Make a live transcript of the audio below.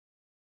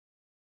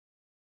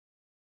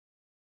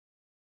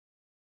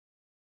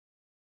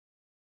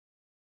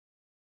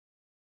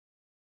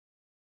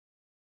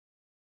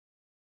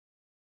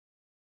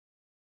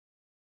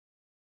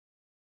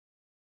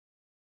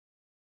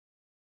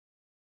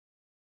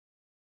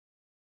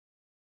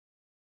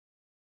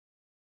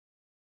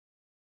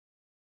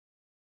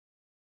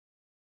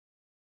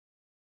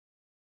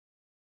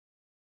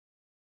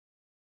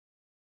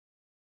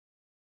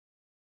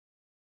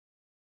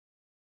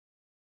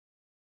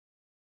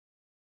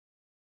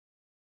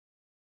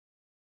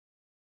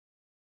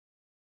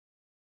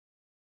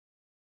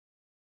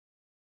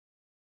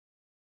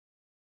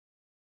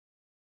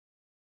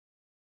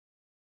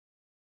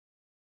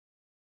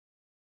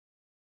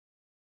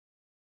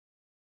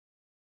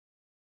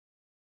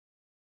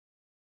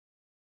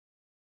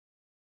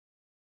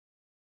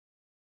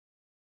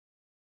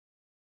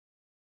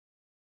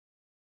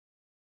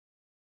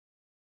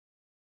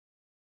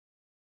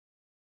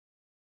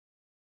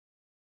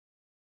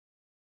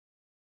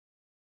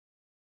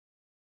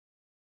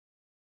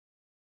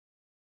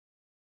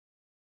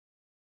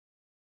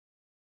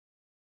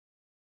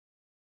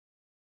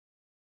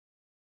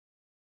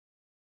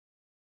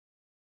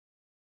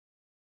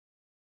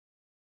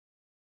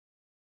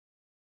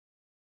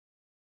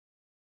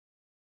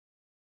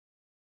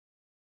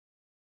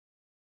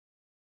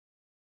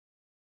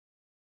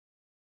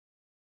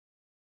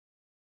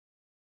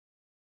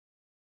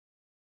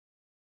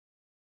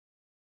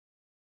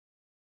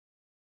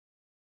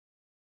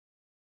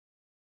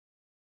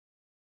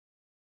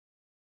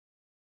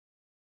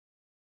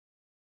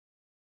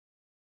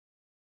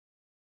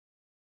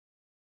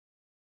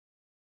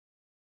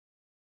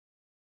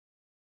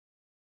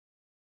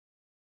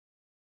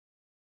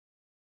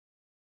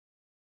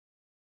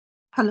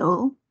Hello，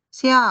ဆ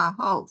ရာ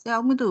ဟုတ်ဆရာ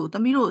ဦးမသူသ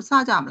မီးတို့စ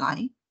ကြမလား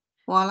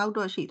ဟွာလောက်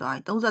တော့ရှိသွား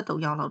ပြီ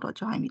33ရောက်လောက်တော့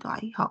join ပြီးသွား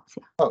ပြီဟုတ်ဆ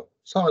ရာဟုတ်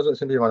စမယ်ဆိုအ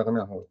ဆင်ပြေပါတယ်ခင်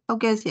ဗျဟုတ်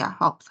ကဲ့ဆရာ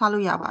ဟုတ်စ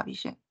လို့ရပါပြီ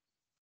ရှင်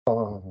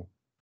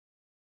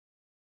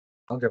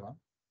ဟုတ်ကဲ့ပါ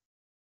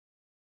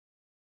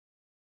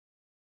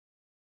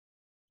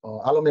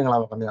အားလုံးမင်္ဂလာ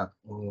ပါခင်ဗျ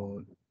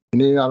ဒီ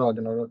နေ့ကတော့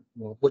ကျွန်တော်တို့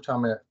ပို့ချ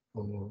မဲ့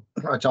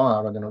အကြောင်းအရာ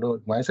တော့ကျွန်တော်တို့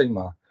YSX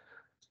မှာ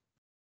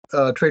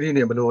trading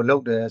တွေဘယ်လိုလု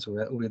ပ်တယ်ဆို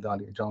တဲ့ဥပဒေသား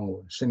လေးအကြောင်းကို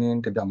ရှင်းလ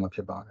င်းတင်ပြမှာဖြ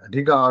စ်ပါတယ်အ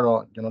ဓိကက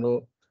တော့ကျွန်တော်တို့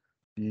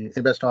ဒီ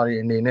investor တွေ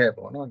အနေနဲ့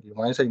ပေါ့နော်ဒီ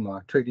YSX မှာ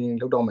trading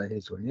လုပ်တော့မယ်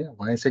ဟဲ့ဆိုရင်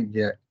YSX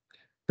ရဲ့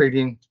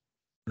trading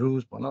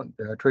rules ပေါ့နော်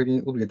trading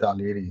ဥပဒေသား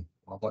လေးတွေ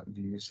ပေါ့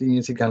ဒီစီးရ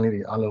င်စည်းကမ်းလေး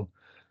တွေအားလုံး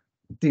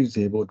သိ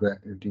စေဖို့အတွက်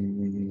ဒီ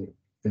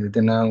သ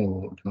င်တန်းကို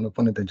ကျွန်တော်တို့ဖွ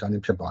င့်တဲ့သင်ကြားခြ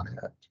င်းဖြစ်ပါတယ်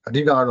အ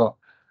ဓိကကတော့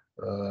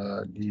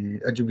ဒီ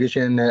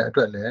education နဲ့အ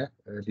တွက်လည်း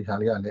ဒီဟာ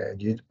လေးကလည်းအ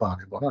ရေးပါတ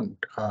ယ်ပေါ့နော်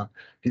တခါ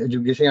ဒီ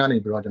education ကနေ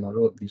ပြီးတော့ကျွန်တော်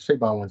တို့ဒီစိတ်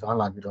ပါဝင်စား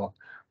လာပြီးတော့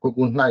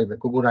ကိုနိုင်ပဲ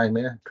ကိုတိုင်း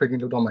ပဲ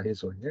trading လုပ်တော့မှဟဲ့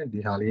ဆိုရင်ဒီ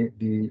ဟာလေး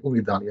ဒီဥပ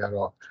ဒေသားလေးက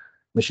တော့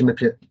မရှိမ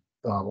ဖြစ်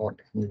ပေါ့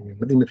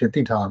မသိမဖြစ်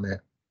သိထားရမယ်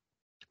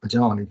အကြော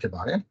င်းအရာလေးဖြစ်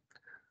ပါတယ်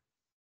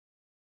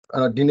အဲ့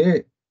တော့ဒီနေ့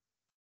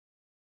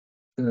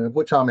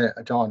ပို့ချမဲ့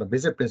အကြောင်းကတော့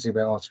basic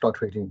principle of stock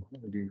trading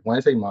ဒီ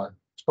YSX မှာ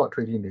stock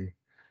trading တွေ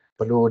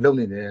ဘယ်လိုလုပ်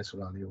နေလဲဆို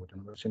တာလေးကိုကျွ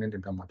န်တော်တို့ရှင်းလင်းတ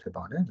င်ပြမှာဖြစ်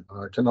ပါတယ်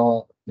ကျွန်တော်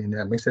အနေ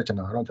နဲ့ message ကျွန်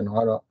တော်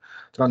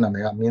နာမ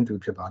ည်က Min Thu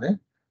ဖြစ်ပါတယ်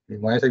ဒီ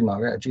YSX မှာ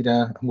ပဲအကြီးတ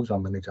န်းအမှုဆော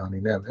င် manager အနေ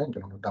နဲ့ပဲကျွ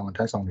န်တော်တို့တာဝန်ထ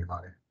မ်းဆောင်နေပါ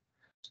တယ်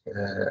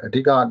အဓိ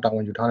ကတာဝ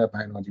န်ယူထားတဲ့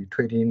ဘိုင်းတော့ဒီ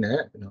trading နဲ့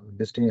ကျွန်တော်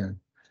listing and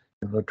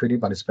ကျွန်တော်တို့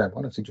trading participant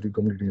ပေါ့နော် security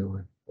community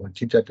ကို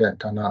ကြီးကြပ်တဲ့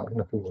ဌာန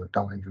နှစ်ခုကို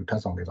တာဝန်ယူထ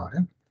မ်းဆောင်နေပါတ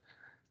ယ်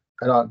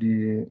အဲ့တော့ဒီ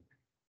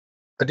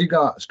အဓိက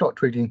stock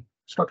trading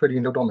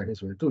လုပ်တော့မယ်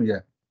ဆိုရင်သူ့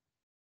ရဲ့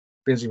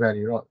principle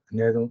တွေတော့အန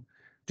ည်းဆုံး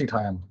သိ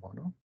ထားရမှာပေါ့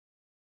နော်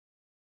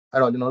အဲ့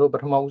တော့ကျွန်တော်တို့ပ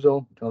ထမဦး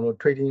ဆုံးကျွန်တော်တို့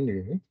trading တွေ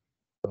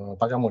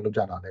ဘာကြောင့်မလုပ်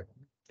ကြတာလဲပေါ့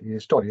ဒီ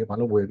stock တွေဘာ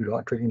လို့ဝယ်ပြီး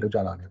တော့ trading လုပ်ကြ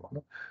တာလဲပေါ့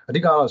နော်အဓိ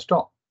ကတော့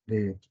stock ဒီ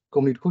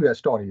company တစ်ခုရဲ့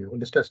stock တွေကို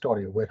listed stock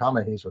တွေကိုဝယ်ထားမ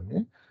ယ်ဟင်းဆိုရ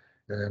င်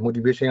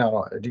motivation က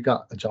တော့အဓိက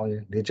အကြောင်းရ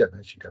င်း၄ချက်ပဲ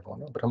ရှိတယ်ပေါ့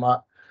နော်ပထမ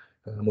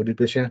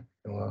motivation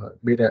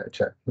ပေးတဲ့အချ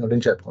က်မျှော်လ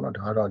င့်ချက်ပေါ့နော်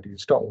ဒါကတော့ဒီ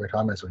stock ဝယ်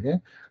ထားမယ်ဆိုရင်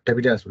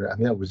dividend ဆိုတဲ့အ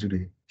မြတ်ဝယ်စု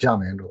တွေရ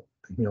မယ်လို့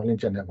မျှော်လင့်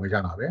ချက်နဲ့ဝယ်ကြ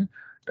တာပဲ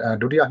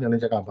ဒုတိယမျှော်လ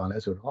င့်ချက်ကဘာလဲ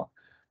ဆိုတော့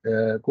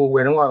ကိုဝ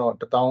ယ်တော့ကတော့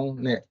1000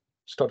နဲ့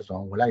stock တစ်စော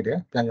င်ဝယ်လိုက်တယ်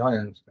ပြန်ရောင်းရ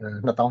င်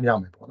2000ရ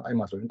မယ်ပေါ့နော်အဲ့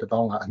မှာဆိုရင်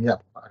1000ကအမြတ်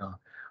ပေါ့အဲ့ဒါ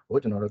ကို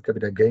ကျွန်တော်တို့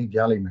capital gain ရ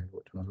လိမ့်မယ်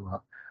လို့ကျွန်တော်တို့က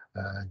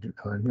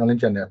မျှော်လင့်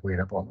ချက်နဲ့ဝယ်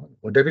ရပေါ့နော်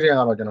dividend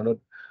ကတော့ကျွန်တော်တို့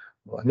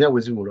အမြတ်ဝ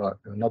ယ်စုကိုတော့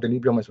နောက်တန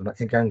ည်းပြောမယ်ဆိုတော့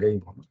income gain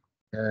ပေါ့နော်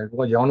ကို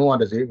ကရောင်းတော့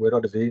တစ်စေးဝယ်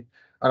တော့တစ်စေး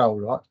အဲ့ဒါ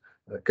ကိုတော့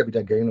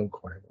capital gain လို့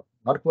ခေါ်တယ်ပေါ့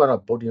နောက်တစ်ခုက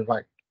တော့ voting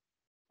right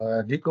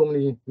ဒီ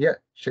company ရဲ့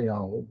share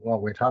ကို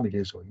ဝယ်ထားပြီ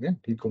လေဆိုရင်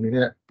ဒီ company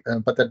နဲ့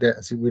ပတ်သက်တဲ့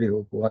အစည်းအဝေးတွေ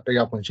ကိုကိုကတက်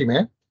ရောက်ခွင့်ရှိမ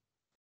ယ်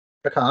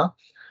တခါ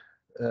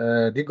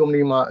ဒီ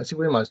company မှာအစည်းအ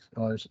ဝေးမှာ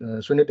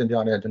ဆွေးနွေးတင်ပြ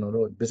တဲ့ကျွန်တော်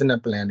တို့ business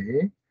plan တွေ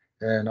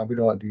နောက်ပြီး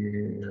တော့ဒီ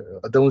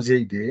အသုံးစရိ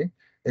တ်တွေ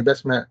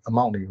investment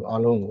amount တွေကို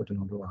အားလုံးကိုကျွန်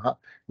တော်တို့က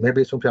မဲ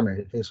ပေးဆုံးဖြတ်မယ်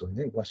ဆိုရ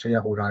င်ကို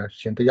share holder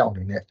ရှင်တယောက်အ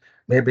နေနဲ့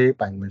မဲပေး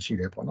ပိုင်ခွင့်ရှိ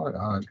တယ်ပေါ့နော်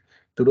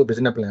သူတို့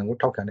business plan ကို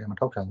ထောက်ခံတယ်မ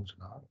ထောက်ခံဘူးဆို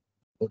တာ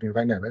voting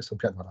right နဲ့ပဲဆုံး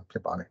ဖြတ်သွားတာဖြ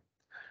စ်ပါတယ်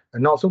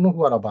နောက်ဆုံးတစ်ခု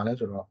ကတော့ဘာလဲ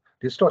ဆိုတော့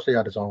ဒီ stock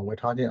share တစ်စောင်ဝယ်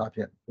ထားခြင်းအပြ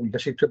င်လ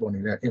က်ရှိဖြစ်ပေါ်နေ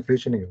တဲ့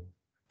inflation တွေကို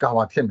ကာ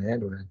ဝါဖြစ်မယ်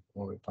လို့လည်း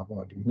ဘာ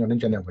ပေါ့ဒီညွှန်လ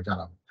င်းချက်နဲ့ဝယ်ကြ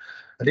တာ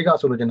အဓိက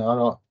ဆိုလို့ကျွန်တော်က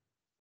တော့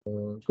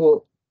ကို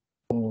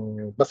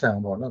ပတ်စံ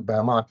ပေါ့နော်ဘ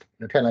ဏ်မှာ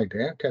ထည့်လိုက်တ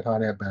ယ်ထည့်ထား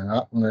တဲ့ဘဏ်က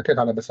ထည့်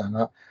ထားတဲ့ပတ်စံက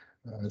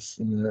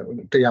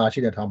100ရှိ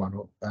တဲ့ထားမှာ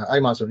တော့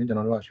အဲ့မှာဆိုရင်ကျွန်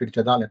တော်တို့ကရွှေတစ်ချ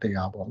က်သားလည်း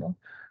100ပေါ့နော်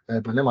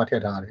ဘဏ်ထဲမှာထ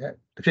ည့်ထားရတယ်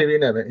တဖြည်းဖြ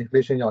ည်းနဲ့ပဲ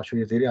inflation ကြောင့်ရွှေ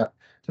ဈေးတွေက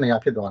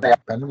200ဖြစ်သွားတယ်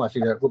ဘဏ်ထဲမှာရှိ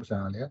တဲ့ကိုယ့်ပတ်စံ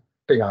ကလည်း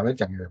100ပဲ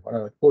ကျန်နေတယ်ပေါ့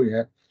အဲ့တော့ကိုယ့်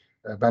ရဲ့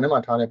ဘဏ်ထဲမှာ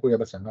ထားတဲ့ကိုယ့်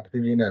ရဲ့ပတ်စံကတဖြ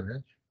ည်းဖြည်းနဲ့ပဲ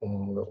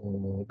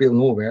ပြုံ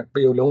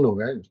လုံးလို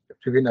ပဲ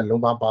ဖြည်းဖြည်းနဲ့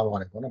လုံးပါသွား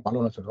တယ်ပေါ့နော်ဘာ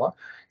လို့လဲဆိုတော့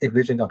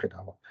inflation ကြောင့်ဖြစ်တာ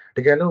ပေါ့တ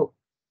ကယ်လို့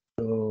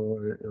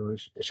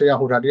share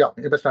holder တယောက်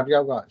investor တ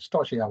ယောက်က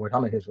stock share ဝယ်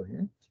ထားမယ်ဆိုရ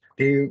င်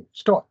ဒီ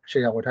stock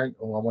share ဝယ်ထား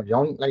ရော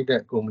င်းလိုက်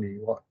တဲ့ company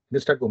ပေါ့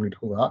listed company တ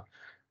ခုက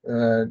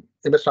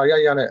investor ရ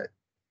တဲ့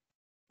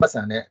ပတ်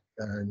စံနဲ့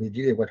မြေ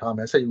ကြီးတွေဝယ်ထားမ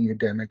ယ်စက်ရုံတွေ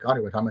တယ်မယ်ကား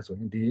တွေဝယ်ထားမယ်ဆိုရ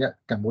င်ဒီရဲ့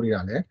တန်ဖိုးတွေက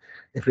လည်း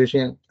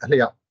inflation အ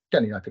လျောက်တ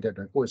က်နေတာဖြစ်တဲ့အ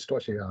တွက်ကိုယ့် stock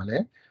share ကလ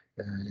ည်း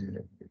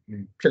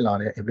ဖြစ်လာ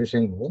တဲ့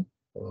inflation ကို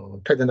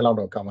ထိုက်တဲ့လောက်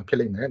တော့ကာမဖြစ်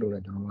လိမ့်မယ်လို့လ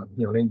ည်းကျွန်တော်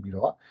ညွှန်လင်းပြီး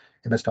တော့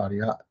investor တွေ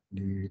က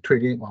ဒီ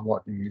trading ပေါ့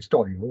ဒီ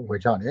stock တွေကိုဝ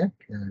ယ်ကြတယ်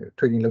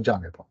trading လုပ်ကြ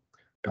တယ်ပေါ့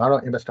ဒါက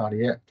တော့ investor တွေ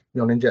ရဲ့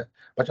ညွှန်လင်းချက်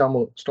ဘာကြောင့်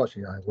မို့ stock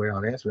share ဝယ်ရ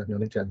တယ်ဆိုတဲ့ညွှ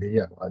န်လင်းချက်၄ရ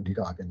က်ပေါ့အဓိက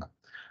အပြင်က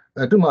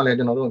သူ့မှာလည်း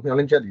ကျွန်တော်တို့ညွှန်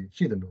လင်းချက်တွေ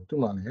ရှိတယ်လို့သူ့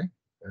မှာလည်း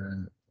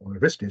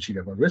risk တွေရှိတ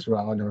ယ်ပေါ့ risk ဆို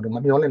တာကကျွန်တော်တို့မ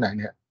မျှော်လင့်နိုင်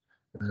တဲ့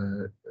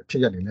ဖြ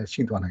စ်ရပ်တွေလည်း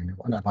ရှိသွားနိုင်တယ်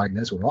ပေါ့အဲ့ဒါဘာတွေ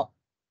လဲဆိုတော့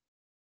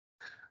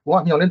ကို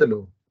ကမျှော်လင့်တယ်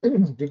လို့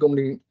ဒီ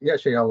company ရဲ့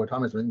share ဝယ်ထား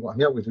မယ်ဆိုရင်ကိုအ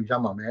မြတ်ဝယ်စုရ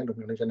မှာမယ်လို့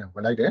မျှော်လင့်ချက်နဲ့ဝ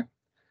ယ်လိုက်တယ်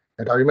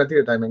ဒါပေမဲ့တိ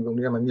တဲ့အတိုင်းပဲ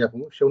company ကမမြတ်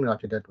ဘူးရှုံးနေတာ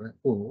ဖြစ်တဲ့အတွက်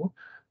ကို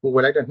ဝ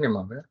ယ်လိုက်တဲ့နှစ်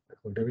မှာပဲ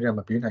dividend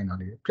မပေးနိုင်တာ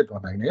လေးဖြစ်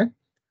သွားနိုင်တယ်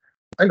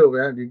အဲ့လို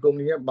ပဲဒီ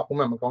company ရဲ့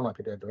performance မကောင်းတာ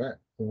ဖြစ်တဲ့အတွက်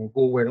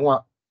ကိုဝယ်တော့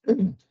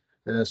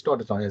stock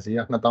တစ်စောင်ရဲ့ဈေး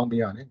က2000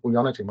ပေးရတယ်ကို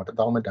ရောင်းတဲ့အချိန်မှာ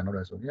1000ပဲတန်တော့တ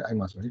ယ်ဆိုရင်အဲ့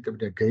မှာဆိုရင်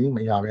capital gain မ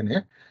ရဘဲ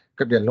နဲ့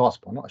capital loss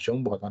ပေါ့နော်အ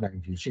ရှုံးပေါ်သွားနိုင်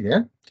ခြင်းရှိတယ်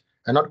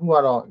နောက်တစ်ခုက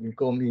တော့ဒီ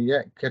company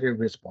ရဲ့ credit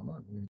risk ပေါ့နော်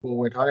ကို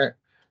ဝယ်ထားတဲ့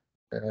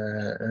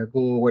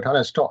ကိုဝယ်ထား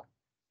တဲ့ stock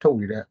ထုတ်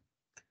နေတဲ့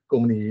ကု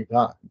မ္ပဏီက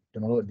ကျွ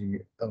န်တော်တို့ဒီ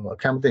အ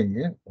ခမ်းမသိရ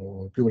င်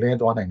ပြိုလဲ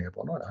သွားနိုင်တယ်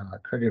ပေါ့နော်ဒါ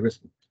credit risk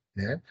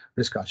နဲ့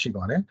risk ကရှိ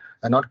ပါတယ်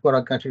နောက်တစ်ခုက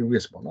တော့ country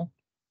risk ပေါ့နော်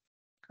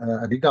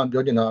အဓိက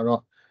ပြောချင်တာက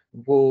တော့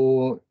ကို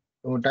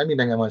တိုင်းပြည်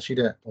နိုင်ငံမှာရှိ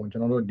တဲ့ကျွ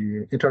န်တော်တို့ဒီ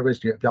interest rate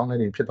တွေအပြောင်းအလဲ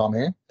တွေဖြစ်သွားမ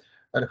ယ်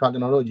အဲ့ဒါခါကျွ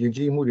န်တော်တို့ရည်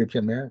ကြီးမှုတွေဖြ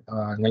စ်မယ်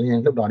ငလျင်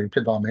လှုပ်တာတွေဖြ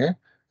စ်သွားမယ်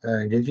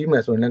ရည်ကြီးမ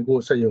ယ်ဆိုရင်လည်းကို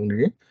ယ်စက်ရုံ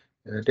တွေ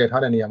တည်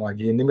ထားတဲ့နေရာမှာ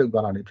ရေနစ်မြုပ်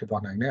သွားတာတွေဖြစ်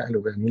သွားနိုင်တယ်အဲ့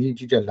လိုပဲမီး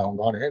ကြီးကျယ်လောင်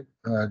သွားတယ်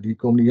ဒီ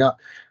ကုမ္ပဏီက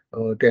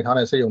တည်ထား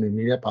တဲ့စက်ရုံတွေ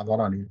မီးထဲပါသွား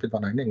တာတွေဖြစ်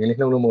သွားနိုင်တယ်ငလျင်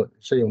လှုပ်လို့မို့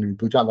စက်ရုံတွေ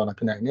ဒူးကျသွားတာ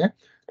ဖြစ်နိုင်တယ်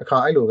တခါ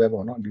အဲ့လိုပဲ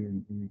ပေါ့နော်ဒီ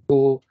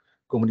ကို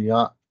ကုမ္ပဏီက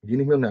ရင်း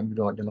နှီးမြှုပ်နှံပြီး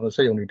တော့ကျွန်တော်တို့စ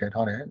က်ရုံတွေတည်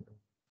ထားတယ်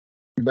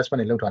investment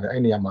တွေလုပ်ထားတယ်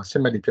အဲ့နေရာမှာစ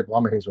စ်မဲ့တွေဖြစ်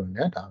သွားမယ်ဆိုရင်လ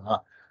ည်းဒါက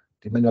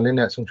ဒီမညွန်လင်း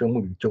တဲ့ဆုံးရှုံးမှု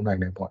တွေကြုံနိုင်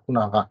တယ်ပေါ့ခုန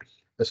က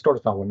stock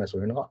စာဝင်မယ်ဆို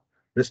ရင်တော့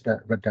risk and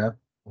return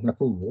နှစ်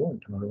ခုကို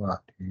ကျွန်တော်တို့က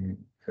ဒီ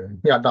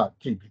မျှတ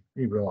ကြည့်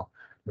ပြီးတော့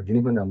ရင်း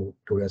နှီးမြှုပ်နှံမှု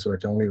လုပ်ရဲဆိုတဲ့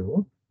အကြောင်းလေးကို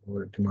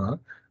ဒီမှာ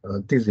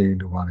သိစေ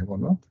လိုပါတယ်ပေါ့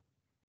နော်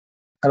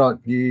အဲ့တော့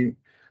ဒီ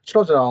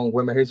stock စာဝ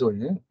င်မယ်ဆိုရ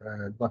င်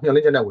မျှော်လ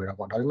င့်ချက်နဲ့ဝယ်တာ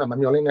ပေါ့ဒါပေမဲ့မ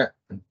မျှော်လင့်တဲ့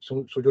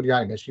ဆိုးကျိုးတ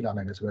ရားတွေလည်းရှိလာ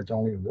နိုင်တယ်ဆိုတဲ့အကြော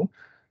င်းလေးကို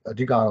အ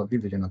ဓိကတော့သိ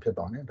စေချင်တာဖြစ်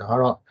ပါတယ်ဒါက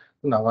တော့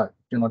ခုနက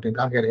ကျွန်တော်တင်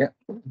ပြခဲ့တဲ့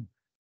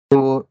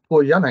ကို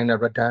ရနိုင်တဲ့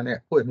return နဲ့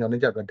ကိုမျှော်လ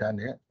င့်ချက် return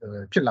နဲ့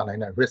ဖြစ်လာနိုင်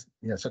တဲ့ risk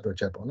ရဲ့ဆက်သွယ်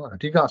ချက်ပေါ့နော်အ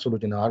ဓိကဆိုလို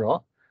ချင်တာကတော့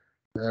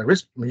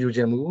risk မယူခြ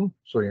င်းဘူး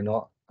ဆိုရင်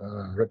တော့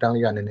return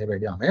လေးကနည်းနည်းပဲ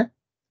ရမယ်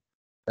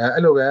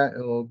အဲ့လိုပဲ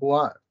ကိုက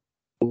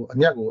အ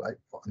မြတ်ကို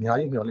အများ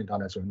ကြီးမျှော်လင့်ထား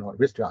တယ်ဆိုရင်တော့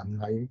risk ကအ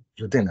များကြီး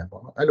ယူသင့်တယ်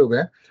ပေါ့နော်အဲ့လိုပဲ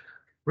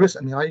risk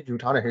အများကြီးယူ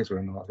ထားတဲ့ဟဲ့ဆိုရ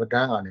င်တော့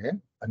return ကလည်း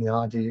အ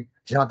များကြီး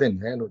ရသင့်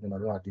တယ်လို့ကျွန်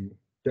တော်တို့ကဒီ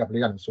graph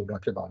လေးကနေဆိုတော့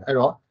ဖြစ်ပါတယ်အဲ့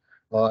တော့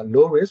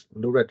low risk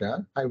low return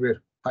high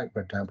risk high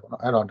return ပေါ့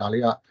နော်အဲ့တော့ဒါ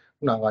လေးက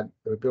ခုနက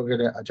ပြောခဲ့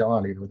တဲ့အကြောင်းအ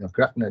ရာလေးကိုကျွန်တော်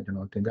graph နဲ့ကျွန်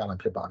တော်တင်ပြလာ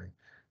ဖြစ်ပါတယ်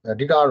အ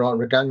ဓိကတော့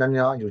return များ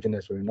များယူခြင်း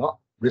နဲ့ဆိုရင်တော့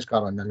risk က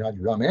တော့များများ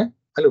ယူရမယ်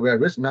အဲ့လိုပဲ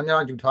risk များ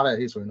များယူထားတဲ့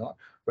ဟဲ့ဆိုရင်တော့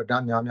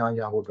return များများ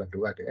ရဖို့အတွက်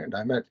လိုအပ်တယ်ဒါ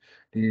ပေမဲ့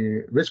ဒီ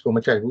risk ကိုမ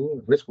ကြိုက်ဘူး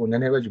risk ကိုန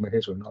ည်းနည်းပဲယူမယ်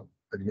ဟဲ့ဆိုရင်တော့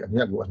ဒီအမြ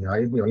တ်ကိုအများ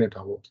ကြီးမျှော်လင့်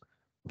ထားဖို့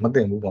မသ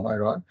င့်ဘူးပေါ့အဲ့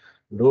တော့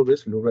low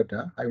risk low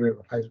return high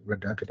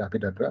return ဖြစ်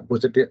တဲ့အတွက်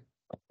positive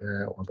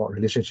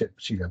relationship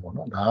ရှိတယ်ပေါ့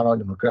နော်ဒါကတော့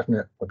ကျွန်တော် graph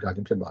နဲ့ဖော်ပြခြ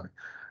င်းဖြစ်ပါတယ်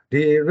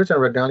ဒီ risk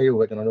and return လေးကို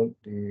ပဲကျွန်တော်တို့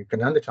ဒီကဏ္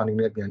ဍတစ်ခြားနေ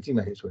နဲ့ပြန်ကြည့်မ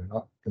ယ်ဆိုရင်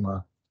တော့ဒီမှာ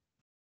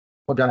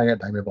ဖော်ပြနိုင်တဲ့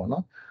အတိုင်းပဲပေါ့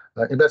နော်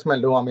investment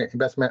လုပ်ရမယ်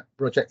investment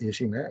project A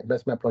ရှိမယ်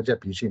investment project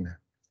B ရှိမယ်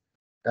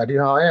ဒီ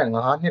ဟာရဲ့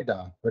9နှစ်တာ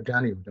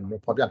return တွေကိုကျွန်တော်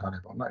တို့ဖော်ပြထားတ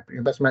ယ်ပေါ့နော်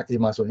investment A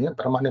မှာဆိုရင်ပ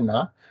ထမနှစ်မှာ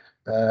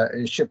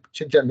ရှ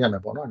စ်ချက်မြတ်မ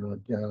ယ်ပေါ့နော်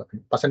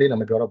percentage နဲ့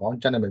မပြောတော့ပါ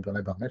ဘူးကျန်တယ်ပဲပြော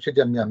လိုက်ပါမယ်ရှစ်ချ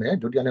က်မြတ်မယ်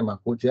ဒုတိယနှစ်မှာ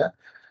9ချက်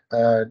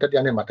တတိယ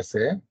နှစ်မှာ10စ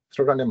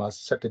တုတ္ထနှစ်မှာ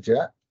17ချ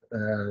က်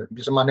ပ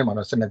ထမနှစ်မှာ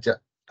တော့12ချက်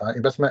ဒါ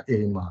investment A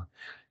မှာ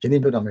ရင်း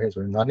နှီးမြှုပ်နှံမယ်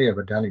ဆိုရင်9နှစ်ရဲ့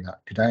return တွေက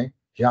ဒီတိုင်း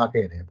ရ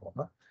ခဲ့တယ်ပေါ့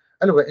နော်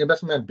အဲ့လိုပဲ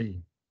investment B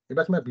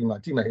မှာ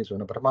ကြည့်မယ်ဆိုရ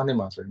င်တော့ပထမနှစ်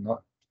မှာဆိုရင်တော့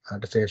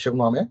10ရှုံး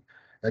သွားမယ်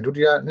ဒု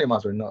တိယနှစ်မှာ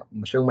ဆိုရင်တော့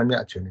မရှုံးမမြ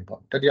တ်အခြေအနေပေါ့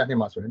တတိယနှစ်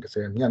မှာဆိုရင်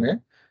10မြတ်မယ်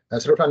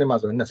စတုတ္ထနှစ်မှာ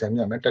ဆိုရင်20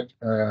မြတ်မယ်ပ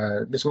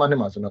ထမနှစ်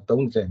မှာဆိုရင်တော့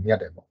30မြတ်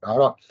တယ်ပေါ့ဒါက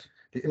တော့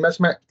ဒီ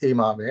investment A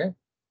မှာပဲ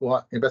ကိုက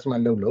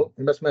investment လုပ်လို့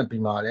investment B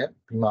မှာလည်း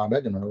B မှာပဲ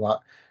ကျွန်တော်တို့က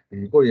ဒီ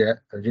ကိုယ့်ရဲ့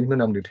ရင်းနှီး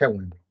မြှုပ်နှံမှုတွေထည့်ဝ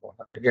င်တယ်ပေါ့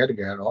တကယ်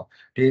ကတော့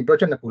ဒီ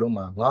project နှစ်ခုလုံး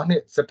မှာ9နှ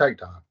စ်စက်တိုက်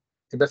တာ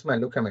investment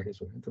လုပ်ခဲ့မယ်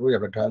ဆိုရင်တို့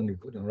ရဲ့ return တွေ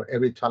ကိုကျွန်တော်တို့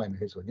average ချလိုက်မ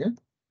ယ်ဆိုရင်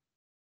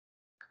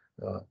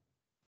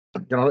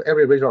ကျွန်တော်တို့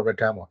average rate of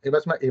return ပေါ့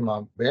investment A မှာ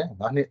ပဲ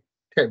9နှစ်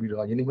ထည့်ပြီး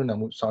တော့ရင်းနှီးမြှုပ်နှံ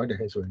မှုဆောင်ရွက်တ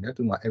ယ်ဆိုရင်လည်း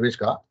သူ့မှာ average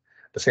က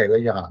10ပဲ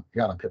ရ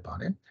တာဖြစ်ပါ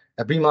တယ်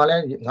B မှာလ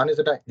ည်း9နှစ်စ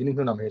က်တိုက်ရင်းနှီး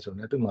မြှုပ်နှံမယ်ဆို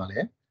ရင်သူ့မှာလ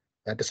ည်း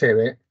10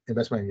ပဲ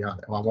investment ရ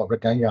တယ်ဟောပေါ့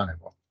return ရတယ်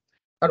ပေါ့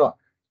အဲ့တော့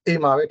A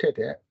မှာပဲထည့်တ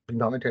ယ် B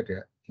မှာပဲထည့်တ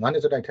ယ်9နှ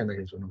စ်စက်တိုက်ထည့်မယ်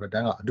ဆိုရင်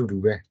return ကအတူတူ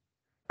ပဲ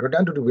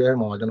return အတူတူပဲ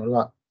မှာကျွန်တော်တို့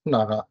ကခုန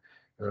က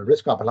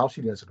risk ကဘယ်လောက်ရှိ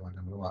လဲဆိုတော့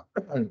ကျွန်တော်တို့က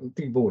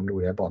သိဖို့လို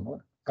ရပေါ့နော်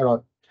အဲ့တော့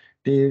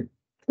ဒီ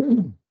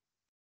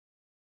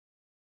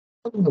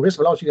risk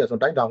ဘယ်လောက်ရှိလဲဆို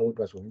တော့တိုင်းတာမှုအ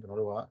တွက်ဆိုရင်ကျွန်တော်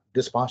တို့က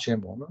dispersion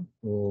ပေါ့နော်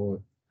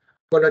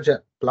quality ချက်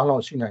ဘယ်လော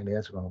က်ရှိနိုင်လဲ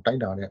ဆိုတော့တို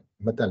င်းတာတဲ့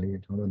method လေး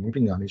ကျွန်တော်တို့နည်းပ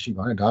ညာလေးရှိ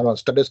ပါတယ်ဒါကတော့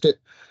statistic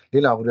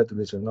လေ့လာဖို့တဲ့သူ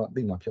တွေဆိုရင်တော့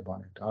သိမှာဖြစ်ပါ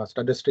တယ်ဒါက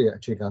statistic ရဲ့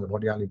အခြေခံသဘော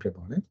တရားလေးဖြစ်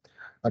ပါတယ်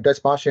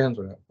dispersion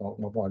ဆို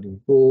တော့ပေါ့ဒီ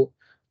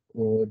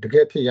တက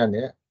ယ်ဖြစ်ရ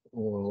တဲ့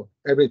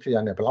average ဖြစ်ရ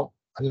တဲ့ဘယ်လောက်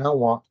အလန်း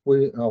ဝါ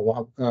ဝေး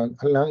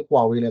အလန်း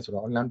ကွာဝေးလဲဆို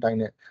တော့အလန်းတိုင်း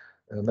တဲ့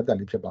method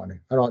လေးဖြစ်ပါတယ်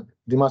အဲ့တော့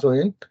ဒီမှာဆိုရ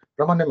င်ပ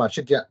ထမနှစ်မှာ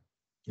8ချက်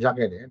ရ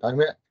ခဲ့တယ်ဒါပေ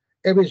မဲ့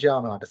average ရ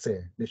မှာ10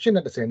 8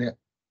နဲ့10နဲ့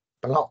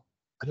ဘယ်လောက်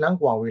အလန်း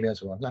ကွာဝေးလဲ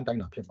ဆိုတော့အလန်းတိုင်း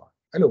တာဖြစ်ပါတယ်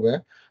အဲ့လိုပဲ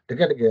တက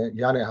ယ်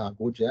ရတဲ့ဟာ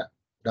9ချက်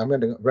ဒါပေမဲ့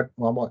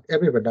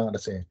average return က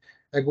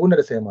109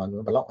နဲ့10မှာ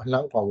ဘယ်လောက်အလ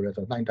န်းကွာဝေးလဲ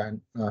ဆိုတော့လှမ်း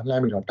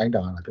ပြီးတော့တိုင်း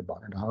တာရတာဖြစ်ပါ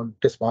တယ်ဒါတော့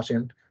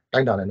dispersion တို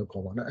င်းတာတယ်လို့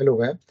ခေါ်ပါတော့အဲ့လို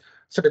ပဲ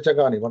17ချက်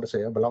ကနေ10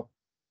ရောဘယ်လောက်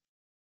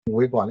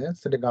ဝေးกว่าလဲ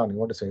17ကနေ10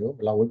ရောဘ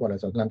ယ်လောက်ဝေးกว่าလဲ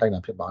ဆိုတော့လှမ်းတိုင်းတာ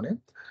ဖြစ်ပါတယ်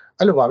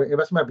အဲ့လိုပါပဲ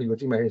investment ပြီးကို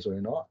ကြည့်မယ်ဆိုရ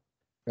င်တော့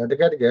တ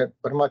ကယ်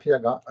ပထမဖြစ်ရ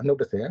က်ကအနှုတ်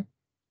10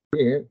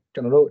ပြီးရင်ကျွ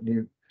န်တော်တို့ဒီ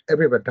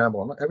average return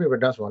ပေါ့နော် average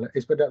return ဆိုတာလဲ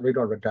expected rate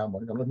of return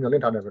ပေါ့ကျွန်တော်တို့မျှော်လ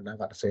င့်ထားတဲ့ return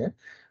က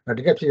10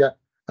တကယ်ဖြစ်ရက်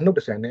အနှုတ်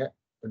10နဲ့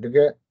တက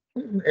ယ်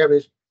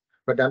average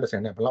return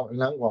 10နဲ့ဘယ်လောက်အ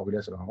လန်းကွာပြီလဲ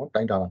ဆိုတော့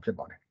တိုင်းတာတာဖြစ်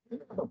ပါတယ်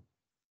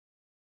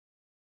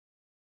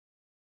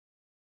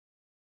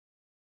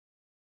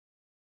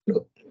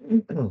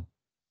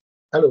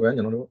အဲ့လိုပဲ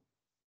ကျွန်တော်တို့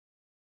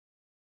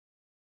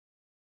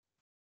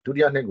ဒု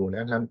တိယနှစ်ကို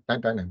လည်းလှ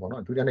မ်းတိုင်းတယ်ပေါ့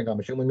နော်ဒုတိယနှစ်က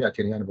မရှုံးမမြအ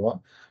ခြေအနေ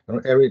ကနေပေါ့ကျွန်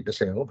တော် area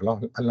 10ကိုဘယ်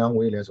လောက်အလန်း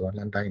ဝေးလဲဆိုတာ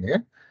လှမ်းတိုင်းတယ်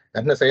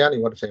20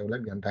ကနေတော့10ကိုလ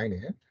ည်းပြန်တိုင်းတ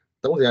ယ်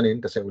30ကနေ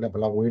10ကိုလည်းဘ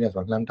ယ်လောက်ဝေးလဲ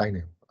ဆိုတာလှမ်းတိုင်း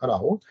တယ်အဲ့ဒါ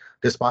ကို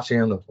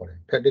dispersion လို့ခေါ်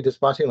တယ်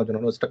dispersion ကိုကျွန်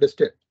တော်တို့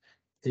statistic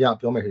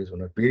အရာပြောမယ်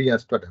ဆိုတော့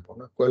variance တွက်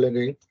တယ်ပေါ့နော်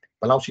quality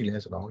ဘယ်လောက်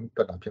ရှိလဲဆိုတာ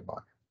ကိုတွက်တာဖြစ်ပါတ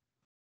ယ်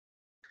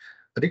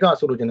အဓိက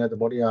ဆိုလိုချင်တဲ့သ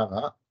ဘောတရားက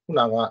ခု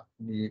နက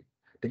ဒီ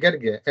တက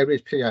ယ်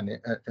average ဖြစ်ရတဲ့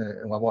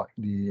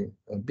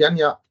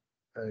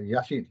ဟိုပေါ့ဒီပြန်မြရ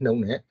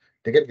ရှိနှုံး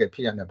နဲ့တ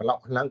ကယ်ဖြစ်ရတဲ့ဘယ်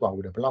လောက်အလှမ်းกว่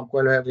าဝေးတယ်ဘယ်လောက်ကွဲ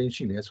လွဲခြင်း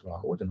ရှိလဲဆို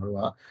တာကိုကျွန်တော်တို့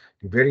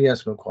ကဒီ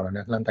variance လို့ခေါ်တာ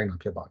နဲ့လှမ်းတိုင်းတာ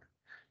ဖြစ်ပါတယ်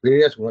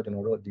variance ဆိုတော့ကျွန်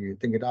တော်တို့ဒီ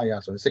သင်္ကေတအ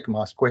ရဆို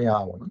sigma square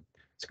ပေါ့နော်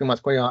sigma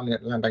square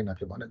နဲ့လှမ်းတိုင်းတာ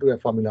ဖြစ်ပါတယ်သူရဲ့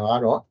formula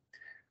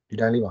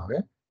ကတော့ဒီတိုင်းလေးပါပဲ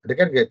တက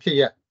ယ်ဖြစ်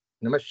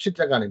ရနံပါတ်8ချ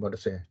က်ကနေပေါ့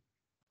30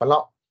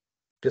ဘယ်လောက်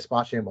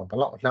dispersion ပေါ့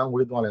ဘယ်လောက်အလှမ်း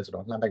ဝေးသွားလဲဆို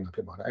တော့လှမ်းတို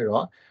င်းတာဖြစ်ပါတယ်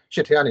အဲ့တော့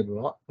8ထဲ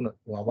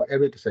ကနေပြီးတော့ဟိုပါ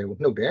average 30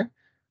ကိုနှုတ်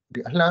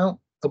တယ်ဒီအလှ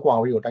မ်းအ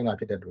ကွာဝေးကိုတို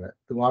င်းတာဖြစ်တဲ့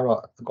အတွက်သူကတော့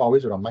အကွာ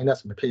ဝေးဆိုတော့ minus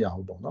မဖြစ်ရ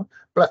ဘူးပေါ့နော်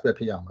plus ပဲ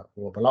ဖြစ်ရမှာ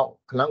ဟိုဘယ်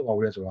လောက်အလှမ်းကွာ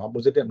ဝေးလဲဆိုတော့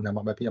positive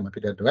number ပဲဖြစ်ရမှာဖြ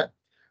စ်တဲ့အတွက်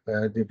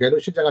ဒီကဲ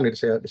လို့8ချက်ကနေ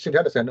30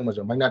 8ထဲ30နှုတ်မှာ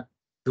ဆို minus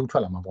 2ထွ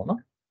က်လာ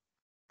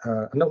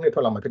မှာပေါ့နော်အနှုတ်နဲ့ထွ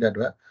က်လာမှာဖြစ်တဲ့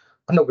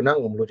အတွက်အနှုတ်ကဏ္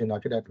ဍကို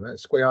မလို့ချင်တာဖြစ်တဲ့အတွက်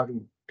square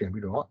root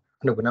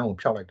တင်ပြီးတော့အနှုတ်ကဏ္ဍကို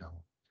ဖျောက်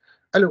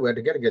လိုက်တာပေါ့အဲ့လိုပဲတ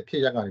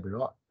ကယ်ဖြစ်ရ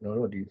ကနေပြီးတော့ကျွန်တော်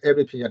တို့ဒီ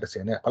average ဖြစ်ရ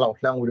30နဲ့ဘယ်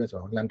လောက်လှမ်းဝေးလဲဆို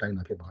တော့လှမ်းတို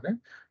င်းတာဖြစ်ပါတယ်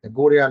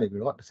ကိုး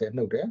ကနေပြီးတော့30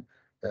နှုတ်တယ်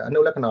အနှု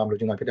တ်လက္ခဏာ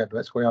မလို့ချင်တာဖြစ်တဲ့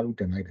အတွက် square root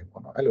တင်လိုက်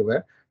တယ်ပေါ့နော်အဲ့လိုပဲ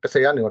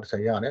30ကနေတော့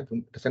30ရတယ်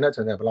30နဲ့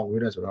30နဲ့ဘယ်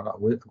လောက်ဝေးလဲ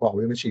ဆိုတော့အ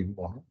ကွာဝေးမရှိ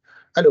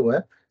ဘူးပေါ့နော်အဲ့လိုပဲ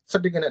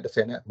17နဲ့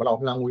30နဲ့ဘယ်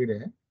လောက်လှမ်းဝေးတ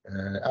ယ်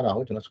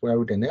အဲ့ဒါကိုကျွန်တော် square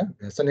root တင်တယ်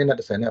12နဲ့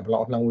30နဲ့ဘယ်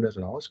လောက်လှမ်း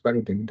ဝေးလဲဆိုတော့ square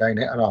root တင်ပြီးတို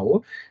င်းတယ်အဲ့ဒါကို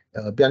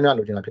ပြန်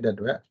လို့ချင်တာဖြစ်တဲ့အ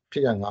တွက်ဖြ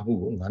စ်ရ9ခု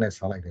ကို9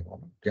နဲ့စားလိုက်တယ်ပေါ့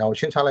နော်ဒီ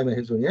အောင်ရှင်းချလိုက်မ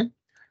ယ်ဆိုရင်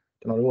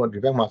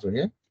ကျွန်တော်တို့ဒီဘက်မှာဆို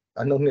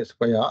ရင်အနှုတ်2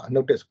 square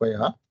အနှုတ်1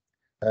 square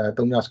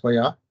 3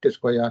 square 1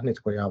 square 2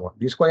 square ပေါ့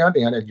ဒီ square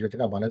တင်ရ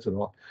တဲ့ဒီချက်ကဘာလဲ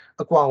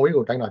ဆိုတော့အကွာဝေး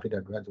ကိုတိုင်းတာဖြစ်တဲ့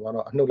အတွက်သူက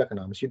တော့အနှုတ်လက္ခ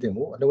ဏာမရှိသင့်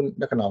ဘူးအ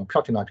နှုတ်လက္ခဏာကိုဖျော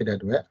က်ချင်တာဖြစ်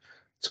တဲ့အတွက်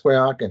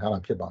square တင်ထားတာ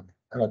ဖြစ်ပါ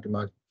တယ်အဲ့တော့ဒီ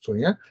မှာဆို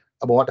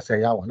ရင်အပေါ်က30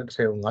ရပါနဲ့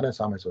30ကို9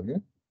နဲ့စားမယ်ဆို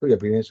ရင်သူ့ရဲ့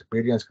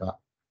variance ကအ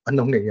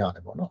နှုတ်2ရတယ်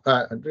ပေါ့နော်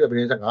သူ့ရဲ့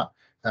variance က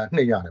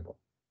2ရတယ်ပေါ့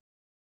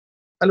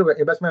အဲ့လိုပဲ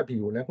investment fee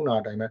ကိုလည်းခုန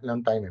ကအတိုင်းပဲလှ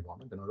မ်းတိုင်းမယ်ပေါ့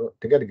နော်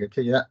ကျွန်တော်တို့တ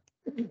ကယ်ဖြစ်ရ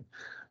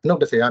အနှုတ်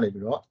30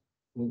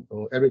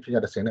ရနေပြီးတော့ဟို average ဖြစ်ရ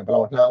30နဲ့ဘယ်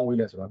လောက်လှမ်း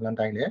ဝေးလဲဆိုတော့လှ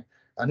မ်းတိုင်းတယ်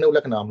အနှုတ်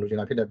လက္ခဏာ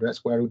မလို့ချင်တာဖြစ်တဲ့အတွက်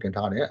square root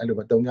တင်ထားတယ်အဲ့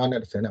လိုပဲ3နဲ့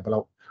30နဲ့ဘယ်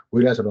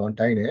လောက်ဝေးလဲ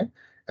ဆိုတော့တိုင်းတယ်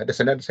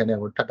30နဲ့30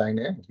နဲ့ကိုထပ်တို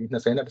င်းတယ်ဒီ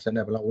20နဲ့30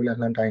နဲ့ဘယ်လောက်ဝေးလဲ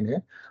လှမ်းတိုင်းတယ်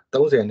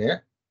30နဲ့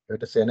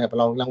30နဲ့ဘယ်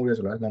လောက်လှမ်း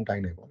ဝေးလဲဆိုတော့လှမ်းတို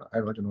င်းတယ်ပေါ့နော်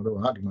အဲ့တော့ကျွန်တော်တို့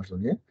ကဒီမှာ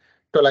ဆိုရင်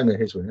တွက်လိုက်မယ်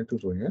ဟဲ့ဆို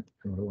ရင်သူဆို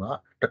ရင်ကျွန်တော်တို့က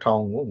1000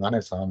ကို9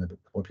နဲ့စား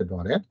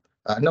မယ်ပေါ့ဖြစ်သွားတယ်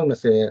အနှုတ်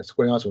20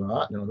 square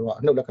ဆိုတာကျွန်တော်တို့ကအ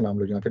နှုတ်လက္ခဏာမ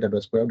လို့ကျွန်တော်ဖြစ်တဲ့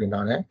အတွက် square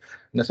တင်ထားတယ်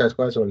20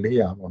 square ဆို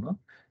400ပေါ့နော်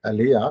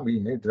400ပြီး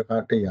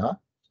ရင်ဒီက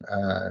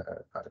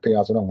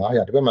100100ဆိုတော့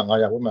900ဒီဘက်မှာ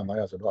900ဘက်မှာ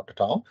900ဆိုတော့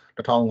1000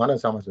 1000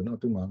နဲ့စားမယ်ဆိုတော့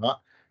သူ့မှာက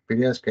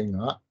variance gain က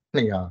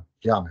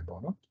200ရမယ်ပေါ့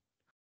နော်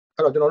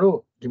အဲ့တော့ကျွန်တော်တို့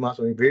ဒီ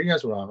မှာဆိုရင်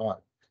variance ဆိုတာက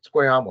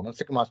square ပေါ့နော်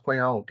sigma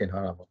square ကိုတင်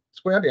ထားတာပေါ့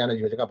square တင်ရ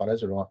တဲ့ရွေးချက်ကဘာလဲ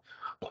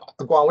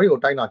ဆိုတော့အကွာဝေး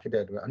ကိုတို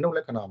င်းတာဖြစ်တဲ့အတွက်အနှုတ်လ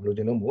က္ခဏာမလို့ခြ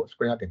င်းလို့မို့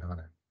square တင်ထား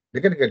တယ်တ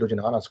ကယ်လိုချင်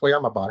တာကတော့ square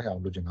မပါတဲ့ဟာ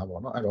ကိုလိုချင်တာပေါ့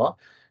နော်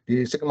အဲ့တော့ဒီ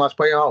sigma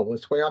square ကို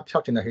square ဖြော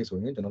က်ချင်တဲ့ဟိဆို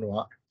ရင်ကျွန်တော်တို့က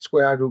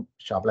square root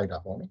ရှာပ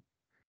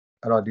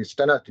လိုက်တာပေါ့နော်အဲ့တော့ဒီ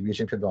standard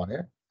deviation ဖြစ်သွား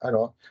တယ်အဲ့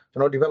တော့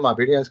ကျွန်တော်ဒီဘက်မှာ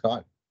variance က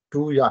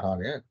2ရထား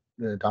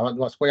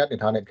တယ်ဒါမှသူက square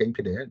တင်ထားတဲ့ gain ဖြ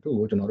စ်တယ်သူ့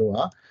ကိုကျွန်တော်တို့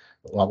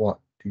ကဟိုပါပေါ့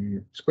ဒီ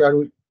square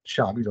root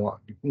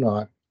ရှာပြီးတော့ဒီခုန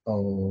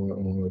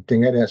ကတင်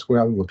ခဲ့တဲ့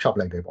square root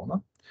ကိုဖြောက်လိုက်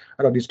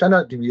တယ်ပေါ့နော်အဲ့တော့ဒီ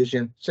standard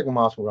deviation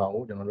sigma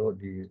ဆိုတာကို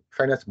ကျွန်တော်တို့ဒီ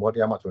finance model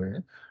တရားမှာဆို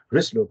ရင်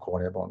risk လို့ခေါ်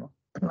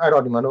တယ်ပေါ့နော်အဲ့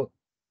တော့ဒီမှာတို့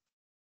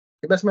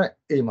investment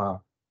A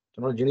မှာကျွ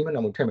န်တော်တို့ Gini မျက်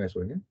နှာမူထည့်မယ်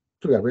ဆိုရင်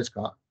သူ့ရဲ့ risk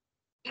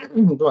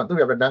ကသူ့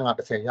ရဲ့ return က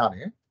30ရတ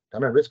ယ်ဒါ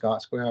ပေမဲ့ risk က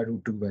square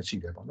root 2ပဲ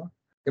ရှိတယ်ပေါ့နော်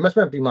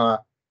investment B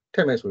မှာထ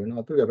ည့်မယ်ဆိုရင်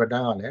တော့သူ့ရဲ့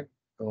return ကလည်း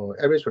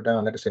average return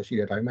ကလည်း30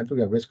ရှိတယ်ဒါပေမဲ့သူ့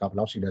ရဲ့ risk ကဘယ်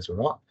လောက်ရှိလဲ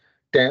ဆိုတော့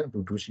10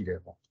 root 2ရှိတယ်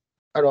ပေါ့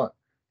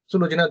အဲ့တော့ဆို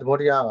လိုချင်တဲ့သဘော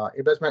တရားက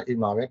investment A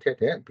မှာပဲထ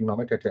ည့်တယ် B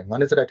မှာပဲထည့်တယ်9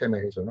နှစ်စက်ထည့်မ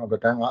ယ်ဆိုတော့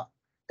return က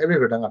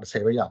average return က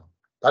30ပဲရမှာ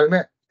ဒါပေ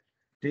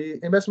မဲ့ဒီ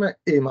investment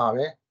A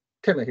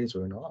မှာပဲထည့်မယ်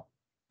ဆိုရင်တော့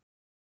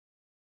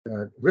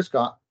risk က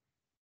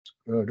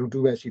root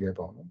 2ပဲရှိတယ်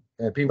ပေါ့နော်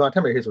B မှာထ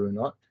ည့်မယ်ဆိုရင်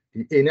တော့ဒီ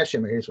A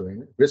နဲ့ရှင်မယ်ဆိုရင်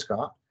risk က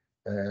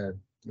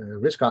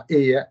risk က A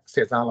ရဲ့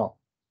10ဆလောက်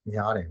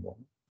များ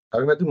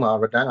တယ်ပေါ့ဒါပေမဲ့သူ့မှာ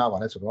return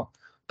ကပါလဲဆိုတော့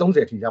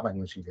30ထိရပိုင်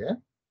ခွင့်ရှိတယ်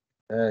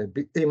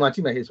A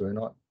မှာကြည့်မယ်ဆို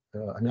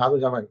ရင်တော့အများ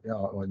ဆုံးရပိုင်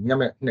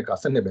ညံ့မဲ့နှစ်က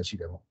12ပဲ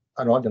ရှိတယ်ပေါ့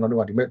အဲ့တော့ကျွန်တော်တို့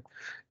ကဒီမဲ့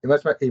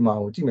investment A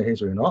မှာကိုကြည့်မယ်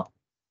ဆိုရင်တော့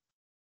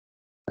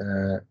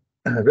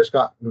risk က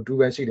root 2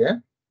ပဲရှိတယ်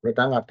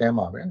return က10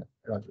ပါပဲ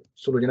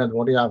အဲ့တော့ဆိုလိုချင်တဲ့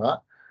သဘောတရားက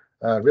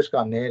risk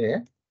ကနည်းတယ်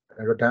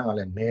return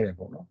ကလည်းနည်းတယ်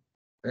ပေါ့နော်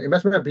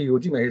investment B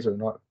ကိုကြည့်မယ်ဆို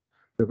ရင်တော့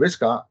risk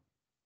က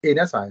A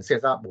နဲ့ဆိုင်10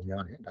ဆပုံ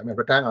များတယ်ဒါပေမဲ့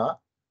return က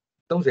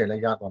30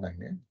လည်းရသွားနိုင်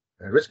တယ်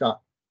risk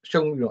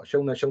ကရှုံးပြီးတော့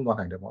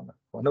ရှုံးသွားနိုင်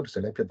တယ်ပေါ့နော်နှုတ်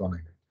30လည်းဖြစ်သွား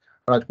နိုင်တယ်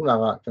အဲ့တော့ခုန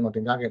ကကျွန်တော်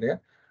တင်ပြခဲ့တဲ့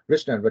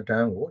risk and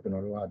return ကိုကျွန်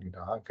တော်တို့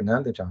ကဒီဒါကဏ္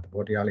ဍသင်္ချာ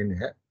သဘောတရား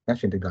လေးနဲ့နှ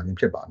ရှင်တင်ပြခြင်း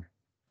ဖြစ်ပါ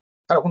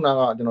တယ်အဲ့တော့ခု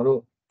နကကျွန်တော်တို့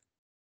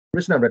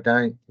risk and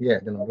return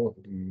ရဲ့ကျွန်တော်တို့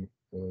ဒီ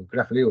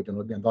graph လေးကို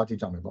ကျွန်တော်ပြန်သွားကြည့်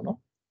ကြ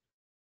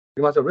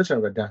မယ်ပေါ့နော်ဒီမှာဆို risk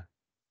and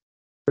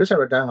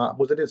return က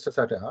positive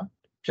ဆက်တဲ့ဟာ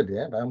ဖြစ်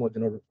တယ်ဒါမှမဟုတ်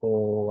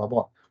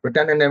ကျွန်တော်ဟာပေါ့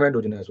return နည်းနည်းပဲ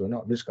လိုချင်တယ်ဆိုရင်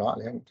တော့ risk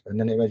ကလည်းန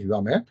ည်းနည်းပဲယူရ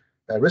မယ်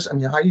risk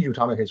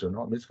အများကြီးယူထားမယ်ခေဆို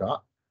ရင်တော့ risk ကအ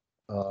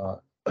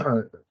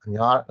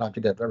များလာဖြ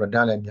စ်တဲ့အတွက်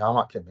return လည်းများ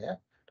မှဖြစ်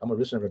မယ်ဒါမှမဟုတ်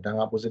risk and return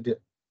က positive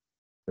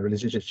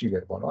relationship ရှိတ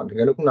ယ်ပေါ့နော်တက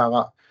ယ်လို့ခုနက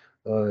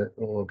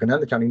ကဏ္ဍ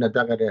တစ်ချောင်းလေးနဲ့ပြ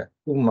ခဲ့တဲ့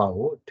ဥပမာ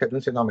ကိုထ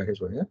ည့်သွင်းစဉ်းစားမယ်ခေ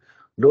ဆိုရင်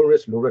low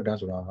risk low return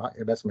ဆိုတာက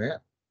investment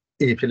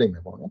A ဖြစ်လိမ့်မ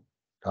ယ်ပေါ့နော်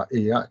ဒါ A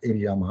က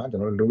area မှာကျွန်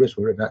တော်တို့ low risk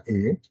low return A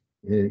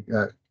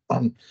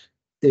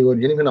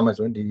ကိုရင်းနှီးမြှုပ်နှံ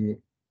မယ်ဆို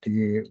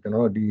ရင်ဒီကျွန်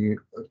တော်တို့ဒီ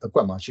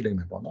အကွက်မှာရှိလိမ့်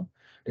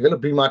မယ်ပေါ့နော်တ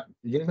ကယ်လို့ B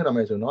မှာရင်းနှီးမြှုပ်နှံ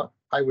မယ်ဆိုရင်တော့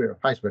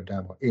high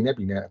return ပေါ့ A နဲ့ B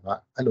နဲ့က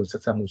အဲ့လို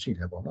ဆက်ဆက်မှုရှိ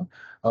တယ်ပေါ့နော်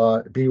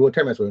B ကိုထ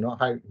ည့်မယ်ဆိုရင်တော့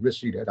high risk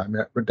ရှိတယ်ဒါပေ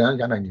မဲ့ return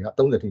ရနိုင်နေတာ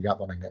30ထိ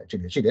ရသွားနိုင်တဲ့အ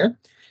ခြေအနေရှိတယ်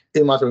A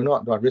မှာဆို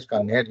ရင်တော့သူက risk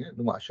ကနည်းတယ်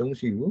သူမှအရှုံး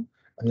ရှိဘူး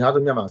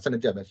အများဆုံးမြတ်မှာ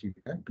12ကျပ်ပဲ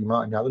ရှိတယ်ဒီ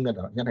မှာအများဆုံးမြတ်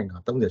တာညနိုင်တာ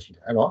30ရှိတ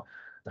ယ်အဲ့တော့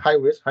high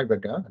risk high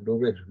return low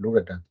risk low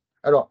return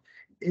အဲ့တော့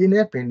A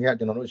နဲ့ B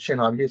နဲ့ကျွန်တော်တို့ရှ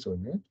င်းလာပြီ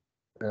ဆိုရင်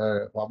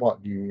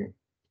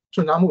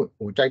ဟောပေါ့ဒီစွန့်စားမှု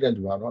ဟိုကြိုက်တဲ့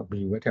လူကတော့ B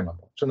ကိုပဲထည့်မှာ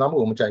ပေါ့စွန့်စား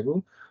မှုကိုမကြိုက်ဘူး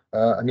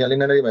အမြတ်လေး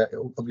နည်းနည်းပဲ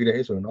okay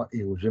တယ်ဆိုရင်တော့ A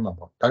ကိုရွေးမှာ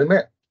ပေါ့ဒါပေ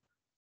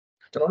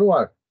မဲ့ကျွန်တော်တို့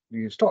ကဒီ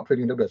stock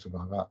trading လုပ်တယ်ဆိုတာ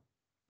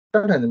ကတ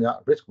က်နိုင်သမျှ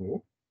risk ကို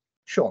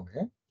short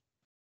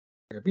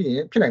မယ်ပြီးရ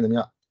င်ဖြစ်နိုင်သ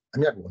မျှအ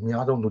မြတ်ကိုအ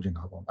များဆုံး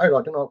လိုချင်တာပေါ့အဲ့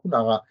တော့ကျွန်တော်ခုန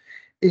က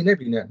A နဲ့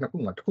B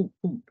နဲ့နှစ်ခုမှာ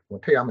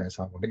တစ်ခုထည့်ရမယ်အ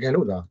စားပေါ့တ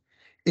ကယ်လို့သာ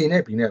A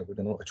နဲ့ B နဲ့ကို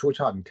ကျွန်တော်အ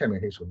ချိုးချပြီးထည့်မယ်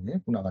ဟဲ့ဆို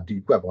ရင်ခုန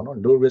ကဒီအကွက်ပေါ့နော်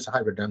low risk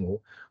high return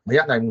ကိုမ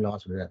ရနိုင်ဘူးလား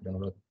ဆိုတော့ကျွန်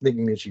တော်တို့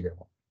thinking လေးရှိ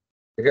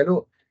တယ်ပေါ့တ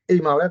ကယ်လို့ A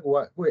မှာပဲကို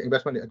ယ့်ရဲ့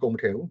investment တွေအကုန်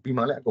မထည့်ဘူး B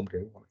မှာလည်းအကုန်မထ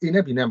ည့်ဘူး A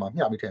နဲ့ B နဲ့မှာ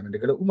မျှပြီးထည့်မယ်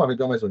တကယ်လို့ဥပမာ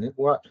ပြောမယ်ဆို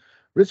ရင်ကိုက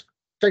risk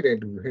ကြိုက်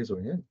တဲ့လူဟဲ့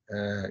ဆိုရင်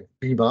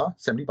B မှာ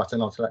 70%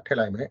 လောက်ထ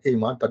ည့်လိုက်မယ် A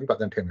မှာ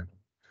 30% ထည့်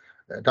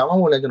မယ်ဒါမှမ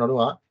ဟုတ်လည်း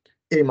ကျွန်တော်တို့က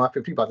A မှာ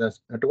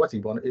 50% တဝက်စီ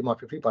ပေါ့နော် A မှာ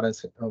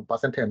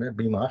 50% ထည့်မယ် B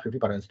မှာ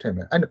 50% ထည့်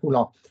မယ်အဲ့နှစ်ခု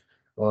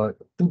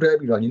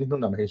လောက်တူတဲပြီးတော့ရ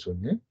င်းနှီးမြှုပ်နှံမယ်ဆို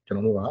ရင်ကျွန်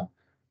တော်တို့က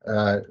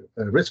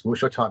risk ကို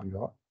short ချပြီး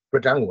တော့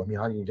return ကိုအ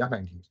များကြီးရနို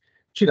င်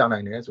တယ်ရှိလာ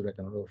နိုင်တယ်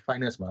ဆိုတော့ကျွန်တော်တို့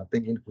finance မှာ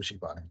thinking တစ်ခုရှိ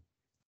ပါ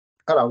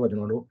တယ်အဲ့ဒါကိုကျွန်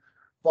တော်တို့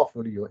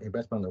portfolio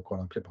investment လို့ခေါ်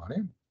တာဖြစ်ပါ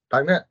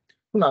တယ်ဒါပေမဲ့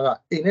ခုနက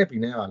A နဲ့ B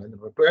နဲ့ကလည်း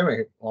ကျွန်တော်တို့တွဲ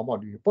မယ်ဟောပေါ့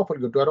ဒီ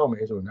portfolio တွဲတော့မ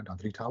ယ်ဆိုရင်ဒါ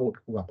သတိထားဖို့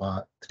တစ်ခုကဘာ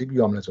သတိပြု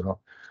ရမလဲ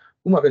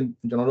ဆိုတော့ဥ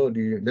ပမာကျွန်တော်တို့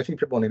ဒီလက်ရှိ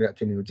ဖြစ်ပေါ်နေတဲ့အ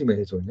ခြေအနေကိုကြည့်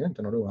မယ်ဆို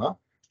ရင်ကျွန်တော်တို့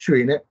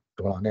ကရွှေနဲ့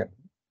ဒေါ်လာ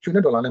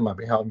နဲ့မှာ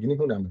ဘယ်ဟာရ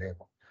င်းနှီးမြှုပ်နှံ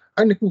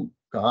မလဲပေါ့အဲ့ဒီခု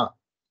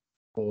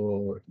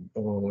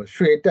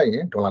ကရွှေတက်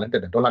ရင်ဒေါ်လာလည်းတ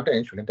က်တယ်ဒေါ်လာတက်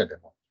ရင်ရွှေလည်းတက်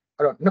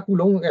တယ်ပေါ့အဲ့တော့နှစ်ခု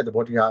လုံးရဲ့သ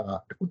ဘောတရားက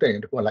တစ်ခုတက်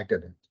ရင်တစ်ခုကလိုက်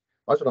တက်တယ်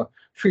ဘာလို့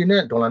ဆိုတော့ရွှေနဲ့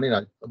ဒေါ်လာ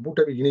နဲ့ကအပူတ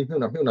က်ပြီးရင်းနှီးမြှု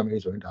ပ်နှံမယ်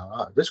ဆိုရင်ဒါက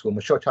risk ကိုမ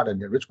short ချ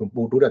တဲ့ risk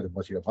ကိုပိုတိုးတဲ့သ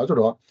ဘောရှိတယ်ဘာလို့ဆို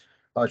တော့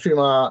ရွှေ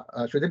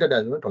မှာရွှေတက်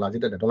တယ်ဆို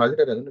ရင်ဒေါ်လာဈေးတက်တယ်ဒေါ်လာ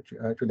ဈေးတက်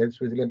တယ်ဆို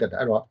ရင်ရွှေဈေးလည်းတက်တယ်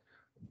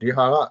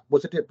အဲ့တော့ဒီဟာက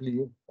positively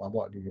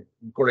ဟောပေါ့ဒီ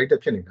correlated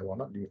ဖြစ်နေ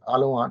တယ်ပေါ့နော်ဒီအား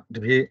လုံးကတ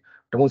ပြေး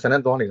ဓမုံ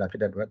ဆန်နဲ့သွားနေတာဖြ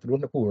စ်တဲ့အတွက်သူတို့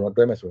နှစ်ခုတော့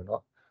တွဲမယ်ဆိုရင်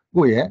တော့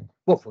ကိုယ့်ရဲ့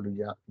portfolio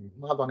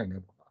ကမှားသွားနိုင်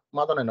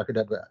တယ်ပေါ့မှားသွားနိုင်တာဖြစ်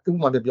တဲ့အတွက်ဥပ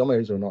မာပြော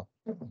မယ်ဆို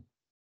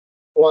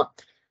ရင်တော့ဟိုက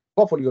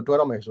portfolio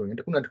တွဲတော့မယ်ဆိုရင်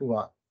တစ်ခုနဲ့တစ်ခုက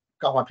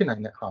ကာဗာဖြစ်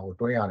နိုင်တဲ့ဟာ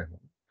ကိုတွဲရတယ်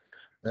ပေါ့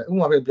ဥပ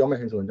မာပြော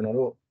မယ်ဆိုရင်ကျွန်တော်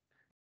တို့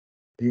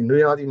ဒီ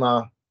နွေရာသီမှာ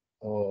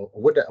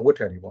ဝတ်ထ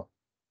ည်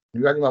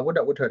တွေပေါ့နွေရာသီမှာဝတ်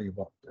ထည်တွေ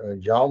ပေါ့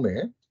ရောင်း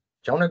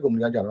မယ်ရောင်းတဲ့ကုမ္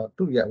ပဏီကကြတော့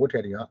သူ့ရဲ့ဝတ်ထ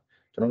ည်တွေက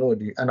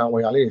ကျွန်တော်တို့ဒီ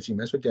underwear လေးတွေရှိမ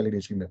ယ်ဆွတ်ကြက်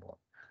လေးတွေရှိမယ်ပေါ့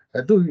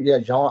သူ့ရဲ့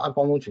ရောင်း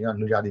အကောင်းဆုံးချိန်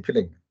ကနွေရာသီဖြစ်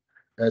လိမ့်မ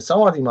ယ်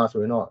ဆောင်းရာသီမှာဆို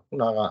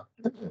ရင်တော့ခုန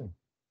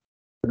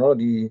ကကျွန်တော်တို့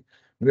ဒီ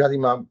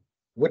နွေရာသီမှာ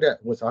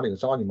ဝတ်စားတွေကို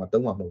ဆောင်းရာသီ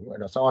မှာသုံးမှာမဟုတ်ဘူး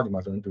အဲ့တော့ဆော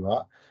င်းရာသီမှာဆိုရင်သူ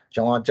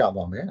ကရောင်းအားကျ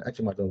သွားမယ်အဲ့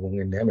ချိန်မှာတော့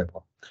ဝင်ငွေနည်း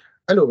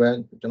မယ်ပေါ့အဲ့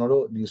လိုပဲကျွန်တော်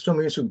တို့ဒီ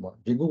swimming suit ပေါ့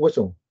ဒီကူ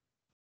ဝတ်စုံ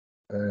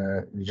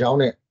ရောင်း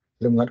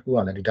တဲ့လုပ်ငန်းတစ်ခု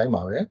ကလည်းဒီတို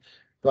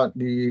င်းပါပဲသူက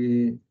ဒီ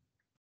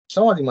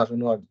ဆောင်းရာသီမှာဆို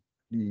တော့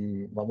ဒီ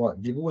ဘာပေါ့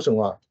ဒီကူဝတ်စုံ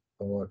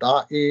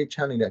ကဒါအေးချ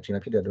မ်းနေတဲ့အချိန်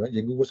ဖြစ်တဲ့အတွက်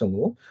ရေကူးဝတ်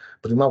စုံကို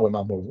ဘယ်သူမှဝယ်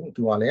မှာမဟုတ်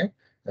ဘူးသူကလည်း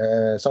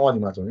ဆောင်းရာသီ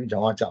မှာဆိုရင်ရော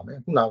င်းအားကျ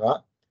မယ်ခုန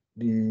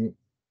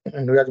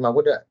ကဒီနွေရာသီမှာဝ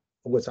တ်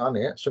တဲ့ဝတ်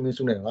စားနဲ့ swimming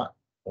suit နဲ့က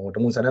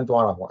ဓမုံဆန်နဲ့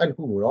သွားတာပေါ့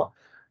အဲ့ဒီခုကိုတော့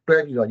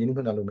တွဲပြီးတော့ရ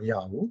င်းနှီးမြှုပ်နှံလို့မရ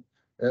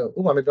ဘူးဥ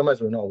ပမာပြောမယ်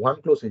ဆိုရင်တော့ one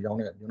close ရောင်း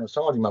တဲ့ကျွန်တော်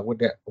ဆောင်းရာသီမှာဝတ်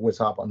တဲ့ဝတ်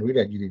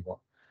စားပေါ့နွေးတဲ့ကြီး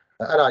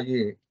တွေပေါ့အဲ့ဒါ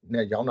ကြီး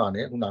နဲ့ရော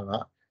င်းတာနဲ့ခုနက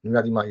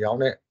နွေရာသီမှာရောင်း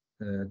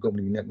တဲ့ကုမ္ပ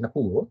ဏီ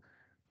နဲ့နှစ်ခုကို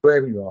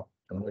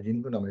တွဲပြီးတော့ကျွန်တော်ရင်း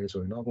နှီးမြှုပ်နှံမယ်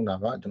ဆိုရင်တော့ခု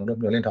နက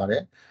ကျွန်တော်တို့မျှော်လင့်ထား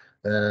တဲ့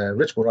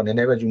risk ကိုတော့န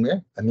ည်းနည်းပဲယူမယ်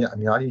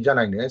အများကြီးရ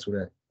နိုင်တယ်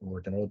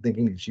ဆိုတော့ကျွန်တော်တို့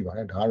thinking တွေရှိပါ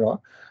တယ်ဒါကတော့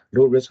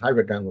low risk high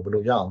return ကိုဘယ်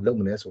လိုရ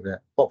အောင်လုပ်မလဲဆိုတော့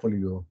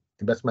portfolio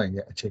investment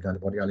ရဲ့အခြေခံသ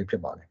ဘောတရားလေးဖြ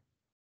စ်ပါ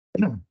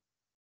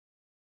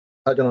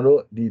တယ်ကျွန်တော်တို့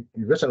ဒီ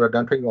risk and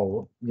return trade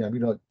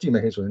ကိုပြန်ပြီးတော့ကြည့်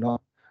မယ်ဆို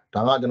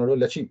ရင်တော့ဒါက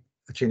ကျွန်တော်တို့လက်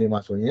ရှိအခြေအနေ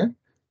မှာဆို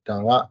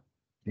ရင်ဒါက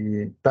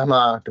ဒီ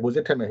ဘဏ်မှာ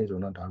deposit ထည့်မယ်ဆို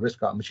ရင်တော့ဒါ risk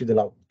ကမရှိသ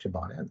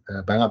လောက်ဖြစ်ပါတယ်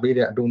ဘဏ်က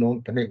ပေးတဲ့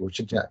အတုံးလုံးတစ်နှစ်ကို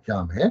8ကျပ်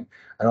ရမယ်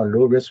အဲ့တော့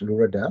low risk low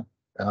return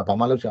ဘာ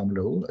မှလုပ်ချင်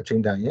မလို့အ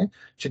ချိန်တန်ရင်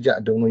8ကျပ်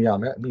အတုံးလို့ရ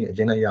မယ်အမိအရ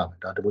င်လည်းရမယ်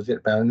ဒါ deposit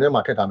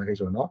ဘဏ်ထဲမှာထည့်ထားမယ်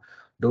ဆိုရင်တော့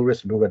low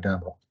risk low return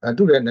ပေါ့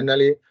သူလည်းနည်းနည်း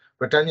လေး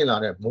return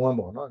ညင်လာတဲ့ bond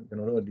ပေါ့နော်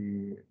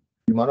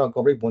ကျွန်တော်တို့ဒီမှာတော့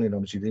corporate bond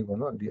တွေတော့မရှိသေး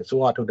ဘူးပေါ့နော်ဒီအစိုး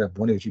ရထုတ်တဲ့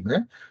bond တွေရှိမယ်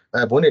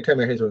bond တွေထ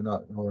ည့်မယ်ဆိုရင်တော့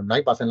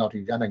9%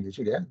 လောက်ထိရနိုင်တယ်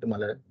ရှိတယ်ဒီ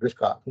မှာလည်း risk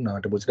ကခုနက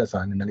deposit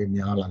ကစားနည်းနည်း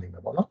လေးများလာနိုင်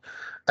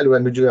မယ်ပေါ့နော်အဲ့လိုပဲ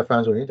mutual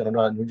fund ဆိုရင်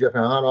ကျွန်တော်တို့ mutual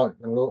fund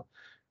ကတော့ကျွန်တော်တို့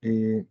ဒီ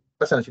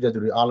ပတ်စံရှိ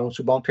တဲ့သူတွေ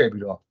အားလုံးစုပေါင်းထ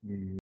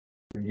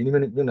ည့်ပြီးတော့ဒီရ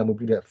င်းနှီးမြှုပ်နှံ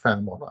မှုပြုတဲ့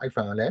fund ပေါ့နော်အဲ့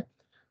fund ကလည်း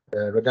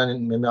return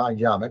များများ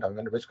ရမယ်ဒါပေ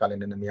မဲ့ risk ကလ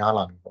ည်းနည်းန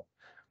ည်းများလာပြီပေါ့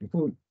ဒီခု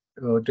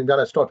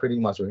တင်ပြတဲ့ stock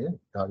trading မှာဆို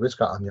ရင်ဒါ risk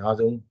ကအများ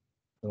ဆုံး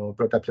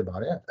product ဖြစ်ပါ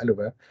တယ်အဲ့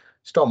လိုပဲ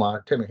stock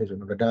မှာထည့်မယ်ဆိုရ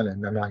င် return လည်း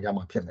များများ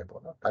ရမှာဖြစ်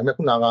မယ်ပေါ့နော်ဒါပေမဲ့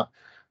ခုနက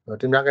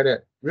တင်ပြခဲ့တဲ့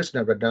risk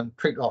နဲ့ return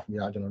trade off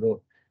များ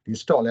ကျွန်တော်တို့ဒီ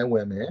stock လည်း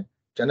ဝယ်မယ်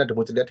ကျန်တဲ့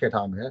deposit လည်းထည့်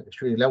ထားမယ်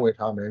ရွှေလည်း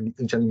ဝယ်ထားမယ်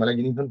income မှာလည်းရ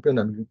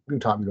င်းနှီးမြှုပ်နှံ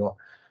ပြုထားပြီးတော့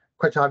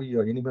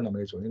ခွဲခြားပြီးတော့ရင်းနှီးမြှုပ်နှံ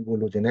မယ်ဆိုရင်ကို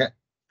လိုချင်တဲ့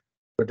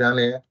return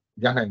လည်း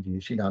ရနိုင်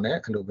ပြီရှိလာ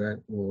တယ်အဲ့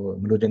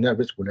လိုပဲမလိုချင်တဲ့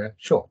risk ကိုလည်း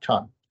short ချ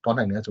တောင်း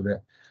နိုင်တယ်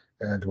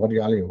ဆိုတော့သဘောတ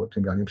ရားလေးကိုသ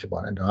င်ပြရင်းဖြစ်ပါ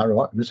တယ်ဒါက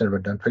တော့ risk and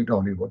return trade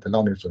off လေးကိုဒီ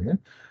လောက်နေဆို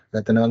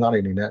ရင်တနင်္လာ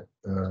နေ့အနေ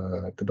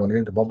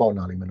နဲ့တော်တော်လေးသဘော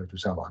ပေါက်လာလိမ့်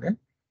မယ်လို့ယူဆပါ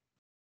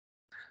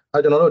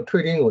တယ်ကျွန်တော်တို့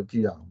trading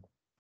ကိုကြည့်ရအောင်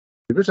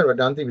ဒီ risk and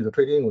return သိပြီဆို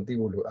trading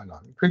ကိုသိဖို့လို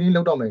အပ်လာပြီ trading လု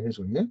ပ်တော့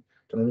မယ်ဆို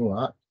ရင်ကျွန်တော်တို့က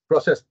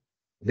process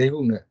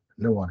 ၄ခုနဲ့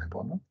လုပ်ရတယ်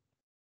ပေါ့နော်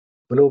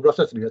ဘယ်လို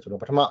process တွေလဲဆိုတော့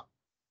ပထ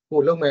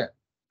မကိုလုပ်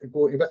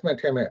မဲ့ကို investment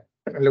ထည့်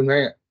မဲ့လုပ်င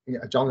န်းရဲ့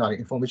အကြောင်းအရာတွေ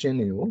information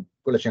တွေကို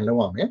collection လုပ်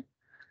ရမယ်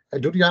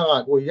ဒုတိယက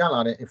ကိုရလာ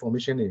တဲ့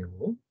information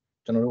တွေကို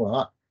ကျွန်တော်တို့က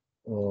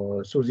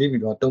စုစည်း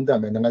ပြီးတော့တုံး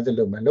တက်မယ် analysis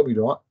လုပ်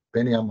မယ်လုပ်ပြီးတော့ဘ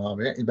ယ်နေရာ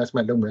မှာပဲ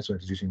investment လုပ်မယ်ဆို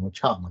တဲ့ decision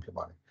ကိုချမှာဖြစ်ပါ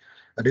တယ်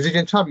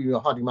decision ချပြီး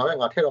တော့ဟာဒီ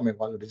မှာပဲငါထည့်တော့မယ်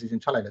ကွာဆို decision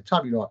ချလိုက်တယ်ချ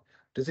ပြီးတော့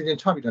decision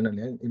ချပြီးတော့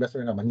လည်း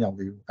investment ကမ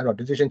ညောင်သေးဘူးအဲ့တော့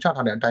decision ချ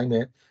ထားတဲ့အတို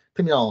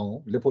င်းပဲဖြစ်မြောက်အောင်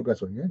လုပ်ဖို့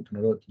အတွက်ဆိုရင်ကျွန်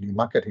တော်တို့ဒီ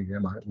market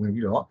တွေထဲမှာ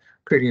ဝင်ပြီးတော့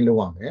trading လုပ်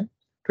ရမယ်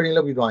trading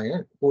လုပ်ပြီးသွား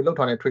ရင်ကိုလုပ်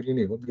ထားတဲ့ trading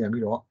တွေကိုပြန်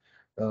ပြီးတော့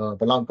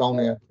ဘယ်လောက်ကောင်း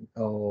လဲ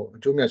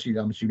အကျိုးမြတ်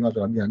ရှိတာမရှိဘူး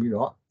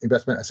ဆိုတာပြန်ပြီးတော့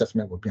investment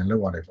assessment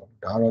ကိုပြန်လုပ်ရ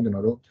တယ်ပေါ့ဒါကတော့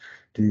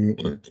ကျွန်တော်တို့ဒီ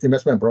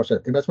investment process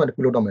investment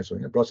တစ်ခုလုပ်တော့မယ်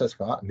ဆိုရင် process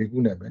က၄ခု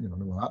နဲ့ပဲကျွန်တော်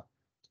တို့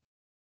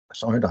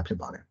ကဆောင်ရွက်တာဖြစ်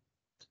ပါ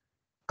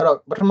တယ်အဲ့တော့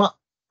ပထမ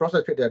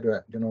process ဖြစ်တဲ့အတွက်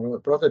ကျွန်တော်တို့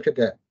process ဖြစ်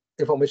တဲ့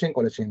information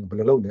collection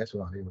ဘယ်လိုလုပ်လဲ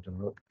ဆိုတာလေးကိုကျွန်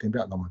တော်တို့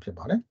တင်ပြသွားမှာဖြစ်ပါ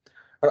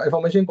တယ်အဲ့တော့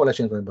information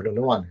collection ဆိုရင်ဘယ်လို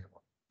လုပ်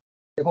ရလဲပေါ့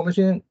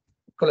information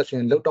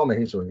collection လုပ်တော့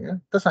မယ်ဆို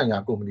ရင်သက်ဆိုင်ရာ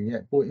company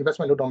ရဲ့ကို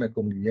investment လုပ်တော့မယ့်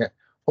company ရဲ့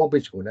home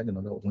page ကိုလည်းကျွန်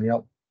တော်တို့ဝင်ရော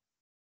က်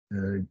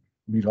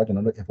ပြီးတော့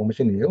ကျွန်တော်တို့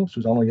information တွေကိုစု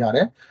ဆောင်းလို့ရတ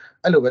ယ်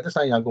အဲ့လိုပဲ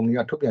သက်ဆိုင်ရာ company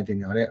ကထုတ်ပြန်ကြေ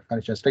ညာတဲ့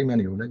financial statement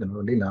တွေကိုလည်း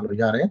ကျွန်တော်တို့လေ့လာလို့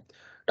ရတယ်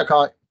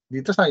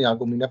တခါဒီသက်ဆိုင်ရာ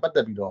company နဲ့ပတ်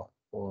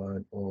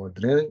သက်ပြီးတော့သ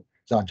တင်း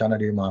စာ journal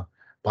တွေမှာ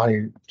ဘာ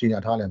တွေကြေညာ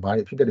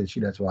ထားလဲဘာတွေဖြစ်တဲ့တွေ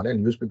ရှိလဲဆိုတာလည်း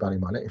newspaper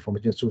တွေမှာလည်း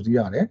information စုစည်း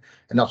ရတယ်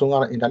နောက်ဆုံးက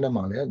တော့ internet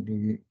မှာလ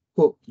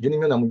ည်းဒီကိုရင်း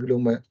နှီးမြှုပ်နှံမှု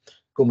ပြုလုပ်မဲ့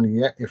company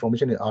ရဲ့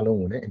information တွေအားလုံး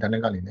ကိုလည်း internet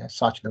ကနေလည်း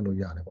search လုပ်လို့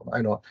ရတယ်ပေါ့နော်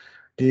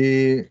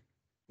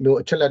အဲ့တော့ဒီလို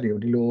အချက်လက်တွေကို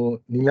ဒီ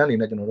လိုနည်းလမ်းတွေ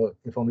နဲ့ကျွန်တော်တို့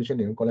information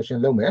တွေကို collection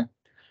လုပ်မယ်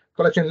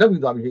collection လုပ်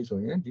ပြီးသွားပြီဆို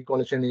ရင်ဒီ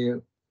collection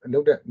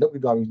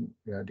တွေလုပ်ပြီးသွားပြီ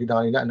data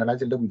တွေနဲ့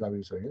analysis လုပ်ပြီးသွား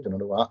ပြီဆိုရင်ကျွန်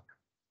တော်တို့က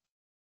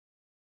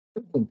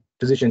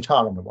decision ချ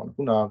ရတော့မယ်ပေါ့နော်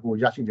ခုနက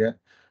ကိုရရှိတဲ့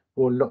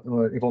ကို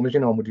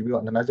information ကိုမူတည်ပြီး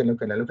တော့ analysis လုပ်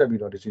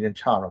ခဲ့ပြီးတော့ decision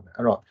ချရတော့မယ်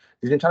အဲ့တော့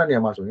decision ချ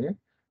တဲ့နေရာမှာဆိုရင်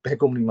ဘယ်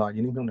company မှာရ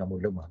င်းနှီးမြှုပ်နှံ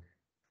မှုလုပ်မှာ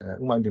လဲ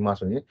ဥပမာဒီ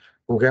မှာဆိုရင်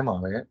Google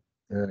မှာပဲ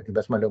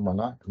investment လုပ်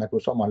မှာလား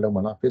Microsoft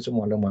မှာလုပ်မှာလား Facebook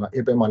မှာလုပ်မှာလား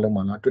Apple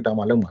မှာလုပ်မှာလား Twitter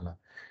မှာလုပ်မှာ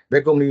လားဘ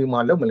ယ် company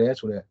မှာလုပ်မလဲ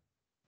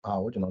ဆိုတော့အား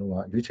ကိုကျွန်တော်တို့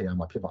ကရွေးချယ်ရ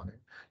မှာဖြစ်ပါတယ်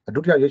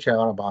ဒုတိယရွေးချယ်ရ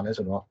တာဘာလဲ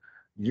ဆိုတော့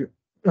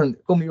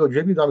company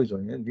ကိုရွေးပြီးသွားပြီ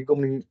ဆိုရင်ဒီ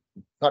company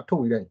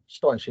ကထုတ်ပြီးတဲ့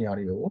stock share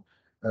တွေကို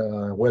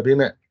ဝယ်ပေး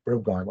မဲ့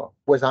broker ပေါ့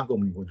ပွဲစား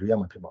company ကိုရွေးရ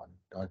မှာဖြစ်ပါတယ်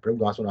ဒါ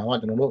broker ဆိုတာက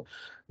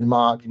ကျွန်တော်တို့ဒီမှာ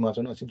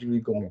ဆိုတော့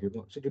security company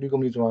တွေပေါ့ security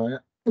company ဆိုတာလ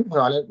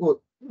ည်းဟာလ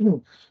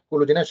ည်းကို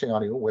လိုချင်တဲ့ share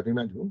တွေကိုဝယ်ပေး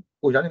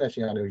မဲ့သူကိုရနေတဲ့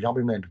share တွေကိုရောင်း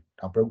ပေးမဲ့သူ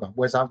ဒါ broker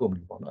ပွဲစား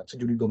company ပေါ့နော်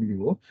security company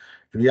တွေကို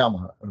ရွေး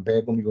ရမှာဘယ်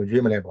company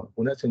ကိုရွေးမလဲပေါ့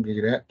ကိုနဲ့အဆင်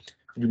ပြေတဲ့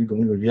security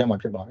company ကိုရွေးရ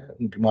မှာဖြစ်ပါတယ်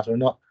ဒီမှာဆို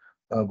တော့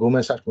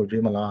Goldman Sachs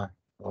ကိုရွေးမလား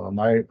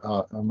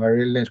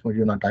Merrill Lynch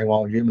ကိုရွေးမလား Taiwan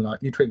ကိုရွေးမလား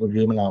E-Trade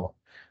ကိုရွေးမ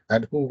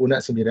လားပေါ့တခုကိုနဲ့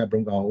အဆင်ပြေတဲ့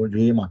broker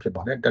ကိုရွေးမှာဖြစ်ပါ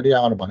တယ်တတိ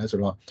ယကတော့ဘာလဲ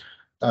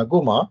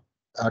ဆိုတော့ကို့မှာ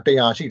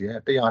100ရှိတယ်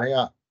100ထဲက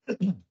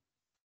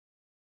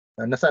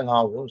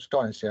25ကို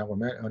stock and share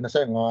ဝင်မယ်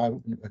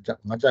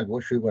25ကျပ်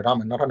ကိုရွှေဝယ်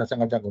ထားမယ်နောက်ထပ်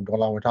25ကျပ်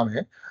ကိုဒေါ်လာဝယ်ထားမ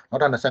ယ်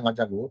နောက်ထပ်25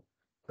ကျပ်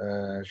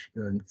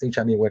ကိုအင်ချ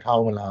န်နေဝယ်ထား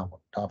အောင်မ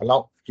လားပေါ့ဒါဘယ်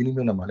လောက်ရ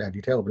င်းနှီးမြှုပ်နှံ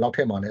မှာလဲဒီထဲကိုဘယ်လောက်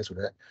ထည့်မှာလဲဆို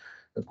တော့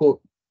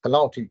ကိုဘယ်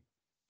လောက်အထိ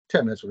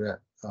ထည့်မယ်ဆိုတော့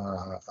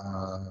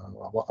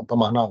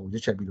ပမာဏ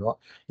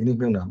ကိုရွေးချယ်ပြီးတော့ရ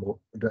င်းနှီးမြှုပ်နှံဖို့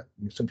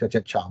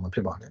အတွက်ဆုံးဖြတ်ချက်ချမှာဖြ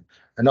စ်ပါ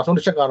တယ်နောက်ဆုံး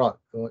တစ်ချက်ကတော့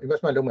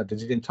investment လုပ်မဲ့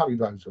decision ချပြီး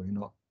သွားပြီဆို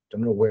ရင်တော့ကျွ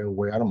န်တော်တို့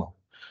ဝယ်ရတော့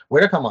မှာဝ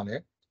ယ်တဲ့ခါမှာ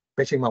လည်း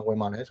ဘယ်ချိန်မှာဝယ်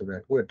မှာလဲဆိုတော့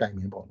ကိုယ့်ရဲ့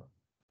timing ပေါ့နော်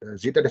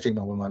ဈေးတက်တဲ့ချိန်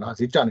မှာဝယ်မှာလား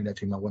ဈေးကျနေတဲ့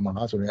ချိန်မှာဝယ်မှာ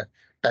လားဆိုတော့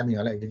timing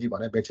ကလည်းအ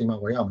ရေးကြီးပါတယ်ဘယ်ချိန်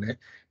မှာဝယ်ရမလဲ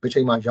ဘယ်ချိ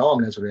န်မှာရောင်းရ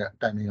မလဲဆိုတော့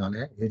timing ကလ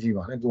ည်းအ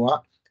ရေးကြီးပါတယ်ကိုက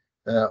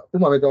ဥပ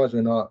မာပဲပြောရဆို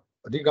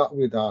ရင်တော့အဓိကဥ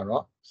ပဒေက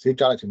တော့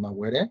ဈေးကျတဲ့ချိန်မှာ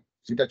ဝယ်တယ်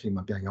ဈေးတက်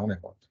ချိန်မှာပြန်ရောင်း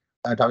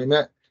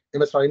တယ်ပေါ့ဒါပေမဲ့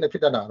investor တွေနဲ့ဖြ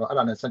စ်တတ်တာတော့အဲ့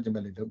ဒါနဲ့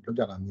sentiment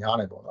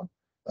တွေလုပ်ကြတာများတယ်ပေါ့နော်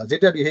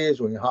ဈေးတက်ပြီး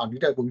ဟေးဆို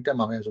ရင်ဟာဒီတက်ကိုတက်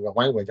မှာပဲဆိုတော့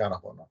ဝိုင်း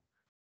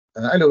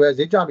ဝယ်ကြတာပေါ့နော်အဲ့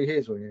လိုပဲဈေးကျပြီး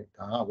ဟေးဆို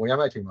ရင်ဒါကဝယ်ရ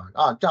မယ့်အချိန်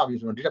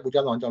မှာကျပြီးဆိုတော့ဒီတက်ကိုကျ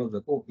သွား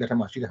အောင်ကြောက်လို့ဆိုကိုလက်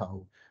ထက်မှာရှိတဲ့ဟာ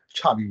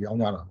ကိုချပြီးရော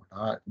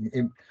င်းကြတာပေါ့ဒါက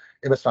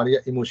investor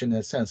တွေရဲ့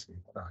emotional sense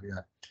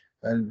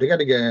တွေပေါ့ဒါတွေ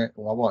ကတ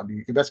ကယ်ဟိုပါပေါ့ဒီ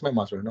investment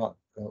မှာဆို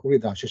ရင်တော့ဥ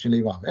ပဒေသားရှင်းရှင်း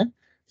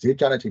လေးပါပဲဈေး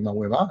ကျတဲ့ချိန်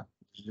မှာဝယ်ပါ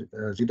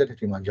ဈေးတက်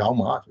တဲ့ချိန်မှာရော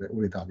င်းပါဆိုတဲ့ဥ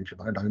ပဒေသား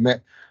လေးဖြစ်ပါတယ်ဒါပေ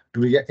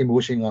မဲ့လူတွေရဲ့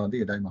emotion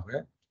ကတော့ဒီအတိုင်းပါပဲ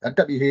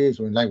တက်ပြီးဟေး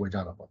ဆိုရင်လိုက်ဝယ်ကြ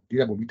တာပေါ့ဒီ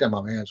တက်ကိုပြီးတက်မှာ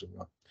ပဲ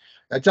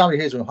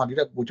ဆိုတော့ကြပြီးဟေးဆိုရင်ဟာဒီ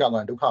တက်ကိုကျသွား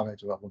ရင်ဒုက္ခပဲ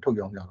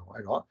ဆိုတော့ထုတ်ရော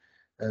င်းကြတာပေါ့အဲ့တော့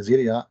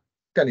ဈေးတွေ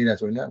ကတက်နေ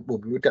တယ်ဆိုရင်လ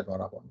ည်းပို့ပြီးတက်သွား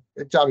တာပေါ့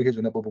ကြပြီး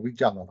ဟေးဆို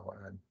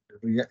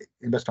ရင်ပို့ပြီးကျသွားတာပေါ့လူရဲ့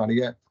investor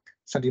တွေရဲ့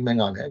sentiment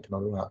ကလည်းကျွန်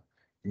တော်တို့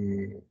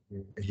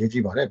ကဒီအ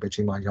ရေးကြီးပါတယ်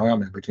ဘယ်ချိန်မှာရောင်းရ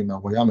မယ်ဘယ်ချိန်မှာ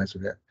ဝယ်ရမယ်ဆို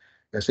တဲ့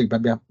စိတ်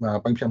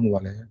ပိုင်းဖြတ်မှုက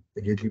လည်း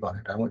အရေးကြီးပါ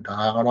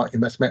တယ်ဒါကတော့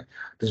investment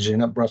decision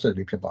process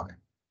တွေဖြစ်ပါတယ်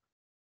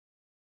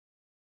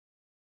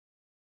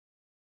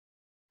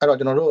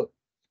အဲ့တော့ကျွန်တော်တို့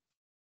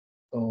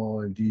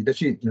ဒီ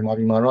လက်ရှိမြန်မာပြ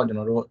ည်မှာတော့ကျွန်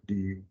တော်တို့ဒီ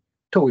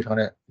ထုတ်ဝေ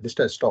ထားတဲ့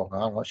listed stock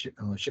ကတော့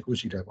8ခု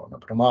ရှိတယ်ပေါ့နော်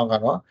ပထ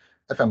မကတော့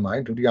FMI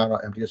ဒုတိယက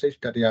တော့ MTSH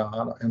တတိယ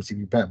ကတော့ MCB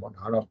bank ပေါ့ဒါ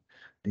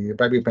ကတော့ဒီ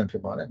private bank ဖြ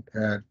စ်ပါ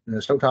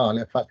တယ်စုပ်ထားတာ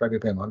လည်း first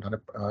private bank ပါဒါ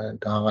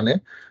ကလည်း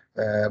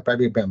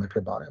private bank ပဲဖြ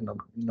စ်ပါ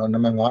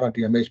တယ်နံပါတ်5ကတော့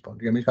TMH ပေါ့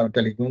TMH ကတော့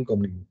telecom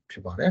company ဖြ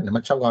စ်ပါ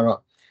တယ်နံပါတ်6ကတော့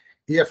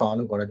EFR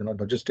လို့ခေါ်တဲ့ကျွန်တော်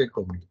logistic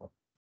company ပေါ့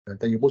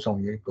တည်ယူပို့ဆောင်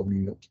ရေး company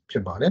လို့ဖြ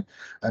စ်ပါ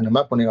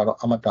တယ်နံပါတ်9ကတော့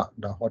Amata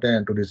ဒါ hotel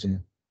and tourism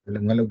လု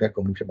ပ်ငန်းလုပ်တဲ့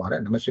company ဖြစ်ပါ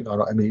တယ်နံပါတ်10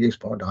ကတော့ MAX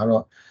ပေါ့ဒါ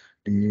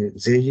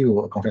ကတော့ဒီဈေးကြီးကို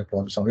accounting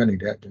for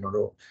ဆောင်ရွက်နေတဲ့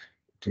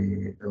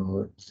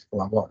ကျွန်တော်တို့ဒီဟို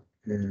ပါပေါ့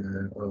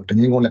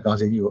တငင်းကုန်းလက်ကား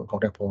ဈေးကြီးကို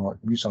accounting for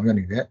ပြီး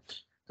ဆောင်ရွက်နေတဲ့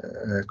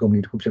company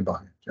တစ်ခုဖြစ်ပါတ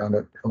ယ်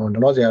ကျွန်တော်လော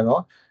လောဆယ်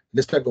ကတော့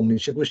listed company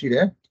 10ခုရှိတ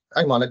ယ်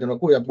အဲ့မှာလည်း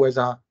ကျွန်တော်ကိုယ့်ရဲ့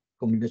ပွဲစား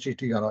company လက်ရှိ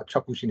ထိကတော့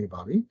6ခု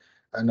ရှိနေပါပြီ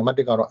နံပါတ်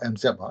1ကတော့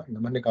MZ ပါနံ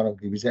ပါတ်2ကတော့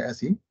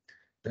YSX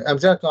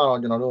MZ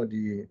ကတော့ကျွန်တော်တို့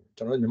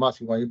မြန်မာ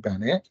စီးပွားရေး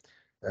ဘဏ်နဲ့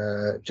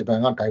ဂျ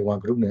ပန်ကတိုင်ဝမ်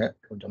group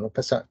နဲ့ကျွန်တော်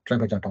ဖက်ဆက် joint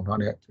venture တောင်း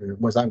ထားတဲ့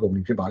ပွဲစား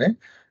company ဖြစ်ပါတယ်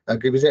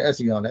YSX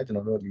ကလည်းကျွန်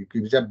တော်တို့ဒီ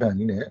YSX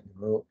ဘဏ်ကြီးနဲ့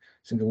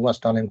ကျွန်တော်တို့စင်ကာပူက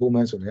Starling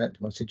Goldman ဆိုတဲ့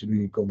ကျွန်တော်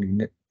security company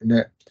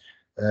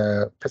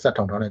နဲ့ဖက်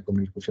ဆက်ထောင်ထားတဲ့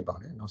company တစ်ခုဖြစ်ပါတ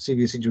ယ်နော် CB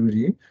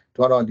Security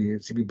တို့ကတော့ဒီ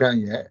CB Bank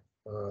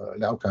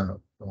ရဲ့လက်အောက်ခံ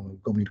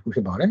company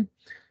တစ်ခုဖြစ်ပါတယ်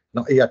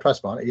နော် Air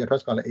Trust ပါ Air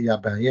Trust ကလည်း Air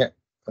Bank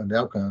ရဲ့လက်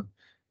အောက်ခံ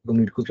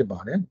company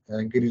တစ်ခုဖြစ်ပါတယ်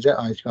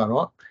KDZI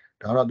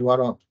ကတော့ဒါကတော့သူ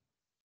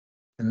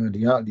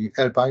ကတော့ဒီ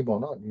L ပိုင်းပေါ့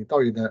နော်ဒီ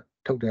တောက်ရည်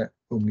တဲ့ထုတ်တဲ့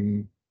company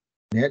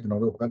နဲ့ကျွန်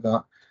တော်တို့ဘက်က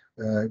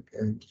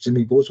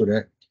Zimigo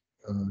ဆိုတဲ့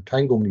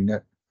ထိုင်း company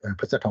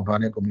နဲ့ဖက်ဆက်ထောင်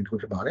ထားတဲ့ company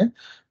တစ်ခုဖြစ်ပါတယ်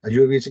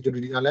UAB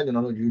Security ကလည်းကျွန်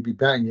တော်တို့ UAB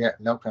Bank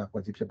ရဲ့လက်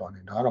အောက်ခံဖွဲ့စည်းဖြစ်ပါတ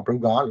ယ်ဒါကတော့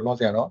broker လောလော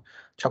ဆယ်ကတော့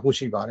6ခု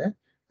ရှိပါတယ်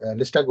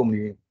listed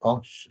company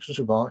ပေါင်းစု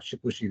စုပေါင်း10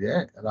ခုရှိတယ်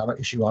ဒါတော့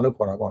issuer လို့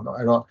ခေါ်တာပေါ့နော်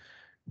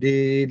အဲ့တော့ဒီ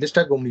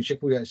listed company 10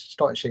ခုရဲ့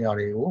stock share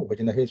တွေကို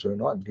ဝယ်ချင်တဲ့ဟဲ့ဆို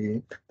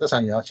ရင်တော့ဒီသက်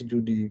ဆိုင်ရာ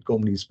security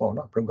companies ပေါ့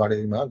နော် broker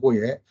တွေမှာကိုယ့်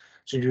ရဲ့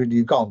security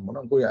account ပေါ့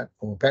နော်ကိုယ့်ရဲ့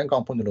bank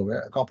account ဖွင့်တယ်လို့ပဲ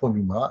account ဖွ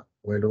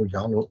င့်ပြီးမှဝယ်လို့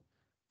ရောင်းလို့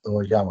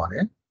ရပါတ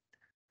ယ်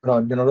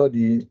အဲ့တော့ကျွန်တော်တို့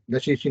ဒီ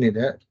လက်ရှိ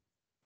ရှိနေတဲ့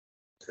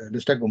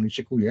listed company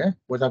 10ခု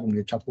ရဲ့ပွဲစား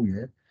company 6ခု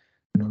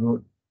ရဲ့ကျွန်တော်တို့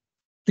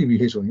သိပြီး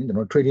ဟဲ့ဆိုရင်ကျွန်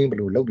တော် trading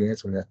ဘယ်လိုလုပ်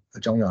တယ်ဆိုတဲ့အ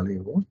ကြောင်းအရာ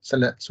လေးကို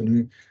ဆက်လက်ဆွေး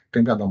နွေး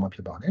တင်ပြသွားမှာဖြ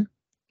စ်ပါ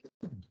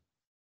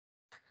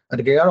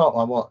တယ်တကယ်ကတော့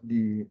ပေါ့ဒီ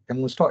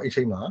Demo Stock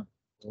Exchange မှာ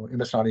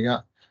investor တွေက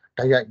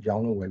တိုက်ရိုက်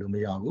ရောင်းလို့ဝယ်လို့မ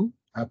ရဘူး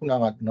ခု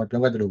နက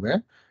ကျွန်တော်ပြောခဲ့သလိုပဲ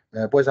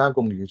ပွဲစား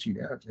company တွေရှိ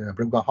တယ်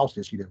broker house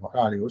တွေရှိတယ်ပေါ့အဲ့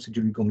ဒါတွေကို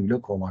security company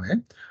လို့ခေါ်ပါ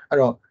တယ်အဲ့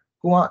တော့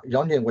ကိုက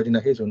ရောင်းချင်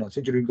ဝယ်ချင်တဲ့ဟဲ့ဆိုတော့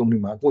security company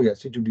မှာကိုယ့်ရဲ့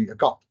security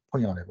account ဖွ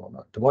င့်ရ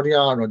တယ်ပေါ့နော်သဘောတ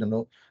ရားကတော့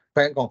ကျွန်တော်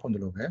bank account ဖွင့်တ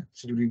ယ်လို့ပဲ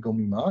security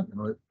company မှာကျွန်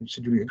တော်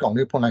security account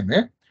လေးဖွင့်လိုက်မ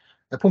ယ်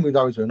ဖွ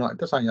င့်ပြီးသွားပြီဆိုရင်တော့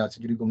တက်ဆိုင်ရာ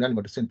security company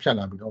ကနေမှတစ်ဆင့်ဖြတ်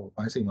လာပြီးတော့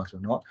ဘိုင်းစိတ်မှာဆို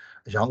တော့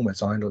အရောင်းမယ်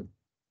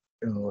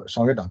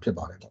ဆောင်ရွက်လို့ဆောင်ရွက်တာဖြစ်ပါ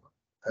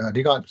တယ်ပေါ့အ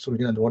ဓိကဆို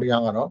ရင်သဘောတ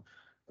ရားကတော့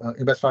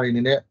investor တွေအ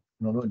နေ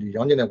နဲ့ကျွန်တော်တို့ဒီ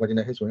ရောင်းချင်တဲ့ဝယ်ချင်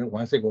တဲ့ဟဲ့ဆိုရင်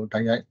one six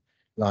ကိုတိုင်းရိုက်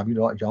လာပြီး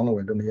တော့ရောင်းလို့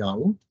ဝယ်လို့မ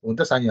ရဘူး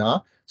တက်ဆိုင်ရာ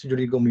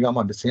security company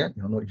ကမှတစ်ဆင့်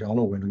ကျွန်တော်တို့ရော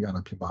င်းလို့ဝယ်လို့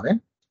ရတာဖြစ်ပါတယ်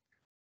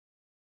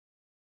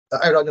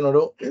အဲ့တော့ကျွန်တော်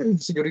တို့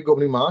security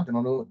company မှာကျွန်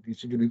တော်တို့ဒီ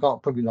security account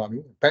ဖွင့်ပြီးသွားပြီ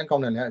bank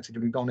account နဲ့လည်း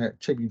security account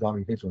နဲ့ချိတ်ပြီးသွား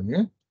ပြီဖြစ်ဆို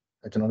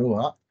ရင်ကျွန်တော်တို့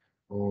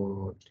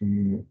ကဒီ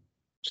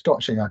stock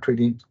share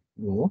trading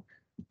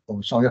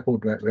ကိုဆောင်ရွက်ဖို့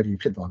အတွက် ready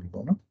ဖြစ်သွား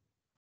ပြီပေါ့နော်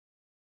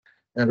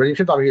ready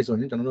ဖြစ်သွားပြီဆို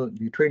ရင်ကျွန်တော်တို့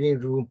ဒီ trading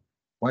rule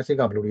YSX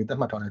ကဘယ်လိုတွေ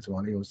သတ်မှတ်ထားလဲ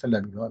ဆိုတာလေးကိုဆက်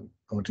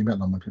လက်ပြီးတော့တင်ပြ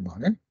သွား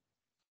မှာဖြစ်ပါတယ်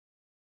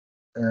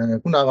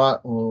ခုနက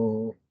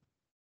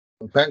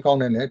bank account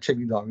နဲ့လည်းချိန်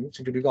ပြီးသွားပြီ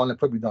security account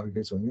နဲ့ဖွင့်ပြီးသွား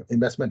ပြီဆိုရင်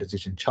investment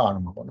decision ချ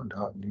ရမှာပေါ့နော်ဒါ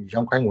ဒီ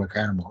ရောင်းခိုင်းဝယ်ခို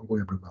င်းရမှာကို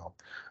ယ့်ရဲ့ broker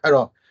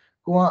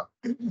အဲ့တော့ကိုက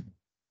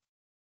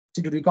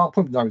security account ဖွ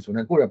င့်ပြီးသွားပြီဆိုရ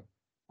င်ကိုယ့်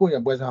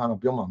ရဲ့ပွဲစားကတော့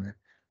ပြောမှာမယ်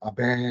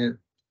ဘယ်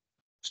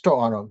stock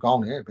ကတော့ကော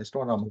င်းတယ်ဘယ်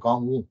stock တော့မကော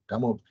င်းဘူးဒါ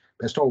မှ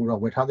မဟုတ်ဘယ် stock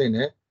ကိုတော့ဝယ်ထားတဲ့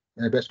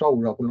နဲ့ဘယ် stock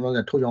ကိုတော့ကိုလုံး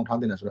လုံးထုတ်ရောင်း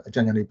ထားတဲ့နဲ့ဆိုတော့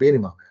အကြံဉာဏ်တွေပေးနေ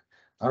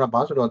မှာပဲအဲ့တော့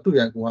ဘာဆိုတော့သူ့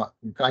ရဲ့ကို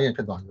ကကား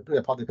ရင်ဖြစ်သွားပြီ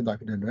သူ့ရဲ့ profit ဖြစ်သွား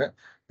ဖြစ်တဲ့အတွက်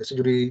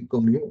security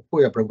company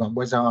ကိုယ့်ရဲ့ broker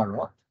ပွဲစား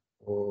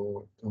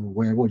ကတော့ဝ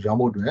ယ်ဖို့ရောင်း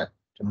ဖို့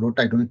အတွက်ကျွန်တော်တို့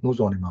တိုက်တွန်း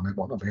နှိုးဆော်နေမှာပဲ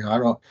ပေါ့နော်ဘယ်က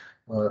တော့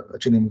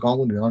အခြေအနေမကောင်း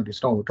ဘူးတွေတော့ဒီ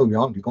stock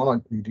ကိုထုတ်ရောင်းဒီကော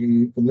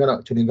င်းတော့ဒီကို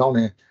မျိုးတော့အခြေအနေကောင်း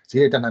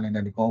တယ်ဈေးတက်နိုင်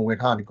တယ်ဒီကောင်းဝယ်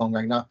ထားဒီကော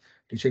င်းကိုင်းလား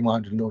ဒီချိန်မှာ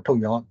ဒီ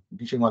လိုထုတ်ရော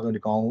င်းဒီချိန်မှာဆိုဒီ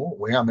ကောင်း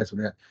ကိုဝယ်ရမယ်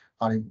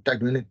ဆိုတော့အား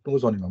တိုက်တွန်း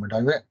နှိုးဆော်နေမှာပဲဒါ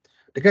ပေ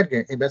မဲ့တ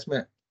ကယ်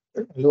investment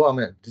လုပ်ရမ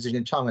ယ်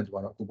decision ချမယ်ဆို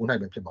တော့ကိုနိုင်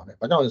ပဲဖြစ်ပါ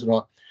တယ်ဘာကြောင့်လဲ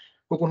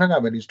ဆိုတော့ကိုနိုင်က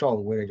ပဲဒီ stock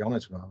ကိုဝယ်ရရောင်းမယ်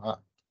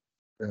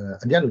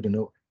ဆိုတာကအညံ့လို့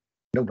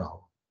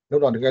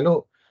ကျွန်တော်လုပ်တော့တ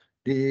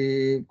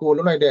ကယ်လို့ဒီကိုလု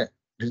ပ်လိုက်တဲ့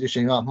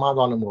decision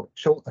ကမှားသွားလို့မို့အ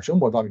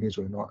ရှုံးပေါ်သွားပြီ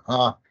ဆိုရင်တော့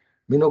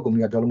မင်းတို့ကုမ္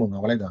ပဏီကပြောလို့မို့ငါ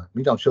ဝယ်လိုက်တာ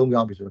မိကြောင်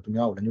ရှုံးပြောင်းပြီဆိုတော့သူ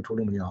များကိုလည်းညှို့ထိုး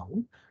လို့မရ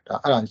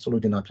ဘူးဒါအဲ့ဒါ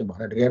ဆိုလို့ကျင်တာဖြစ်ပါတ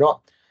ယ်တကယ်တော့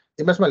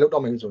investment လုပ်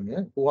တော့မယ်ဆို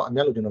ရင်ကိုကအ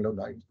များလို့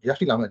ကျွန်တော်လုပ်တာရ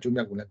ရှိလာမယ့်အ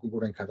ကျိုးမြတ်ကိုလည်း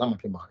ကိုယ်တိုင်ခံစားမှာ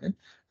ဖြစ်ပါ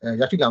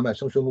တယ်ရရှိလာမ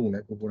ယ့်ဆုံးရှုံးမှုကို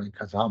လည်းကိုယ်တိုင်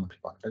ခံစားမှာဖြ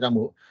စ်ပါတယ်ဒါကြောင့်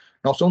မို့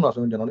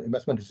နောက်ဆုံးတော့ဆိုရင်ကျွန်တော်တို့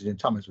investment decision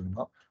ချမယ်ဆို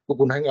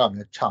ရင်တော့ကိုနိုင်က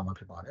လည်းချ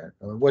မှာဖြစ်ပါတယ်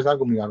ပွဲစား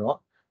ကုမ္ပဏီကတော့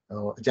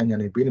အကြံဉာဏ်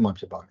တွေပေးနေ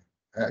မှာဖြစ်ပါတယ်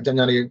အကြံ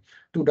ဉာဏ်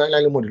တွေသူ့တိုင်း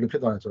လိုက်လို့မို့ဒီလိုဖြ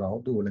စ်သွားတယ်ဆို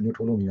တော့သူ့ကိုလည်း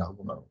ညှို့ထိုးလို့မရဘူး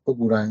ပေါ့နော်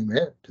ကိုယ်တိုင်ပဲ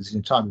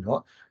decision ချပြီးတော့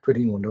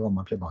trading ကိုလုပ်ရ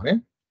မှာဖြစ်ပါတယ်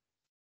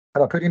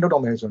အဲ့တော့ trading လုပ်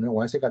တော့မယ်ဆိုရင်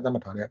YSX ကသတ်မှ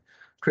တ်ထားတဲ့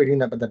trading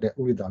နဲ့ပတ်သက်တဲ့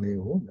ဥပဒေသားလေး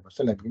ကိုဆ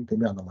က်လက်ပြီးတင်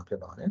ပြသွား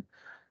မှာဖြစ်ပါတယ်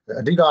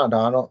အဓိကဒါ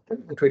ကတော့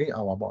trading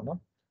hour ပေါ့နော်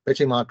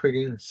ဘယ်ချိန်မှာ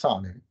trading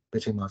စလဲဘ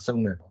ယ်ချိန်မှာ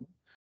ဆုံးလဲပေါ့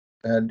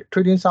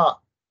trading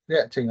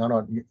စတဲ့အချိန်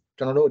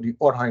ကတော့ကျွန်တော်တို့ဒီ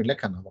order တွေလက်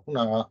ခံတာပေါ့ခု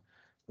နက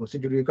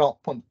security account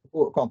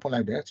ကို account ဖွ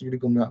င့်လိုက်တယ် security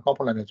ကုမ္ပဏီ account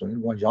ဖွင့်လိုက်တယ်ဆို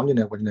ရင်ဟိုရောင်းနေ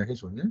တယ်ဝင်နေ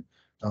တယ်ဆိုရင်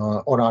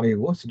order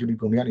တွေကို security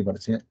ကုမ္ပဏီကနေပါ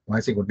တစ်ဆင့်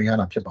YSX ကိုတင်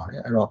ရတာဖြစ်ပါတယ်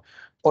အဲ့တော့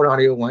order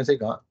တွေကို YSX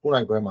က9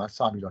နိုင်ခွဲမှာစ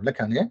ပြီးတော့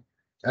လက်ခံတယ်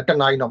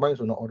တနားရီနောက်ပို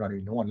င်းဆိုတော့ order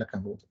တွေလုံးဝ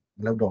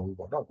လက်ခံဖို့မလုပ်တော့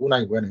ဘူးပေါ့နော်9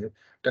နိုင်ခွဲ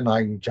နဲ့တ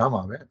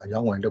နားရီကြားမှာပဲအယော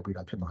င်းဝယ်လုပ်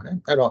ပေးတာဖြစ်ပါတယ်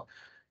အဲ့တော့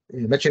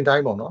matching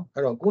time ပေါ့နော်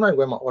အဲ့တော့9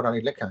နိုင်ခွဲမှာ order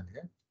တွေလက်ခံ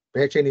တယ်ဘ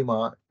ယ်အချိန်ဒီ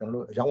မှာကျွန်တော်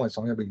တို့အယောင်းဝယ်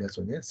ဆောင်ရွက်ပေးလဲ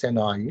ဆိုရင်10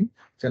နာရီ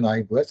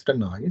ခွဲ17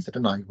နာရီ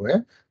17နာရီခွဲ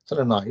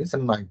17နာရီ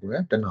17နာရီခွဲ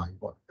10နာရီ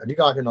ပေါ့အဓိက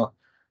အားဖြင့်တော့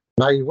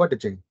နိုင်ဝက်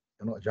တစ်ချိန်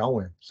ကျွန်တော်အယောင်း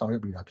ဝယ်ဆောင်ရွ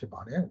က်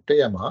ပေးတာဖြစ်ပါတယ်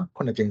တစ်ရက်မှာ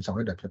9ချိန်ဆောင်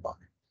ရွက်တာဖြစ်ပါ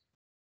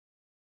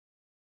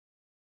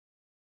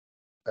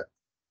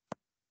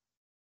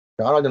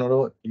တယ်ဒါကတော့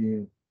ကျွန်တော်တို့ဒီ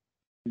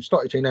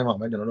stock exchange တိုင်း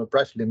မှာပဲကျွန်တော်တို့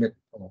price limit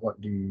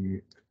ဟောဒီ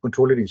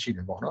control လေးတွေရှိတ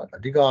ယ်ပေါ့နော်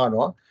အဓိက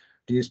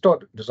ကတော့ဒီ stock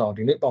တစ်စောင်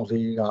ဒီနေ့ပေါင်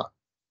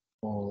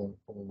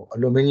ဈေးက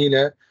အလွန်မ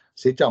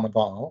င်းကြီးလဲဈေးကျ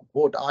မသွားအောင်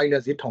ဟိုတ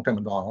အားကြီးလဲဈေးထောင်ထက်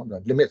မသွားအောင်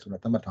limit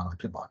ဆိုတာသတ်မှတ်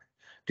ထားတာဖြစ်ပါတယ်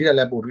ဒီ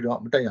တက်လ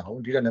ည်းပို့ပြီးတော့မတက်ရ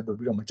အောင်ဒီတက်လည်းပို့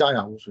ပြီးတော့မကျရ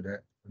ဘူးဆိုတော့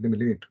limit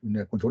လေးတွေ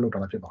နဲ့ control လုပ်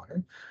ထားတာဖြစ်ပါတယ်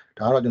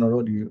ဒါကတော့ကျွန်တော်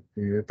တို့ဒီ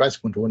price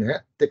control နဲ့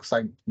tick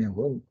size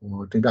နဲ့ကို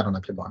တင်ပြထားတာ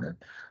ဖြစ်ပါ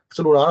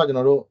တယ်ဆိုလိုတာကတော့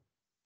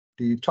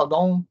ကျွန်တော်တို့ဒီ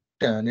6000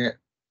တန်နဲ့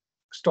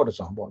stock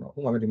တစ်ဆောင်ပေါ့နော်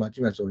ဥပမာဒီ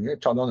မှာကြည့်မယ်ဆိုရင်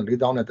6000နဲ့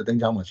4000နဲ့3000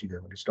ချောင်းမှာရှိတယ်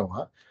ပေါ့ဒီ stock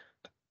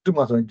ကသူ့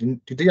မှာဆို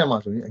ရင်ဒီတစ်ရက်မှာ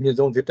ဆိုရင်အမြင့်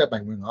ဆုံးဈေးတက်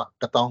ပိုင်ခွင့်က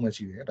1000ပဲ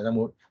ရှိတယ်ဒါကြော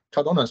င့်မို့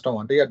6000နဲ့ stock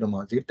ကတစ်ရက်တည်းမှာ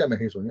ဈေးတက်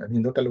မယ်ဟဲ့ဆိုရင်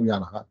အမြင့်ဆုံးတက်လို့ရ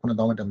တာက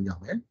9000ပဲတက်လို့ရ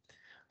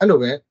မယ်အဲ့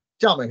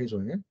လိုပဲကျမယ်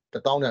ဟဲ့ဆိုရင်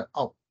1000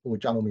နဲ့အောက်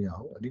ဟိုကျလို့မ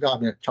ရဘူးအဓိက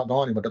အပြင်6000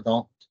ကနေမှ1000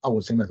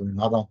အောက်ကိုဆင်းမယ်ဆိုရင်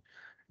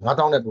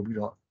9000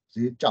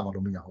နဲ့ပို့ပြီးတော့ဈေးကျ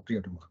မှာလို့မရဘူးတစ်ရ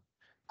က်တည်း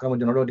မှာအဲ့တော့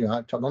ကျွန်တော်တို့ဒီက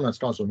6000နဲ့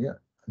stock ဆိုရင်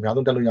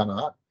အများဆုံးတက်လို့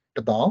ရတာက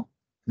1000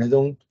အန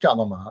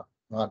ည်းဆုံးကျသွားမှာ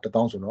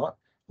1000ဆိုတော့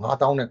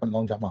9000နဲ့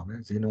9000ကျ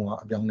မှာပဲဈေးနှုန်း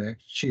ကအပြော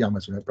င်းလဲရှိရမ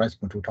ယ်ဆိုတော့ price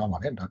control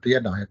ထားပါတယ်ဒါတစ်ရ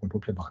က်တာရဲ့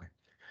control ဖြစ်ပါ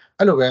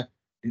တယ်အဲ့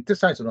လိုပဲဒီ tick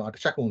size ဆိုတော့တ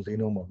စ်ချက်ကုန်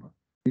ဈေးနှု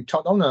န်းပေါ့နော်ဒီ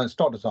6000နဲ့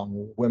stock တစ်ဆောင်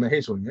ကိုဝယ်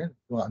မယ်ဟဲ့ဆိုရင်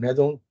ဟိုအနည်း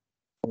ဆုံး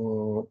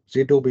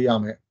ဈေးတိုးပေး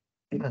ရမယ်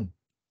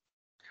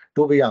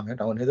တိုးပေးရ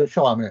မယ်ဒါကအနည်းဆုံး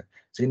short ရမယ်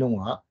ဈေးနှု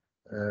န်းက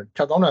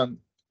6000နဲ့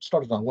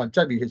stock တစ်ဆောင်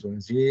ကကြိုက်ပြီးဟဲ့ဆိုရ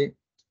င်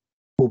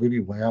ဈေးပို့ပေး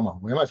ပြီးဝယ်ရ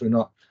မှာဆို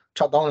ရင်တော့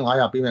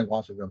6500ပေးမယ်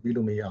ကွာဆိုပြီးတော့ပြီး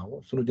လို့မရ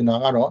ဘူးဆို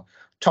လိုချင်တာကတော့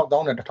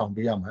6000နဲ့1000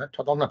ပေးရမယ်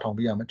6200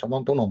ပေးရမယ်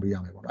6300ပေးရ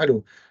မယ်ပေါ့အဲ့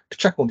လိုတစ်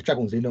ချက်ကု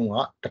န်ဈေးနှုန်းက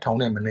1000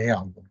နဲ့မနည်း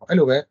ရဘူးပေါ့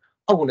အဲ့လိုပဲ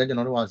အောက်ကိုလည်း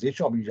ကျွန်တော်တို့က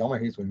ဈေးလျှော့ပြီးရောင်းမယ်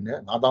ဟဲ့ဆိုရင်လည်း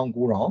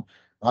9900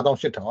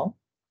 9800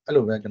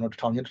အဲ့လိုပဲကျွန်တော်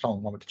1000ချင်း1000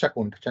မှာတစ်ချက်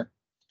ကုန်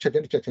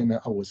တစ်ချက်ချင်းပဲ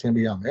အောက်ကိုဆင်း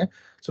ပေးရ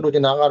မယ်ဆို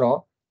လိုချင်တာကတော့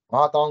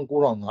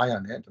99,500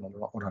နဲ့ကျွန်တော်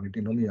တို့ order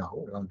တင်လို့မ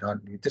ရဘူးဒါ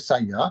ဒီတစ်ဆို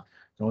င်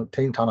ကကျွန်တော်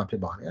ထိန်းထားတာဖြ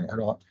စ်ပါတယ်အဲ့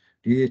တော့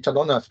ဒီ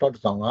6000နဲ့ stock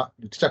တစ်ဆောင်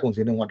ကဒီတစ်ချက်ကုန်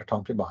ဈေးနှုန်းက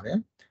1000ဖြစ်ပါ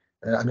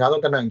တယ်အများ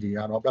ဆုံးတက်နိုင်ကြီး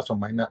ကတော့ plus or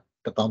minus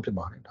 1000ဖြစ်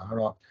ပါတယ်ဒါက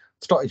တော့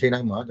stock exchange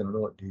တိုင်းမှာကျွန်တော်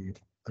တို့ဒီ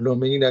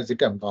အလွန်မင်းကြီးနဲ့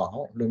ဈေးတက်မသွားအော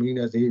င်အလွန်မ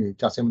င်းကြီးနဲ့ဈေးတွေ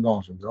ကျဆင်း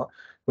မသွားအောင်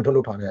ဆိုပြီးတော့ကိုထုတ်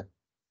လုပ်ထားတဲ့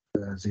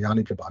ဈေးအား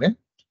လေးဖြစ်ပါတယ်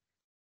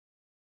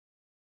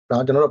ဒါ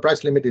ကျွန်တော်တို့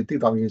price limit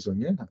တွေသိသွားပြီ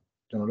ဆိုရင်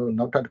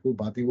ကျွန်တော်တို့နောက်ထပ်တစ်ခု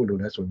ဘာသိဖို့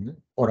လိုလဲဆိုရင်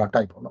order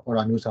type ပေါ့နော်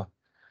order မျိုးစား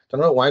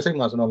ကျွန်တော်တို့ YSX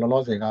မှာဆိုတော့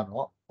လောလောဆယ်က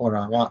တော့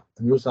order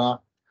ကအမျိုးအ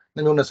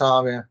စားနှစ်မျိုးနှစ်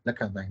စားပဲလက်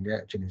ခံနိုင်တဲ့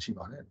အခြေအနေရှိ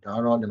ပါတယ်ဒါက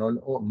တော့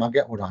ကျွန်တော်တို့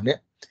market order နဲ့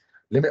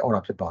limit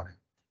order ဖြစ်ပါတယ်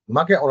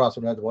market order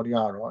ဆိုတဲ့သဘော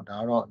တရား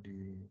ကတော့ဒါကတော့ဒီ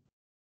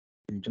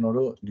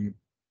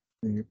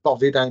ကျွန်တော်တို့ဒီပေါက်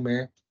ဈေးတို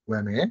င်းပဲဝ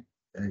ယ်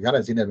မယ်ရ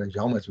တဲ့ဈေး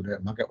နဲ့ပဲရောင်းမယ်ဆိုတဲ့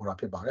market order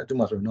ဖြစ်ပါ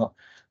တယ်သူမှဆို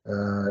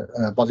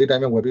ရင်တော့ပေါက်ဈေးတို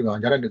င်းပဲဝယ်ပြီးမှ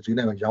ရတဲ့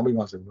ဈေးနဲ့ပဲရောင်းပြီး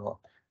မှ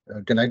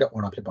ဆိုပြီးတော့တင်လိုက်တဲ့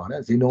order ဖြစ်ပါ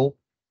တယ်ဈေးနှုန်း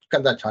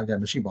ကန့်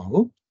သတ်ချကြမ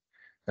ရှိပါဘူး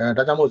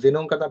ဒါကြောင့်မို့ဈေး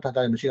နှုန်းကန့်သတ်ထား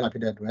ကြမရှိတာဖြ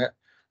စ်တဲ့အတွက်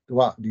သူ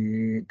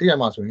ကဒီတ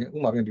ရက်မှာဆိုရင်ဥပ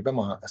မာပြင်ဒီ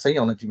ဘက်မှာအစိမ်း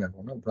ရောင်နဲ့ကြည့်မယ်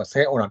ပေါ့နော်သူက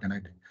10 order တင်လို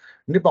က်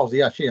တယ်နေ့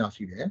ပေါက်ဈေးက800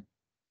ရှိတယ်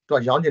သူ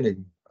ကရော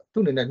င်းကျင်နေပြီ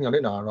သူ့အနေနဲ့ညှော်နေ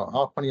တာကတော့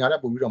900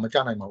နဲ့ပို့ပြီးတော့မကျ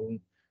နိုင်ပါဘူး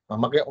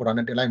market order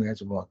နဲ့တင်လိုက်မယ်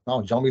ဆိုတော့နော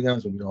က်ရောင်းပြီး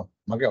သားဆိုပြီးတော့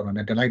market order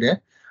နဲ့တင်လိုက်တယ်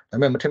ဒါ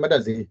ပေမဲ့မ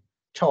ထင်မှတ်တဲ့ဈေး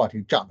600ထိ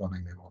ကျသွား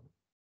နိုင်တယ်ပေါ့ဒါ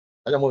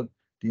ကြော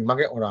င့်မို့ဒီ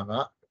market order က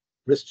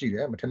risk ရှိတ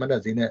ယ်မထင်မှတ်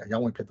တဲ့ဈေးနဲ့အ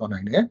ရောင်းဝင်ဖြစ်သွားနို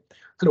င်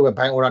တယ်အဲ့လိုပဲ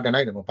buy order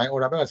တင်လိုက်တယ်ပေါ့ buy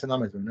order ဘက်ကစဉ်း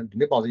စားမယ်ဆိုရင်ဒီ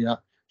နေ့ပေါက်ဈေးက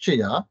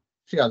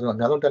800ဆိုတော့အ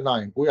များဆုံး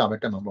တက်လာရင်900ပဲ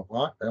တက်မှာပေါ့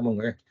ကွာဒါကြောင့်မို့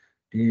လေ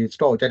ဒီ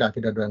stock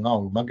ကိုကြိုက်တာဖြစ်တဲ့အတွက်ငါ့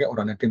ကို market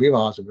order နဲ့တင်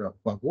ပေးပါဆိုပြီးတော့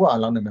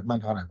900လောက်နဲ့မှ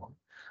န်းထား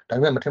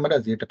တယ်ပေါ့ဒါပေမဲ့မထင်မှတ်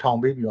တဲ့ဈေး1000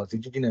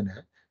ပေးပြီးတော့ဈေးကြီးကြီး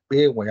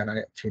နဲ့ပေးဝယ်ရ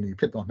တဲ့အခြေအနေ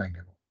ဖြစ်သွားနိုင်တ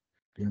ယ်ပေါ့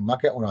ဒီ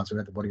market order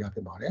ဆိုတဲ့သဘောတရားဖြ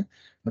စ်ပါ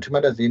တယ်မ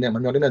ထင်မှတ်တဲ့ဈေးနဲ့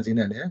မမျှော်လင့်တဲ့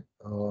ဈေးနဲ့လည်း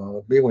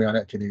ပေးဝယ်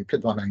ရတဲ့အခြေ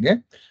အနေဖြစ်သွားနိုင်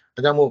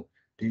တယ်ဒါကြောင့်မို့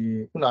ဒီ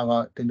ခုနက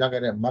တင်ပြခဲ့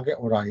တဲ့ market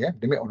order ရဲ့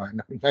limit order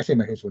နဲ့နှိုင်းယှဉ်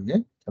မယ်ဆို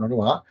ရင်ကျွန်တော်တို့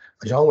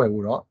ကအကြောင်းဝယ်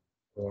ဖို့တော့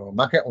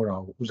market order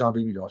ကိုဦးစား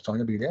ပေးပြီးတော့ဆောင်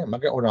ရွက်ပေးတယ်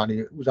market order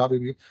တွေဦးစား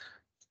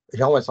ပေးပြီးအ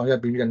ကြောင်းဝယ်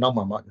ဆောင်ရွက်ပေးပြီးတဲ့နောက်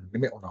မှာ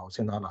limit order ကိုစ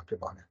ဉ်းစားလာဖြစ်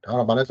ပါတယ်ဒါက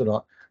တော့ဘာလဲ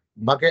ဆိုတော့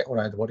market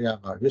order ရဲ့သဘောတ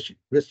ရားက risk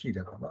ရှိတ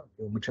ယ်ပေါ့နော်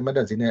မထင်မှတ်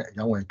တဲ့ဈေးနဲ့အ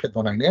ကြောင်းဝယ်ဖြစ်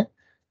သွားနိုင်တယ်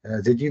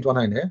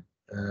ဈေးကြီးသွားနိုင်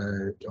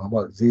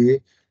တယ်ဈေး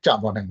ကျ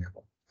သွားနိုင်တယ်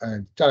ပေါ့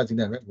ကျတဲ့ဈေး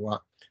နဲ့ပဲကို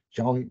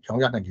ကရော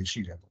င်းရနိုင်ခြင်း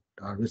ရှိတယ်ပေါ့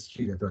ဒါ risk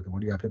ရှိတယ်ဆိုတဲ့သဘော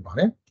တရားဖြစ်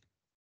ပါ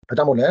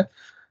တယ်ဒါကြောင့်မို့လဲ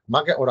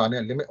market order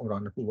နဲ့ limit order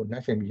နှစ်ခု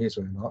ကိုနှိုင်းယှဉ်ပြီး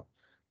ဆိုရင်တော့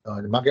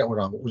market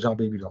order ကိုဦးစား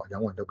ပေးပြီးတော့အကြော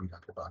င်းဝင်လုပ်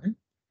ပေးတာဖြစ်ပါတယ်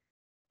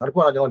နောက်တစ်ခု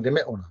ကတော့ကျွန်တော်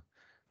limit order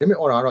limit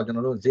order တော့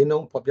ကျွန်တော်တို့ဈေး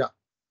နှုန်းဖော်ပြ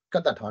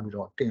ကတ်သက်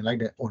ထားပြီးတော့တင်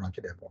လိုက်တဲ့ order ဖြ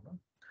စ်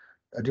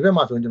တယ်ပေါ့နော်ဒီဘက်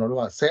မှာဆိုရင်ကျွန်တော်တို့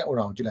က sell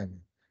order ကိုကြည့်လိုက်မ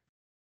ယ်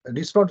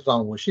ဒီ stock တစ်ဆော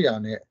င်ကို800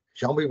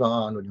နဲ့ရောင်းပေးပါ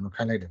လို့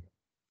ကျွန်တော်ခိုင်းလိုက်တယ်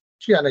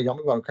800နဲ့ရော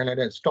င်းပေးပါလို့ခိုင်း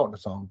လိုက်တဲ့ stock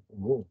တစ်ဆောင်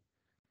ကို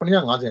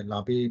950လာ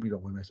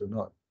ပေးပြီးတော့ဝင်မယ်ဆို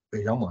တော့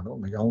ဘယ်ရောင်းမှာနော်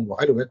မရောင်းဘူးပေါ့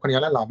အဲ့လိုပဲ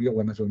900နဲ့လာပြီးတော့ဝ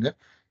င်မယ်ဆိုရင်လ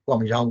ည်းကို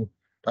ကမရောင်း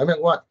ဘူးဒါပေမဲ့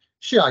ကိုက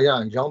800ရရ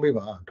င်ရောင်း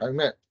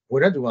ပေးပါဒါပေမဲ့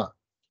ဝယ်တဲ့သူက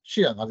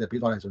850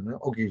ပေးသွားတယ်ဆိုရင်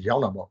okay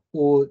ရောင်းတာပေါ့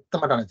ကိုတတ်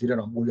မှတ်တာနဲ့ဈေးတော့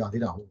ပိုရ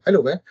သေးတာဟုတ်အဲ့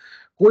လိုပဲ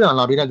900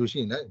လာပေးတဲ့သူ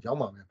ရှိရင်လည်းရောင်း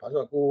ပါမယ်ဘာလို့ဆို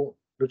တော့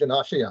ကိုလိုချင်တာ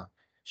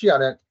800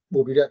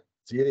နဲ့ပို့ပြီးတဲ့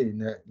ဈေးတွေ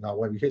နဲ့လာဝ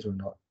ယ်ပြီးဖြစ်ဆိုရင်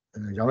တော့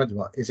ရောင်း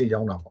တဲ့သူက AC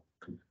ရောင်းတာပေါ့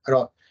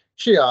အဲ့တော့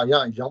800ရရ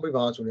င်ရောင်း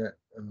ပေးပါဆိုတော့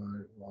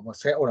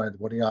10 order တဲ့သ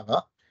ဘောတရားက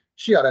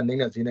800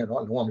တဲ့နေတဲ့ဈေးနဲ့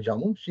တော့လုံးဝမရောင်း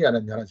ဘူး800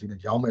တဲ့များတဲ့ဈေးနဲ့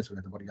ရောင်းမယ်ဆို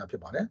တဲ့သဘောတ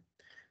ရားဖြစ်ပါတယ်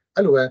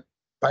အဲ့လိုပဲ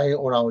buying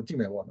order ကိုကြည့်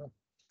မယ်ပေါ့နော်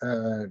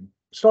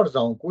slot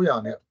တစ်စောင်900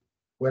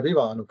နဲ့ဝယ်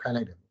ပေးပါလို့ခို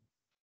င်းလိုက်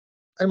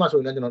တယ်အဲ့မှာဆို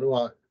ရင်လည်းကျွန်တော်တို့က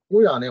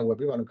900နဲ့ဝယ်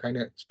ပေးပါလို့ခို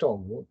င်းတဲ့ stock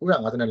ကို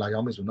950နဲ့လာရော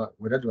င်းမယ်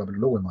ဆိုတော့ဝယ်တဲ့သူက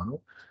ဘယ်လိုလုပ်ဝယ်မှာလို့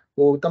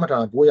ကိုတတ်မှတ်တာ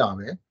900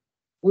ပဲ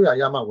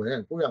900ရမှဝယ်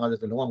950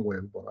ဆိုလုံးဝမဝယ်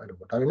ဘူးပေါ့အဲ့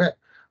လိုပေါ့ဒါပေမဲ့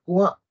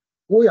ကိုက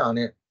900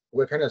နဲ့ဝ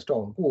ယ်ခိုင်းတဲ့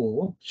stock ကို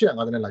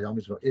850နဲ့လာရော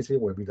င်းပြီဆိုတော့ AC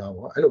ဝယ်ပြီးသား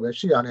ပေါ့အဲ့လိုပဲ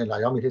800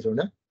နဲ့လာရောင်းပြီဖြစ်ဆိုရင်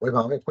လည်း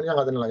ဝယ်ပါမယ်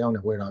950နဲ့လာရောင်းတ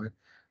ယ်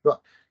ဝယ်တာပဲသူက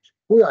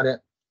900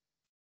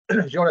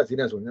နဲ့ရောင်းတဲ့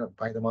ဈေးနဲ့ဆိုရင်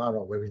ဘိုင်သမားက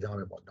တော့ဝယ်ပြီးသား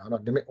ပဲပေါ့ဒါ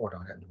တော့ limit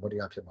order နဲ့သ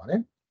ဘောတရားဖြစ်ပါတယ်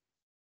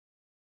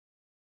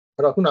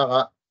အဲ့တော့ခုနက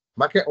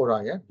market order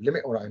ရဲ့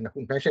limit order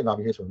ရဲ့နှစ်ခုနှိုင်းယှဉ်လာ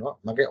ပြီးဆိုတော့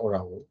market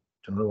order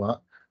ကိုကျွန်တော်တို့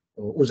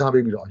ကဦးစား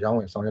ပေးပြီးတော့အရောင်း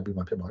ဝယ်ဆောင်ရွက်ပြီးမှ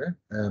ဖြစ်ပါတယ်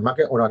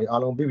market order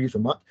တွေအားလုံးပြီး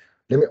ပြီဆိုမှ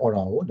limit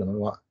order ကိုကျွန်တော်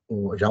တို့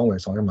ကအရောင်း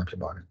ဝယ်ဆောင်ရွက်မှဖြစ်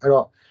ပါတယ်အဲ့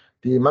တော့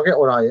ဒီ market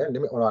order ရဲ့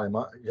limit order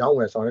တွေမှာရောင်း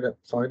ဝယ်ဆောင်ရွ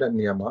က်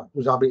တဲ့နေရာမှာ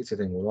ဦးစားပေးအစီအ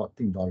စဉ်ကိုတော့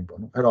တည်သွားပြီပေါ့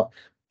နော်အဲ့တော့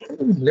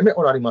limit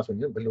order တွေမှာ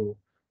ဆိုရင်ဘယ်လို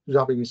ဦး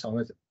စားပေးပြီး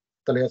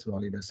ဆောင်ရွက်တလဲ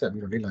ဆိုတာလေးလည်း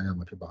ဆက်ပြီးတော့လေ့လာ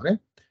ရမှာဖြစ်ပါ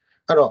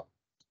တယ်အဲ့တော့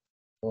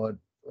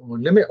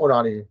limit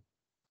order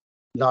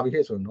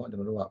တွေလာပြီးခဲ့ဆိုရင်တော့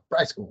ကျွန်တော်တို့က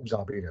price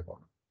ကိုဦးစားပေးတယ်ပေါ့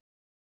နော်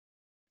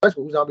price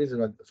ကိုဦးစားပေးဆို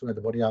တဲ့သ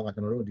ဘောတရားက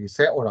ကျွန်တော်တို့ဒီ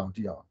sell order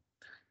ကိုကြည့်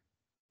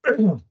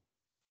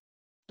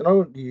အောင်ကျွန်တော်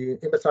တို့ဒီ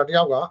investor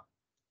တယောက်က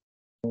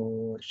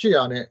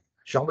800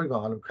နဲ့ရောင်းပေးပါ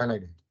လို့ခိုင်း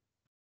လိုက်တယ်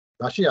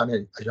ဒါ800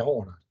နဲ့အရောင်း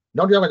order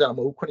နောက်တစ်ယောက်ကကျတော့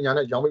မဟုတ်ဘူး900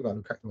နဲ့ရောင်းပေးပါ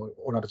လို့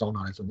order တစ်စော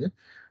င်းလာတယ်ဆိုရင်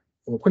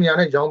900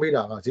နဲ့ရောင်းပေး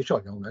တာကဈေး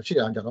လျှော့ရောင်းတာ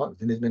800ကျတော့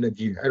ဈေးနည်းန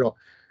ည်းကြီးတယ်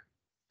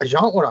အဲ့တော့အ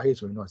ရောင်း order ဟိ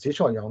ဆိုရင်တော့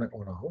ဈေးလျှော့ရောင်းတဲ့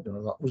order ကိုကျွန်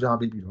တော်တို့ကဦးစား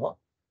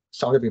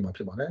ပေးပြီးတော့ဆောင်ရွက်ပေးမှာ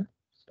ဖြစ်ပါ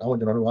တယ်ဒါကြောင့်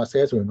ကျွန်တော်တို့က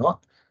sell ဆိုရင်တော့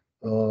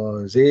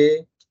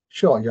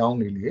ဈေးလျှော့ရော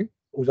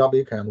င်းနေလေဦးစား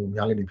ပေးခံမှု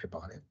များလေးတွေဖြစ်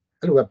ပါ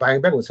တယ်အဲ့လိုပဲ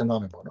buying back ကိုစဉ်းစား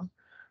မယ်ပေါ့နော်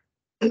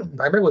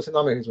buying back ကိုစ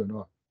ဉ်းစားမယ်ဆို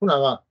ရင်တော့ခုနက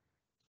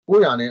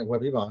900နဲ့ဝယ်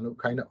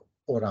ပေးပါလို့ခိုင်းတဲ့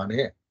order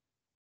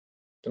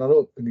နဲ့ကျွန်တော်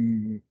တို့ဒီ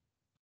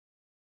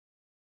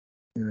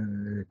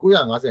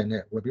950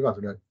နဲ့ဝယ်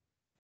ပေးပါဆိုတော့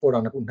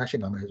order နှစ်ခုနှို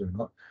င်းယှဉ်လာမယ်ဆိုရင်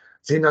တော့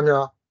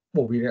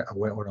ဈေးများပို့ပြီးတဲ့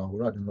အဝယ် order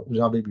ကိုတော့ကျွန်တော်ဦး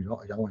စားပေးပြီးတော့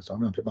အရောင်းဝယ်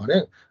ဆောင်မှာဖြစ်ပါ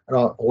တယ်အဲ့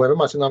တော့အဝယ်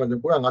ဘက်မှာစဉ်းစားမယ်ဆို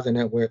950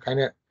နဲ့ဝယ်ခိုင်း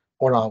တဲ့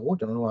order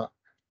ကိုကျွန်တော်တို့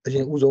ကအ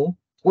ရင်ဦးဆုံး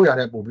900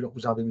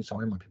နဲ့ပို့ပြီးတော့ဦးစားပေးပြီးဆောင်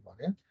ရွက်မှာဖြစ်ပါတ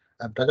ယ်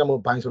ဒါကြောင့်မို့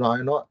buying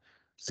ဆိုတာရင်တော့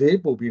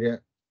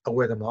ဈေးပို့ပြီးတဲ့အဝ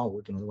ယ်သမား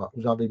ကိုကျွန်တော်တို့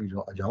ကဦးစား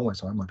ပေးပြီးတော့အရောင်း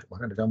ဝယ်ဆောင်ရွက်မှာဖြစ်ပါတ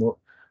ယ်ဒါကြောင့်မို့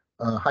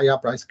higher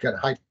price get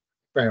high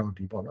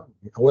priority ပေါ့နော်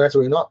အဝယ်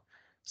ဆိုရင်တော့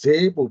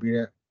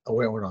ဈေးပို့ပြီးတဲ့အဝ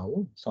ယ် order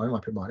ကိုဆောင်ရွက်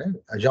မှာဖြစ်ပါတယ်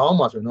အရော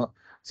င်းမှာဆိုရင်တော့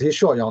ဈေး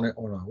short ရောင်းတဲ့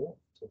order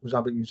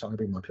ကိုဦးစားပေးပြီးဆောင်ရွက်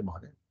ပေးမှာဖြစ်ပါ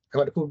တယ်အဲ့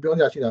တော့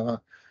တခုပြောကြရှိတာ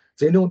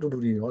ကဈေးနှုန်း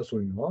အတူတူတွေရောဆို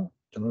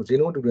ရင်တော့ကျွန်တော်တို့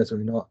ဈေးနှုန်းအတူတူ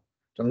ဆိုရင်တော့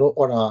ကျွန်တော်တို့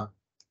order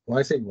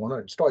YSX ပေါ့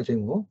နော် stock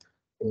exchange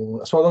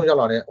ကိုအစောဆုံးရောက်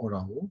လာတဲ့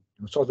order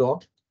ကိုစော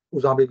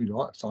စောဦးစား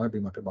ပေးပြီးတော့ဆောင်ရွက်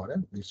ပေးမှာဖြစ်ပါ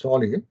တယ်ဒီ stock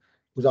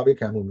လေးဦးစား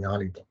ပေးခံမှုများ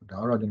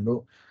လေးပေါ့ဒါကတော့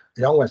ကျွန်တော်တို့အ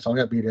ရောင်းဝယ်ဆောင်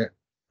ရွက်ပေးတဲ့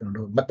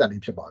ကျွန်တော်တို့ method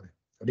လေးဖြစ်ပါတယ်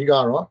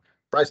အဓိကတော့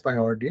price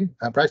priority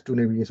price to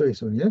နေပြီဆို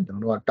ရင်ကျွန်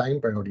တော်တို့က time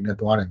priority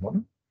နဲ့သွားတယ်ပေါ့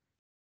နော်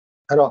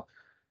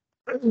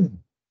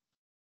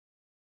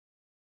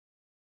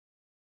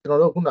အဲ့တော့ကျွန်တော်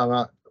တို့ခုနက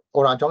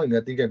order အကြောင်းတွေလ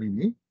ည်းသိခဲ့ပြီး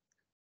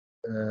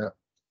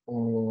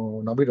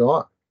ပြီနောက်ပြီးတော့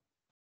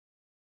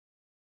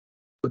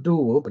ဘသူ့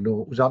ကိုဘယ်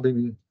လိုဦးစား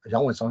ပေးပြီးအ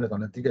ရောင်းဝယ်ဆောင်ရွက်တာ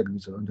လဲသိ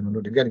ခဲ့ပြီးဆိုတော့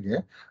ကျွန်တော်တို့တ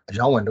ကယ်အ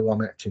ရောင်းဝယ်လုပ်ရ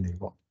မယ့်အခြေ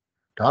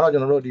အနေပေါ့ဒါကတော့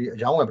ကျွန်တော်တို့ဒီအ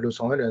ရောင်းဝယ်ဘယ်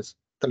လိုဆောင်ရွက်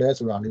တယ်တလဲ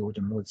ဆိုတာလေး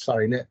ကိုကျွန်တော်တို့စာ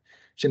ရီ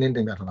နဲ့ရှင်းလင်း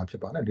တင်ပြထားတာဖြ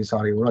စ်ပါ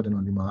တယ်ဒီစာရီကိုတော့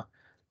ကျွန်တော်ဒီမှာ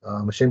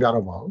မရှင်းပြ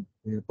တော့ပါ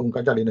ဘူးဒီပုံ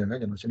ကကြလေးနဲ့လ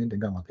ည်းကျွန်တော်ရှင်းလင်းတင်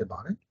ပြ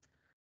မှာဖြစ်ပါတယ်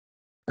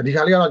ဒီ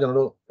ခါလေးကတော့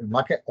ကျွန်တော်တို့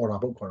market order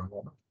ပုတ်ခေါ်တာ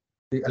ပေါ့နော်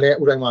ဒီ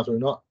အလဲဥတိုင်းမှာဆို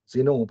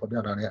ရင်တော့ဈေးနှုန်း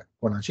ကိုဖော်ပြထားတဲ့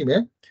order ရှိမယ်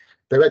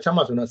ဘယ်ဘက်ချ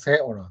မ်းမှာဆိုရင်တော့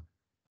sell order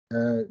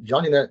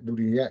ရောင်းနေ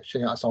တဲ့လူတွေရဲ့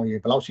share အဆောင်ရေ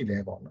ဘယ်လောက်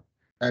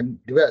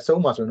ရှိလဲပေါ့နော်ဒီဘက်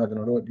အဆုံးမှာဆိုရင်တော့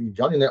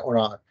ကျွန်တော်တို့ဒီရောင်းနေတဲ့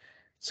order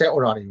sell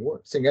order တွေကို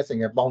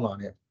single ပေါင်းလာ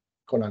တဲ့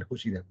column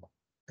တစ်ခုရှိ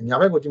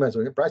တယ်ပေါ့ညာဘက်ကိုကြည့်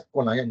မယ်ဆိုရင် price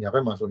column ရဲ့ညာဘ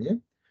က်မှာဆို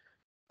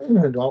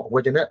ရင်တော့ဝ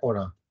ယ်တဲ့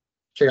order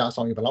share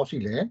အဆောင်ရေဘယ်လောက်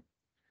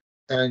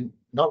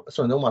ရှိလဲနောက်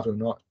အစွန်ဆုံးမှာဆိုရင်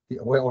တော့ဒီ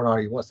အဝယ် order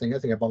တွေကို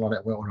single ပေါင်းလာ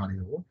တဲ့အဝယ် order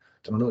တွေကို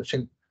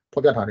ကျွန်တော်တို့ရှင်း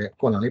ဖော်ပြထားတဲ့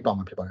column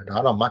လေးပါမှာဖြစ်ပါ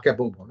တယ်ဒါကတော့ market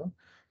book ပေါ့နော်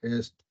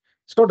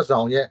stock တစ်စော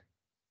င်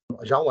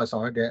ရဲ့အရောင်းဝယ်ဆော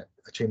င်ရတဲ့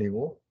အခြေ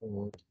အနေကို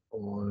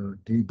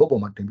ဒီ book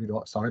ပေါ်မှာတင်ပြီး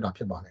တော့ဆောင်ရတာ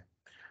ဖြစ်ပါ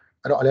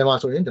တယ်အဲ့တော့အလဲမှာ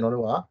ဆိုရင်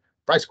ကျွန်တော်တို့က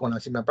price corner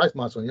ရှိမယ် price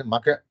မှာဆိုရင်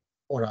market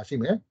order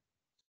ရှိမယ်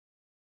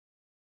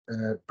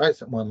price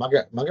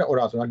market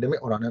order ဆိုတာ limit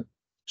order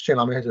နဲ့ရှင်း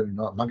လာမယ်ဆို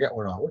ရင်တော့ market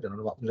order ကိုကျွန်တော်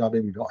တို့ကဦးစား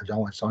ပေးပြီးတော့အကြော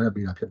င်းဝင်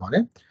ဆောင်ရွက်ပေးတာဖြစ်ပါ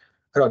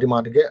တယ်အဲ့တော့ဒီ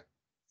မှာတကယ်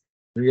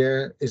real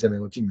example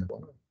ကိုကြည့်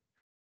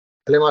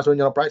မယ်ပေါ့နော်အလဲမှာဆို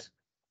ရင်ကျွန်တော် price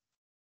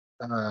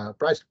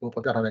price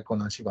ကိုပေါ်ပြထားတဲ့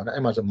column ရှိပါတယ်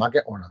အဲ့မှာဆို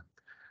market order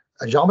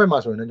ရောင်းဘက်မှာ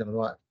ဆိုရင်လည်း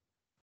ကျွန်တော်တို့က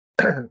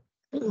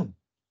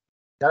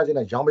ရတဲ့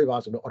နဲ့ရောင်းပေးပါ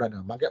ဆိုပြီး order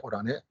နဲ့ market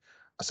order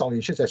နဲ့အ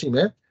ဆောင်ကြီး80ရှိမ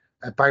ယ်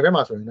buy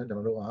ဘက်မှာဆိုရင်လည်း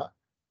ကျွန်တော်တို့က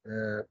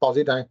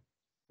ပေါက်ဈေးတိုင်း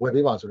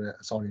ဝယ်ပေးပါ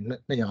ဆိုတဲ့အဆောင်ကြီး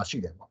200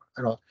ရှိတယ်ပေါ့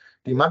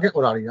အဲ့တော့ဒီ market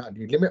order တွေက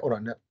ဒီ limit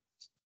order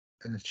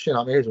နဲ့ရှင်း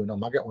လာမယ်ဆိုရင်တော့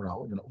market order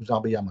ကိုကျွန်တော်ဦး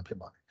စားပေးရမှာဖြစ်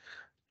ပါ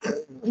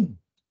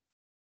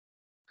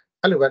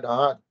တယ်အဲ့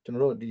လိုပဲဒါက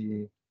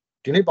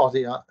ကျွန်တော်တို့ဒီနေ့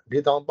ပေါက်ဈေးက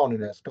4000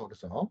ပေါက်နေတဲ့ stock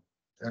တစ်စော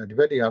င်းဒီဘ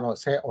က်တွေကတော့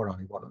sell order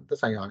တွေပေါ့နော်သက်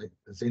ဆိုင်ရာလေး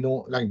ဈေးနှု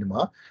န်းလိုက်နေ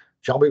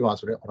မှာရောင်းပေးပါ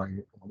ဆိုတဲ့ order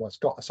တွေ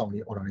stock အဆောင်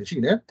ကြီး order တွေရှိ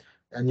နေ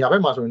ညာ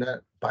ဘက်မှာဆိုရင်လည်း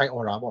buy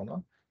order ပေါ့နော်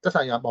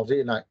သက်ဆိုင်ရာ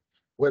ပေါက်ဈေးအလိုက်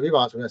ဝယ်ပေး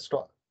ပါဆိုတဲ့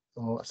stock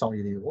အဆောင်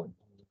ကြီးတွေကို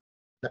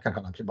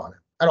လက်ခံထားတာဖြစ်ပါ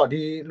တယ်အဲ့တော့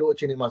ဒီလိုအ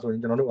ခြေအနေမှာဆို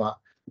ရင်ကျွန်တော်တို့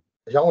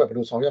ကအရောင်းဝယ်ဘယ်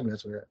လိုဆောင်ရွက်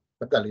မလဲဆို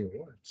တဲ့ပတ်သက်လေး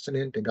ကိုစ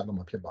နစ်တင်ပြတော့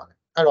မှာဖြစ်ပါတယ်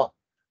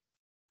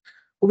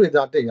အဲ့တော့ဥ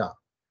ပဒေသားတိတ်က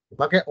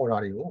market order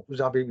တွေကိုဦး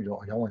စားပေးပြီးတော့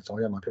အရောင်းဝယ်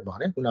ဆောင်ရွက်မှာဖြစ်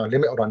ပါတယ်ခုနက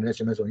limit order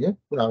နဲ့ရှင်းမယ်ဆို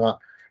ရင်ခုနက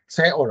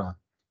sell order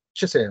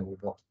 80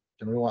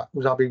ကိုပေါ့ကျွန်တော်တို့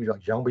ကဦးစား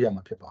ပေးပြီးတော့ရောင်းပေး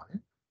ရမှာဖြစ်ပါ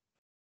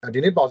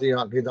တယ်ဒီနေ့ပေါက်ဈေးက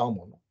4000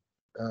ပေါ့နော်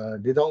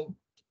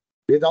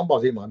4000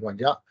ပေါက်ဈေး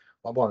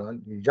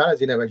မှာတော့ဘာပေါ့နော်ဒီရ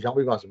တဲ့ဈေးနဲ့ပဲရော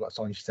င်းပေးပါဆိုတော့အ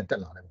ဆောင်ကြီး80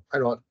တက်လာတယ်ပေါ့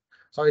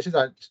အဲ့တော့ဆောင်ကြီး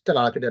80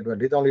တက်လာတဲ့ဖြစ်တဲ့အတွက်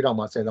4000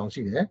မှာ10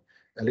ဆောင်ရှိတယ်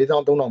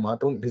4000မှာ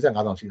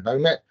45ဆောင်ရှိ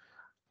တယ်ဒါပေမဲ့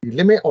ဒီ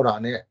limit order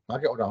နဲ့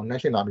market order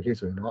ကိုနှိုင်းယှဉ်လာပြီး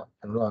ဆိုရင်တော့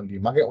ကျွန်တော်တို့ကဒီ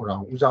market order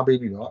ကိုဦးစား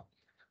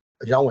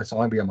ပေးပြီးတော့အရောင်းဝယ်ဆောင်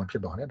ရွက်ပေးရ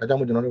မှာဖြစ်ပါတယ်ဒါကြော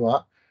င့်မို့ကျွန်တော်တို့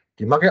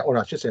ကဒီ market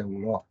order 80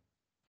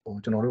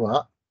ကိုတော့ကျွန်တော်တို့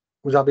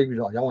ကဦးစား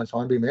ပေးပြီးတော့အရောင်းဝယ်ဆော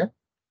င်ရွက်ပေးမယ်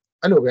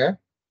အဲ့လိုပဲ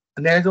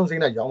အနည်းဆုံးဈေး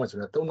နဲ့ရောင်းမယ်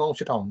ဆိုတော့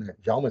3800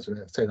နဲ့ရောင်းမယ်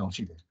ဆိုတော့10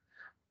ဆောင်ရှိတယ်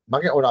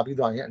market order ပြီး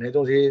သွားရင်အနည်း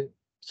ဆုံးဈေး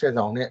10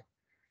ဆောင်နဲ့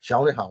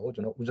ရောင်းတဲ့ဟာကို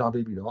ကျွန်တော်ဦးစား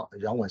ပေးပြီးတော့အ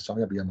ရောင်းဝယ်ဆောင်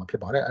ရွက်ပေးရ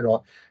မှာဖြစ်ပါတယ်အဲ့တော့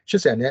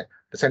80နဲ့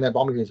10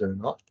နဲ့ပေါင်းပြီးဆို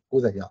ရင်တော့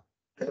90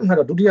ရအဲ့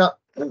တော့ဒုတိ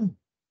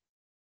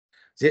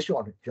ယဈေး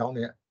လျှော့ရောင်း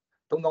တဲ့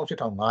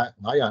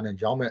38,500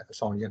နဲ့ရောင်းမဲ့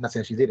အဆောင်ကြီး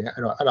20ရှိသေး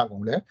တယ်အဲ့တော့အဲ့ဒါကော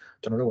င်လည်း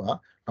ကျွန်တော်တို့က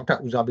နောက်ထပ်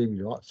ဦးစားပေး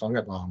ပြီးတော့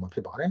ဆောင်ရွက်သွားအောင်ဖြ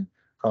စ်ပါ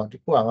တယ်အဲ့တော့ဒီ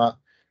ခု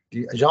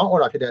ကဒီအရောင်း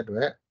order ဖြစ်တဲ့အတွ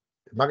က်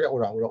market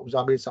order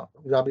ကိုတော့ဦးစား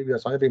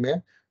ပေးပြီးတော့ဆောင်ရွက်ပေးမယ်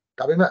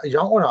ဒါပေမဲ့အ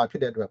ရောင်း order ဖြ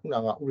စ်တဲ့အတွက်ခု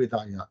နကဥပဒေ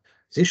သားအ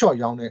ရဈေးလျှော့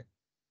ရောင်းတဲ့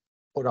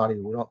order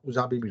တွေကိုတော့ဦး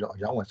စားပေးပြီးတော့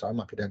အရောင်းဝယ်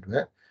ဆောင်ရွက်မှာဖြစ်တဲ့အတွ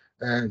က်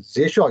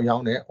ဈေးလျှော့ရော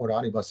င်းတဲ့ order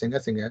တွေပေါ့စင်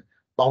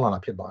ကပေါ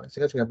င်းလာတာဖြစ်ပါတယ်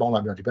စင်ကပေါင်းလာ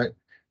ပြီးတော့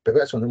ဒီ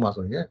ဘက်အစွန်ဆုံး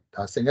မှာဆို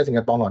ရင်ဒါစင်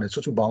ကပေါင်းလာတဲ့စု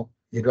စုပေါင်း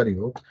ရေတွက်တွေကို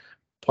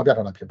ဖော်ပြ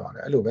ထားတာဖြစ်ပါတ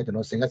ယ်အဲ့လိုပဲ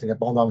ကျွန်တော်စင်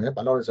ကပေါင်းသွားမယ်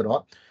ဘာလို့လဲ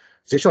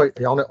ဆိုတော့ဈေးလျှော့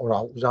ရောင်းတဲ့ order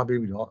ကိုဦးစား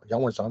ပေးပြီးတော့ရော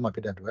င်းဝယ်ဆောင်ရွက်မှာဖြ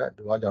စ်တဲ့အတွက်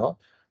ဒီ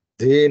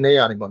ကကြတော့ဈေးနေ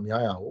ရာ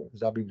တွေပေါ့များရာကိုဦး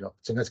စားပေးပြီးတော့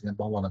စင်က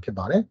ပေါင်းသွားတာဖြစ်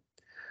ပါ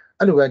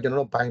တယ်အဲ့လိုပဲကျွန်တော်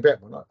တို့ buy back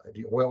ပေါ့နော်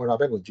ဒီ order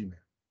back ကိုကြည့်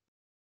မယ်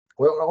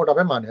order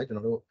back မှာလည်းကျွန်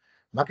တော်တို့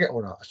market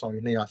order အဆောင်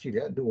ကြီး200ရှိတ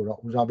ယ်သူ့ကိုတော့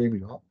ဦးစားပေး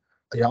ပြီးတော့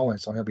အရောင်းဝယ်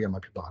ဆောင်ရွက်ပေးရမှာ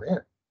ဖြစ်ပါ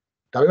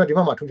တယ်ဒါပေမဲ့ဒီ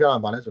ဘက်မှာ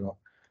ထူးခြားတာဘာလဲဆိုတော့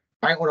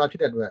buy order ဖြ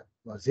စ်တဲ့အတွက်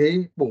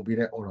ဈေးပို့ပေး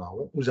တဲ့ order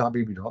ကိုဦးစား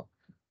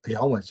ပေးပြီးတော့အ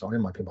ရောင်းဝယ်ဆောင်ရွက်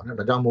မှာဖြစ်ပါတယ်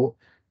ဒါကြောင့်မို့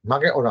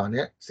market order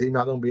နဲ့ဈေး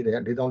အများဆုံးပေးတဲ့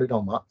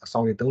4400မှာအ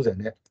ဆောင်ကြီး30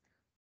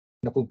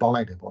နဲ့နှစ်ခုပေါ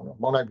င်းလိုက်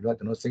တယ်ပေါ့နော်ပေါင်းလိုက်ပြီးတော့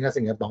ကျွန်တော်စင်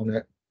ကပေါ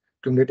င်းတဲ့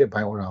cumulative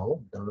buy order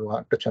ကိုကျွန်တော်တို့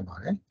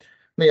ကတွက်ချက်ပါတယ်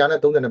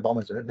230နဲ့ပေါင်းမ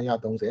ယ်ဆိုရင်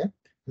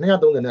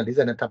230နဲ့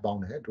40နဲ့ထပ်ပေါင်း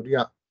တယ်ဒုတိယ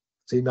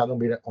ဈေးအများဆုံး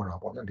ပေးတဲ့ order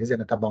ပေါ့နော်40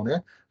နဲ့ထပ်ပေါင်းတယ်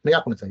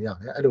290ရတ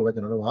ယ်အဲ့လိုပဲ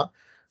ကျွန်တော်တို့က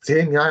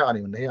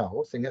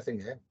ဈေးများရာနေနေရာကိုစင်က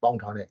ပေါင်း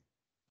ထားတဲ့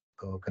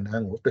ကဏ္ဍ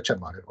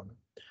ကိုတွက်ချက်ပါတယ်ပေါ့နော်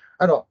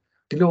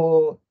အဲ့တော့ဒီလို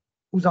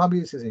ဦး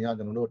စားပေးအစီအစဉ်က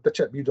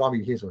ကျွန်တော်တို့တွက်ချက်ပြီးသွားပြီ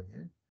ခေဆိုရ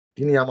င်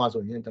ဒီနေရာ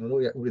မှာဆိုရင်ကျွန်တော်တို့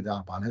ရဲ့ဥပဒေသား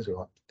ကဘာလဲဆို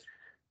တော့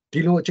ဒီ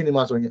လိုအခြေအနေ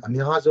မှာဆိုရင်အ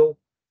များဆုံး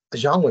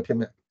အယောင်းဝယ်ဖြစ်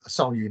မဲ့အ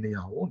ဆောင်ရည်နေ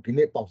ရာ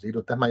ကိုဒီနေ့ပေါက်ဈေး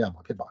လို့သတ်မှတ်ရ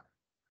မှာဖြစ်ပါတယ်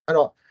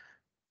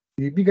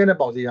အဲ့တော့ဒီပြီးခဲ့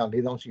တဲ့ပေါက်ဈေးက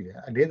4000ရှိတယ်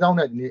4000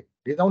နဲ့ဒီနေ့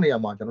4000နေရာ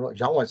မှာကျွန်တော်တို့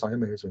အယောင်းဝယ်ဆောင်ရ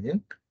မယ်ဆို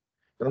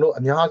ရင်ကျွန်တော်တို့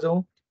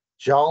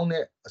အများဆုံးရော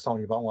င်းတဲ့အဆောင်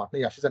ရည်ပေါင်းက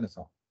282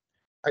ဆောင်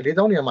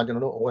4000နေရာမှာကျွန်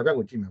တော်တို့အဝယ်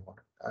ဘက်ကိုကြည့်မယ်ပေါ့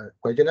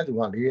ကွယ်ကျင်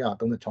တဲ့သူက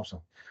436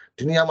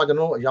ဆောင်ဒီနေရာမှာ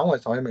ကျွန်တော်တို့အယောင်း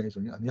ဝယ်ဆောင်ရမယ်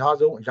ဆိုရင်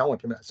အများဆုံးအယောင်း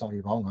ဝယ်ဖြစ်မဲ့အဆောင်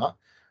ရည်ပေါင်းက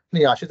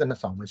282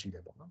ဆောင်ပဲရှိ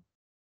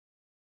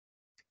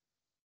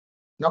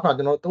တယ်ပေါ့နော်နောက်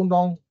ကကျွန်တော်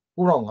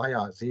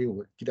39,500ဈေးကို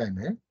ကြည့်လိုက်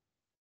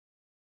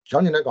မယ်ရော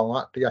င်းနေတဲ့ကောင်က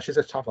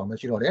186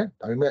ဆောင်ပဲရှိတော့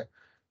တယ်ဒါပေမဲ့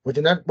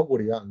ဝယ်ကျင်တဲ့ပုံကိုယ်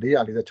တွေက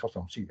446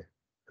ဆောင်ရှိတယ်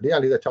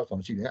446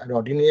ဆောင်ရှိတယ်အဲ့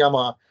တော့ဒီနေရာ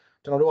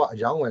မှာကျွန်တော်တို့ကအ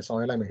ယောင်းဝယ်ဆောင်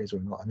ရလိုက်မယ်ဆို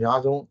ရင်တော့အများ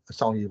ဆုံး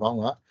အဆောင်ရည်ပေါ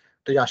င်းက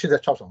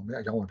186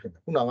ဆောင်ပဲအယောင်းဝယ်ဖြစ်မယ်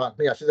ခုနက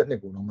282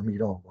ကိုတော့မမီ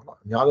တော့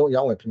ဘူးပေါ့နော်အများဆုံး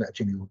အယောင်းဝယ်ဖြစ်မဲ့အ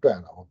ခြေအနေကိုတွက်ရ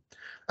တာပေါ့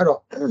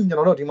အဲ့တော့ကျွန်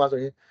တော်တို့ဒီမှာဆို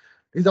ရင်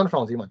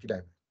4000ဈေးမှာကြည့်လို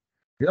က်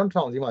မယ်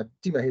4000ဈေးမှာ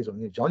ကြည့်မယ်ဟဲ့ဆို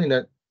ရင်ရော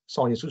င်းနေတဲ့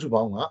ဆောင်ရည်စုစု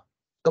ပေါင်းက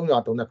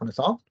339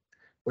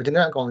ဆောင်ဝယ်ကျင်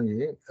တဲ့အ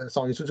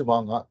ကောင်ကြီးဆောင်ရည်စုစုပေါ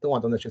င်းက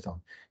338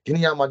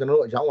ဆောင်ဒီနေရာမှာ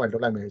ကျွန်တော်တို့အယောင်း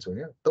ဝယ်လုပ်လိုက်မယ်ဆို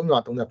ရင်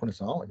339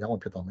ဆောင်အယောင်း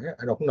ဝယ်ဖြစ်သွားမယ်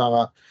အဲ့တော့ခုနက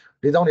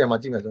4000နေရာ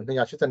မှာကြည့်မယ်ဆိုရင်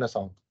282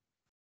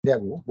ဆောင်လက်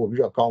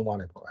ကိုပို့ပြီးတော့ကော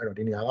င်းသွားတယ်ပေါ့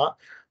အဲ့တော့ဒီနေရာက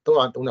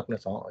339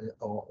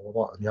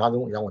ဆောင်ပေါ့အများ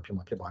ဆုံးအယောင်းဝယ်ဖြစ်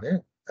မှာဖြစ်ပါတယ်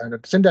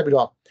အဲ့တော့စင်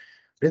တက်ပြီးတော့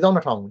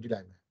4200ကိုကြည့်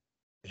လိုက်မယ်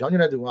ရောင်းနေ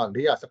တဲ့သူက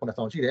419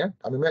ဆောင်ရှိ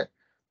တယ်ဒါပေမဲ့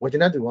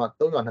ဝယ်ကျင်တဲ့သူက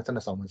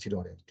322ဆောင်ပဲရှိ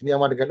တော့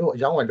တယ်ဒီနေရာမှာတကယ်လို့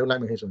အယောင်းဝယ်လုပ်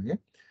လိုက်မယ်ဆိုရင်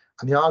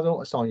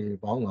အများဆုံးအဆောင်ရည်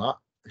ပေါင်း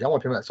ကအယောင်း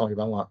ဝယ်ဖြစ်မဲ့အဆောင်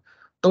ရည်ပေါင်းက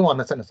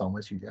322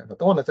ဆောင်ပဲရှိတယ်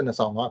322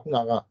ဆောင်ကခု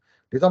နက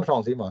4000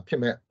ဈေးမှာဖြစ်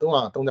မဲ့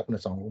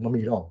339ဆောင်ကို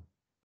မမီတော့ဘူး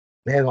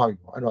နဲသွား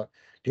ပြီပေါ့အဲ့တော့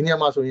ဒီနေရာ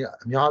မှာဆို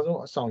ရင်အများဆုံး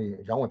အဆောင်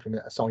ရည်ရောင်းဝယ်ဖြစ်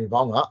မဲ့အဆောင်ရည်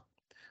ပေါင်းက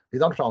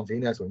4000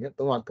ဈေးနဲ့ဆိုရင်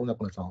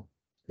339ဆောင်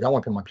ရောင်းဝ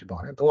ယ်ဖြစ်မှာဖြစ်ပါ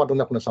တယ်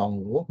339ဆောင်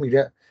ကိုမိ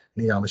တဲ့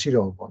နေရာမရှိ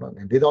တော့ဘူးပေါ့နော်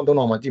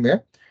4300မှာကြည့်မယ်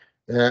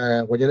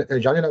ဝယ်ခြင်း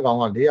ရောင်းခြင်းတဲ့ကောင်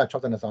က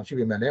462ဆောင်ရှိ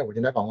ပေမဲ့လည်းဝယ်ခြ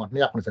င်းတဲ့ကောင်က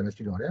290ပဲ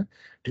ရှိတော့တယ်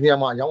ဒီနေရာ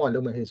မှာရောင်းဝယ်လု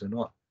ပ်မဲ့ဟဲ့ဆို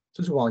တော့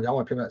စုစုပေါင်းရောင်းဝ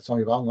ယ်ဖြစ်မဲ့ဆောင်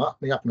ရပေါင်းက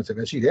290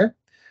ပဲရှိတယ်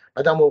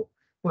အဲကြောင့်မို့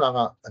ခုနက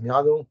အ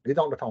များဆုံး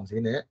4100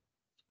ဈေးနဲ့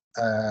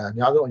အ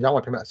များဆုံးရောင်းဝ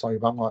ယ်ဖြစ်မဲ့ဆောင်ရ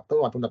ပေါင်းက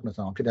339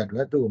ဆောင်ဖြစ်တဲ့အတွ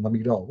က်သူ့ကိုမ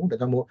မီတော့ဘူးဒါ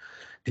ကြောင့်မို့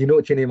ဒီလို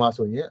အခြေအနေမှာ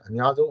ဆိုရင်အ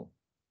များဆုံး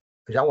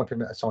ရောင်းဝယ်ဖြစ်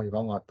မဲ့ဆောင်ရ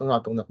ပေါင်းက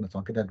339ဆော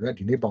င်ဖြစ်တဲ့အတွက်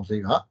ဒီနေ့ပေါင်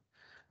ဈေးက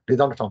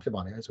4100ဖြစ်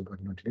ပါတယ်ဆိုတော့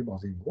ဒီနေ့ပေါင်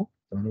ဈေးကို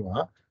ကျွန်တော်တို့က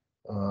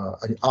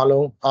အား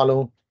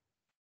လုံး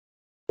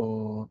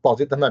ပေါက်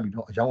ဈေးသတ်မှတ်ပြီး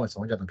တော့အကြောင်းဝင်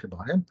ဆောင်ကြတာဖြစ်ပါ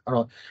တယ်အဲ့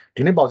တော့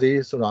ဒီနေ့ပေါက်ဈေး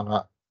ဆိုတာက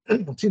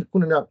ခု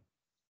နက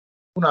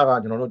ကျွ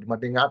န်တော်တို့ဒီမှာ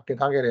တင်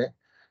ထားခဲ့တဲ့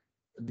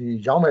ဒီ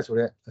ရောင်းမယ်ဆို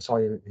တဲ့အဆောင်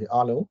ရည်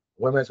အားလုံး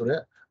ဝယ်မယ်ဆိုတဲ့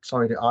အဆော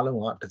င်ရည်အားလုံး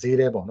ကတစ်ဈေး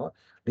တည်းပေါ့နော်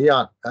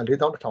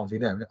4100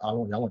ဈေးနဲ့အား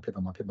လုံးရောင်းဝယ်ဖြစ်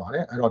သွားမှာဖြစ်ပါတ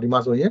ယ်အဲ့တော့ဒီမှာ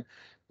ဆိုရင်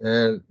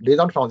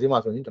4100ဈေးမှာ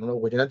ဆိုရင်ကျွန်တော်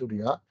တို့ဝယ်ချင်တဲ့သူတွေ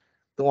က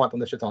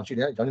338ဆောင်ရှိ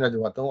တယ်ရောင်းနေတဲ့သူ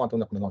က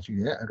339ဆောင်ရှိ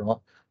တယ်အဲ့တော့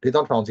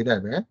4100ဈေးနဲ့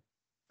ပဲ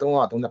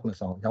339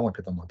ဆောင်ရောင်းဝယ်ဖြ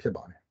စ်သွားမှာဖြစ်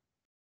ပါတယ်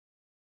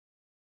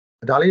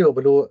ဒါလေးကိုဘ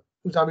ယ်လို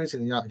ဦးစားပေးစီ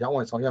စဉ်ရရောင်းဝ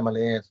ယ်ဆောင်ရွက်မ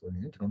လဲဆိုရ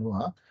င်ကျွန်တော်တို့က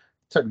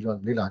ဆက်ပြီးတော့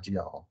လေ့လာကြည့်ရ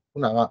အောင်ခု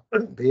နက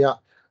ဘေးက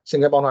စ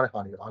င်ကဲပေါင်းထားတဲ့ခါ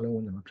တွေအားလုံး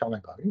ကိုကျွန်တော်ဖြောင်းလို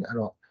က်ပါပြီအဲ့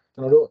တော့ကျွ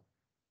န်တော်တို့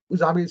ဦး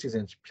စားပေးစီစ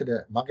ဉ်ဖြစ်တဲ့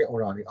market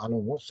order တွေအား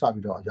လုံးကိုစ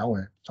ပြီးတော့ရောင်းဝ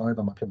ယ်ဆောင်ရွက်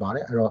သွားမှာဖြစ်ပါတ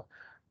ယ်အဲ့တော့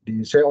ဒီ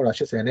share order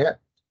 80နဲ့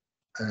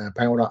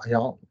buy order အ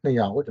ယောင်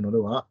200ကိုကျွန်တော်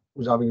တို့က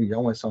ဦးစားပေးရော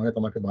င်းဝယ်ဆောင်ရွက်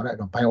သွားမှာဖြစ်ပါတယ်အဲ့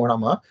တော့ buy order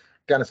မှာ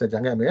120ကျ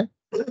န်ခဲ့မယ်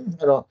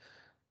အဲ့တော့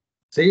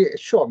ဈေး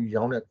short ပြီး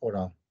ရောင်းတဲ့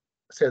order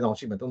 10ဆောင်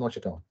ရှိမယ်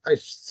3800အဲ့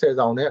10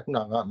ဆောင်နဲ့ခုန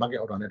က market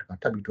order နဲ့ထ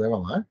ပ်ပြီးတွဲပါ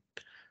မှာ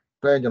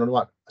တွဲကျွန်တော်တို့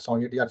ကအဆောင်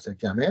ရည်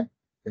130ကျန်မယ်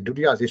ဒု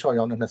တိယဈေး short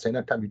ရောင်းတဲ့20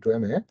နဲ့ထပ်ပြီးတွဲ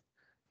မယ်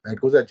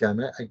90ကျန်မ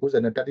ယ်90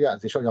နဲ့တတိယ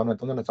ဈေး short ရောင်းတဲ့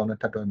32ဆောင်နဲ့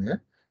ထပ်တွဲမယ်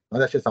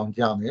58ဆောင်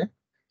ကြာမယ်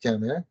ကျန်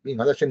မယ်ပြီး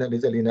58နဲ့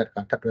44နဲ့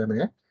ထပ်တွဲမ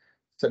ယ်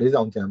14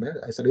ဆောင်ကျန်မယ်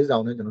14ဆော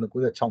င်နဲ့ကျွန်တော်တို့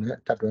96နဲ့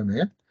ထပ်တွဲမ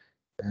ယ်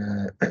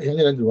ရောင်း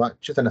နေတဲ့သူက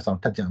82ဆောင်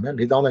ထပ်ကျန်မယ်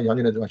4000နဲ့ရောင်း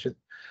နေတဲ့သူက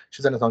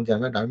82ဆောင်ကျန်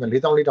မယ်ဒါပေမဲ့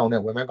4400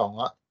နဲ့ဝယ်မဲ့ကောင်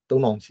က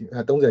3000ရှိ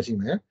30ရှိ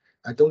မယ်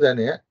30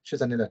နဲ့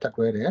80နဲ့ထပ်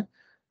တွဲတယ်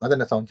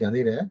52ဆောင်ကျန်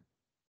သေးတယ်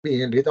ပြီး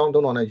ရင်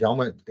4300နဲ့ရောင်း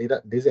မဲ့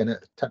40နဲ့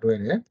ထပ်တွဲ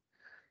တယ်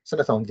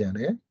12ဆောင်ကျန်တ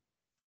ယ်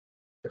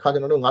ဒီခါကျွ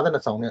န်တော်တို့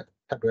52ဆောင်နဲ့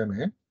ထပ်တွဲမ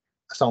ယ်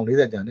အဆောင်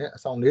40ကျန်တယ်အ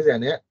ဆောင်40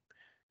နဲ့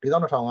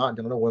4200က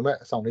ကျွန်တော်တို့ဝယ်မဲ့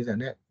အဆောင်40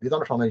နဲ့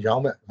4200နဲ့ရော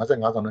င်းမဲ့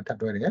55ဆောင်နဲ့ထပ်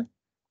တွဲတယ်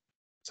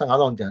15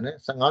ဆောင်ကျန်တယ်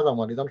15ဆောင်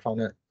မှာ4200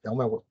နဲ့ရောင်း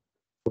မဲ့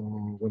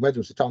ဝယ်မဲ့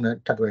သူ16နဲ့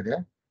ထပ်တွဲတယ်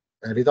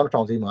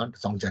4200ဈေးမှာတ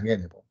စ်ဆောင်ကျန်ခဲ့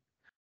တယ်ပေါ့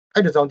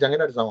အဲ့တစ်ဆောင်ကျန်ခဲ့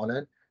တဲ့တစ်ဆောင်ကလ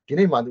ည်းဒီ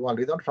နေ့မှာသူက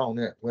4200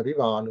နဲ့ဝယ်ပြီး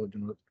ပါလို့ကျွ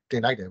န်တော်တ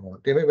င်လိုက်တယ်ပေါ့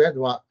တင်ပေးပဲ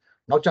သူက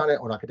နောက်ကျတဲ့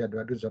order ဖြစ်တဲ့အတွ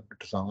က်တစ်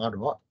ဆောင်က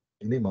တော့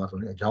ဒီနေ့မှာဆို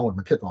ရင်အကြောင်းဝင်မ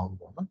ဖြစ်သွားဘူး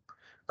ပေါ့နော်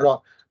အဲ့တော့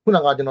ခုန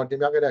ကကျွန်တော်တင်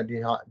ပြခဲ့တဲ့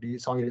ဒီ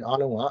ဆောင်ရည်အား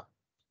လုံးက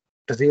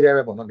တစ်ဈေးတည်း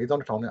ပဲပေါ့နော်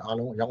4100နဲ့အား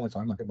လုံးအကြောင်းဝင်ဆော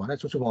င်ရမှာဖြစ်ပါတယ်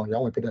စုစုပေါင်းအကြော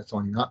င်းဝင်ဖြစ်တဲ့ဆော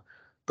င်ရည်က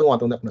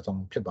339ဆောင်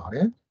ဖြစ်ပါတ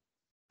ယ်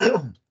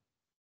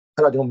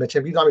အဲ့တော့ကျွန်တော်မချ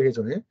င်ပြီးသားပြီ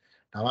ဆိုရင်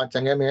ဒါကကြံ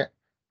ခဲ့မဲ့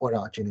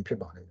order အခြေအနေဖြစ်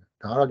ပါတယ်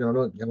ဒါကတော့ကျွန်တော်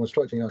တို့ရန်ကုန်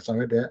stock အချိန်ကဆောင်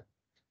ရွက်တဲ့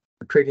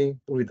trading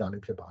ဥပဒေ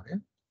လေးဖြစ်ပါတယ်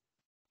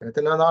တ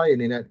င်နန်းသားတွေအ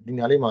နေနဲ့ဒီ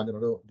နေရာလေးမှာကျွန်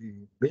တော်တို့ဒီ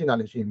vision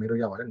လေးရှိရင်မေးလို့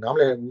ရပါတယ်နားမ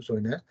လည်ဘူးဆိုရ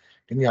င်လည်း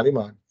ဒီနေရာလေး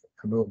မှာ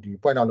ကျွန်တော်တို့ဒီ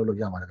point out လုပ်လို့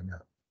ရပါတယ်ခင်ဗျာ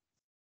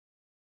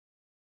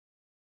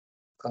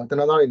တင်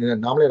နန်းသားတွေအနေနဲ့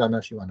နားမလည်တာ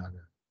များရှိပါလားခင်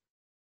ဗျာ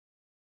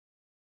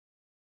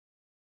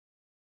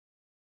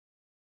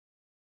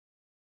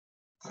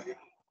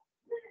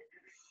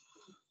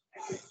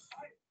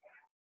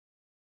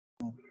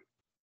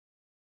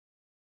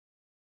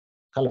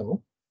ဟယ်လို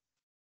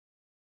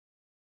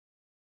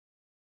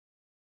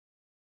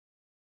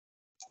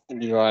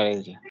ဒီပါတယ်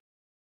ကြီး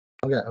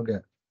ဟုတ်ကဲ့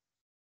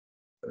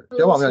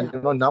ပြောပါမယ်ကျွ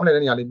န်တော်နားမလည်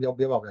တဲ့နေရာလေးပြော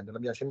ပါဦးခင်ဗျာကျွန်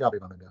တော်ပြန်ရှင်းပြ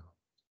ပေးပါမယ်ခင်ဗျာ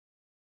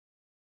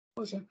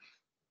ဟုတ်ရှင်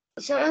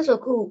ဆရာအဲ့ဆို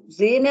ခု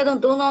ဈေးနဲ့တော့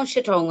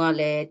3800က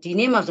လည်းဒီ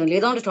နေ့မှာဆို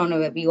4100နဲ့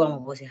ပဲပြီးသွားမှာ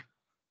ပေါ့ဆရာ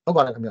ဟုတ်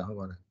ပါတယ်ခင်ဗျာဟုတ်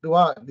ပါတယ်သူက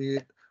ဒီ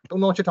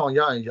3800ရ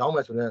ရင်ရောင်းမ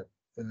ယ်ဆိုတော့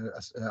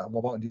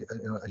ဘောပေါ့ဒီ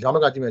ရောင်းမ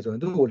ကကြည့်မယ်ဆိုရ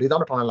င်သူ့ကို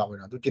4100နဲ့လာဝယ်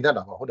တာသူကျင်တတ်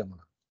တာပေါ့ဟုတ်တယ်မ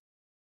လား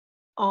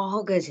အော်ဟု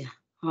တ်ကဲ့ဆရာ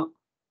ဟုတ်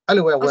အဲ့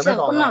လိုပဲဝယ်မဲ့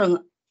ကောင်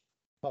က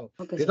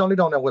ဟုတ်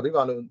4000နဲ့ဝယ်ပေး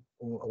ပါလို့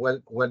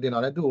ဝယ်တင်လာ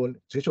တဲ့သူ့ကို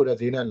ဈေးချိုတဲ့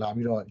ဈေးနဲ့လာ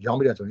ပြီးတော့ရောင်း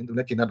ပေးတယ်ဆိုရင်သူလ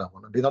ည်းကျင်တတ်တာ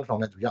ပေါ့နော်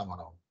4100နဲ့သူရမှာ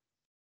တော့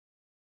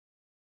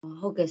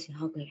ဟုတ်ကဲ့ဆရာ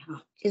ဟုတ်ကဲ့ဟာ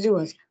ကျေးဇူး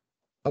ပါဆရာ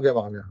ဟုတ်ကဲ့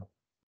ပါခင်ဗျာ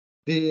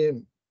ဒီ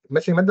မ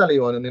ရှင်မတက်လေး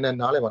ရောနည်းနည်း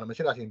နားလဲပါနော်မ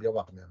ရှင်းတာရှင်းပြော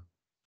ပါခင်ဗျာ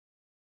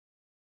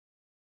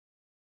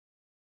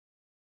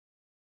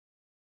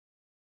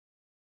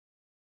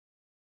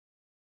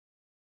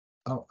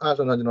အဲ့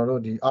ဆိုတော့ကျွန်တော်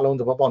တို့ဒီအားလုံး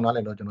သဘောပေါက်နားလ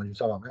ည်တော့ကျွန်တော်ယူ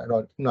ဆပါမယ်အဲ့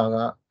တော့ခုနက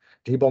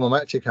ဒီပုံမှ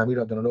န်အခြေခံပြီး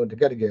တော့ကျွန်တော်တို့တ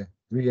ကယ်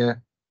real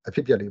အဖြ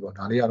စ်ပြက်လေးပေါ့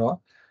ဒါလေးကတော့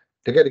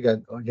တကယ်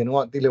ရင်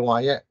တော့တီလဝါ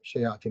ရဲ့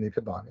share အခြေအနေဖြ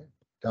စ်ပါတယ်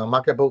ဒါ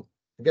market book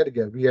တက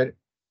ယ် real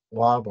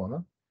ဝါပေါ့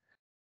နော်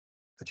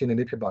အခြေအနေ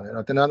လေးဖြစ်ပါတယ်အဲ့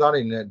တော့တင်နန်းသား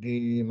တွေနဲ့ဒီ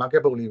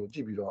market book လေးကိုကြ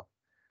ည့်ပြီးတော့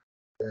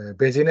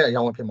ဘယ်ဈေးနဲ့အ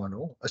ယောင်းဖြစ်မှာ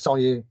လို့အဆောင်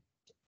ရည်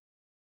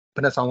ဘ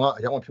ယ်နှဆောင်က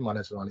အယောင်းဖြစ်မှာ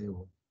လဲဆိုတာလေး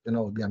ကိုကျွန်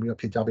တော်ပြန်ပြီးတော့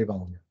ဖြေကြားပေးပါ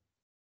ဦးခင်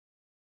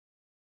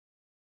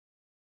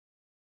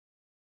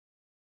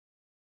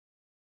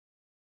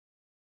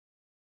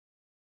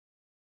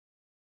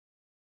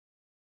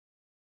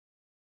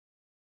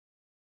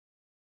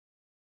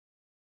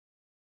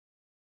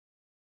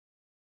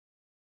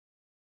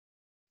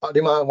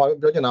ဒီမှာဟို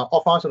ပြောချင်တာ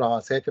offer ဆိုတာ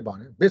ဆဲဖြစ်ပါ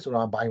တယ် bid ဆို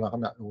တာဘိုင်းပါခ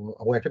င်ဗျ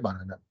အဝယ်ဖြစ်ပါတ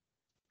ယ်ဗျ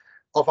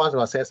offer ဆို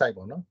တာဆဲ site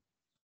ပေါ့နော်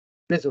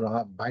bid ဆိုတာ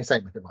ဘိုင်း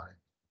site ဖြစ်ပါတယ်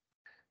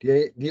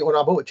ဒီ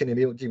order book အခြေအနေ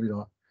လေးကိုကြည့်ပြီး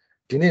တော့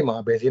ဒီနေ့မှာ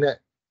ဘယ်ဈေးနဲ့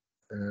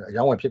အ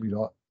ရောင်းဝယ်ဖြစ်ပြီး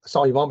တော့အဆော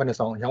င်ရီပေါင်းဘယ်နှ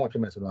ဆောင်အရောင်းဝယ်ဖြ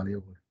စ်မယ်ဆိုတာလေး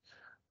ကို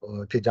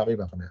ဖြေချပေး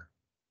ပါခင်ဗျာ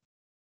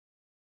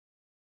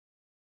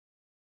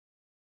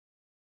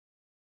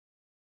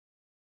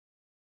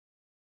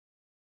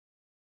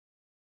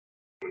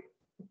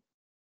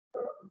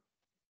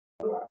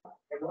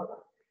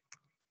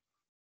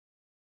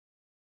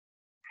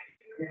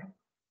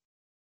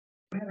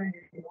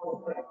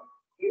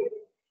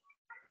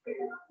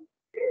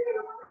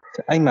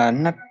အဲ့မှာ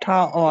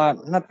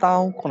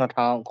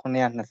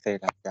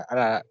29,920လားဗျအဲ့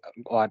ဒါ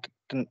ဟို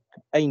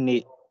အဲ့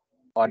နေ့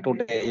ဟို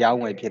total အရောင်း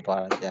ဝယ်ဖြစ်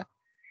သွားတာဗျ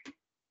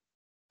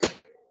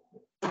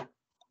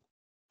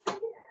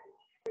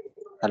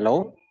Hello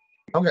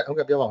ဟုတ်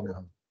ကဲ့ပြောပါဦးဗျာ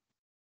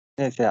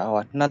ဆရာ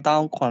ဟို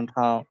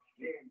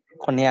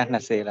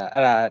29,920လား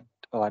အဲ့ဒါ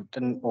ဟို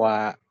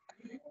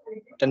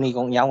တဏီ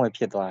ကုံအရောင်းဝယ်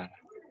ဖြစ်သွားတာ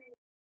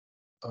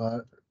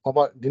ဟော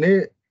ပါဒီနေ့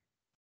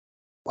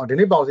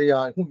ပေါက်ဈေးရ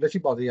အခုလက်ရှိ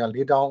ပေါက်ဈေးရ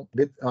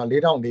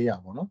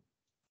4,400ပေါ့နော်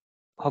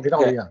ဟုတ်ကဲ့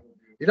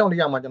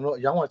 4,400မှာကျွန်တော်တို့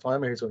အရောင်းဝယ်ဆောင်ရ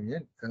မယ်ဆိုရ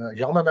င်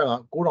ရောင်းမဲ့ဘက်က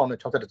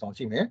9,061ဆောင်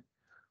ရှိမယ်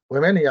ဝ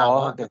ယ်မဲ့နေရာက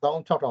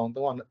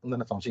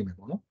16,332ဆောင်ရှိမယ်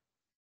ပေါ့နော်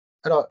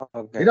အဲ့တော့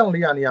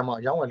4,400နေရာမှာ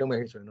အရောင်းဝယ်လုပ်မယ်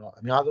ဆိုရင်တော့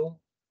အများဆုံး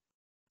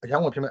အရော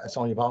င်းဝယ်ဖြစ်မဲ့အ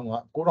ဆောင်ရေပေါင်းက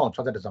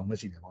9,061ဆောင်ပဲ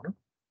ရှိတယ်ပေါ့နော်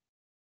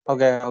ဟုတ်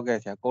ကဲ့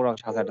ဆရာ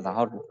9,061ဆောင်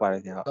ဟုတ်ပါတ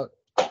ယ်ဆရာဟုတ်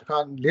အခါ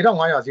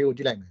4,500ဈေးကို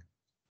ကြည့်လိုက်မယ်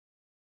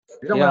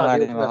4,500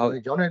ဈေးကို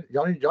ရောင်း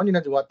နေ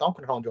တဲ့သူက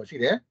19,000ကျော်ရှိ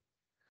တယ်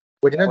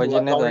ဝယ်နေတဲ့သူက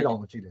14,000ကျော်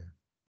ရှိတယ်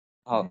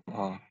ဟုတ်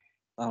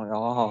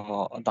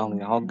တောင်း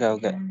နေဟုတ်ကဲ့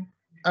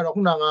အဲ့တော့ခု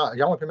နကအ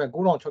ရောင်းဝယ်ဖြစ်မဲ့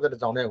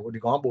9,061ဆောင်နဲ့ဒီ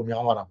ကောင်ကပုံ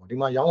များသွားတာပေါ့ဒီ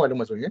မှာရောင်းဝယ်လုပ်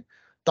မှဆိုရင်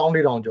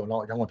14,000ကျော်လော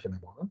က်ရောင်းဝယ်ဖြစ်မ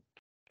ယ်ပေါ့နော်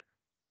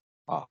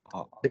ဟု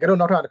တ်ဒီကတော့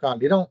နောက်ထပ်တစ်ခါ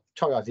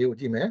4,600ဈေးကို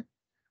ကြည့်မယ်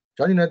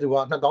ရောင်းနေတဲ့သူက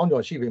2,000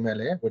ကျော်ရှိပေမဲ့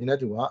လည်းဝယ်နေတဲ့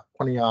သူက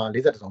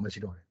940ဆောင်ပဲရှိ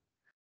တော့တယ်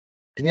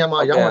ဒီနေရာမှာ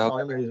ရောင်းဝယ်ဆောင်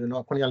ရမယ်ဆိုရင်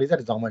တော့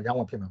940ဆောင်မှရောင်း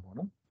ဝယ်ဖြစ်မှာပေါ့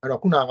နော်အဲ့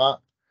တော့ခုနက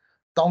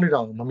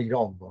14,000မမီ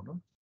တော့ဘူးပေါ့နော်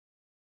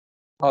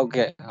ဟုတ်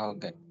ကဲ့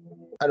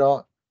အဲ့တော့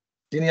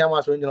ဒီနေရာမှာ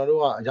ဆိုရင်ကျွန်တော်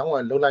တို့ကအရောင်းဝ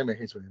ယ်လုပ်လိုက်မယ်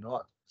ဟိဆိုရင်တော့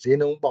ဈေး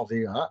နှုန်းပေါက်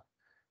ဈေးက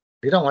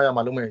4,500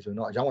မှာလုပ်မယ်ဆိုရင်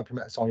တော့အရောင်းဝယ်ဖြစ်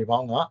မဲ့အဆောင်ရေပေါ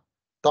င်းက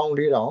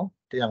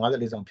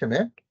14,154ဆောင်ဖြစ်မ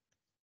ယ်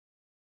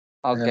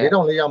ဟုတ်ကဲ့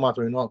4,400မှာ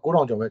ဆိုရင်တော့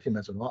9,000ကျော်ပဲဖြစ်မ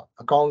ယ်ဆိုတော့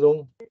အကောင်းဆုံး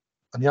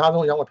အများ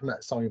ဆုံးရောင်းဝယ်ဖြစ်မဲ့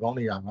အဆောင်ရေပေါင်း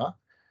နေရာမှာ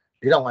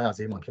4,500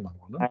ဈေးမှာဖြစ်မှာ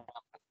ပေါ့နော်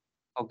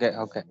ဟုတ်ကဲ့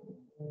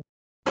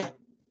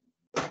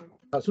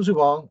စုစု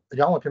ပေါင်းအ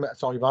ရောင်းဝယ်ဖြစ်မဲ့အ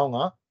ဆောင်ရေပေါင်းက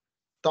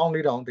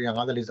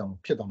14,154ဆောင်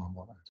ဖြစ်သွားမှာ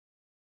ပေါ့နော်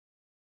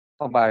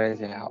ဟုတ်ပါတယ်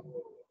ဆရာ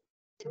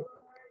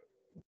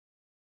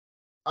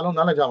အားလုံး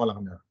နားလည်ကြပါလားခ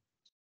င်ဗျာ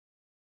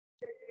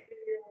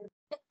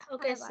ဟု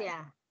တ်ကဲ့ဆရာ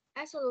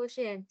အဲ့ဆိုလို့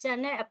ရှိရင်ကျန်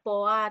တဲ့အ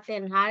ပေါ်ကတ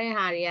င်ထားတဲ့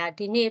ဟာတွေက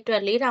ဒီနေ့အတွ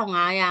က်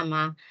4,500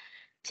မှာ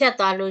ဖြတ်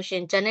သွားလို့ရှ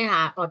င်ကျန်တဲ့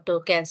ဟာ auto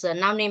cancel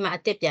နောက်နေ့မှအ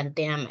စ်စ်ပြန်တ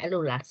င်ရမယ်အဲ့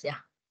လိုလားဆရာ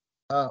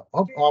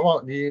ဟုတ်ပါ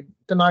ဒီ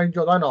တနားရင်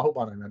ကြော်သွားတော့ဟုတ်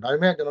ပါတယ်ဗျာဒါပေ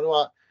မဲ့ကျွန်တော်တို့က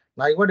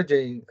နိုင်ဝက်တစ်ချိ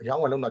န်အရော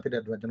င်းဝယ်လုပ်တာဖြစ်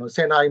တဲ့အတွက်ကျွန်တော်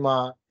10နာရီမှာ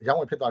အရောင်း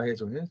ဝယ်ဖြစ်သွားတဲ့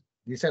ဆိုရင်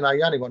ဒီ10နာရီ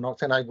ကနေပေါ့နော်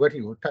10နာရီခွဲထိ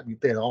ကိုထပ်ပြီး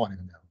တည်သွားပါတယ်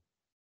ခင်ဗျာ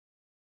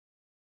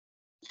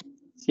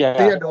ဆရာတ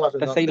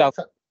စိတ်လောက်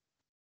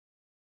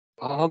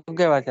ဟုတ်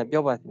ကဲ့ပါဆရာ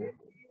ပြောပါဆရာ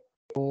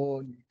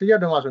တရက်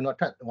တော့ဆိုရင်တော့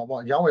ထပ်ဟော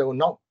ပေါ့ရောင်းဝယ်ကို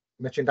နောက်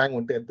machine time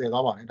ကိုတည်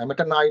သွားပါတယ်ဒါပေမဲ့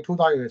တနာရီထိုး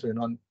သွားရဆိုရင်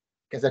တော့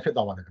cancel ဖြစ်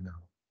သွားပါတယ်ခင်ဗျာ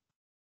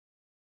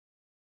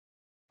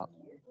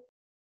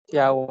ဆ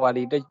ရာဟို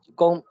ဒီ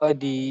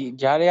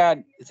ဂျားတွေက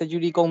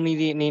security company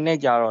တွေအနေနဲ့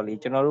ကြတော့လေ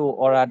ကျွန်တော်တို့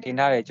order တင်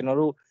ထားတယ်ကျွန်တော်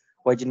တို့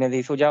original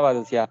တွေဆိုကြပါ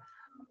စို့ဆရာ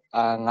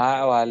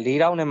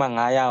4,000နဲ့မှ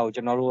900ကို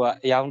ကျွန်တော်တို့က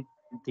အယောင်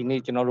ဒီနေ့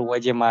ကျွန်တော်တို့ဝ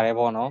ယ်ချင်ပါတယ်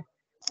ပေါ့နော်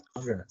ဟု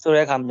တ်ကဲ့ဆို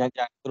တဲ့အခါမှာ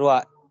ကြာသူတို့က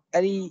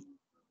အဲ့ဒီ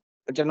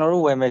ကျွန်တော်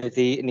တို့ဝယ်မဲ့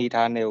ဈေးအနေ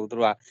ထားနဲ့ကိုသူ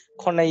တို့က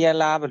9ရက်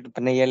လားဘယ်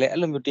နှစ်ရက်လဲအဲ့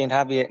လိုမျိုးတင်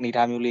ထားပြီးတဲ့အနေ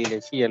ထားမျိုးလေးလ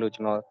ည်းရှိရလို့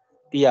ကျွန်တော်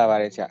သိရပါ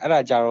တယ်ဆရာအဲ့ဒါ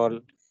ကြတော့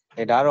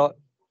ဒါတော့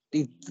ဒီ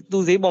သူ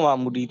ဈေးပေါ်မှာ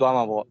မူတည်သွား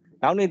မှာပေါ့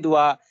နောက်နေ့ तू က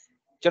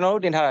ကျွန်တော်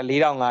တို့တင်ထားတာ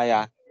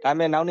4,500ဒါပေ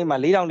မဲ့နောက်နေ့မှာ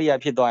4,400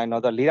ဖြစ်သွားရင်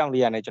တော့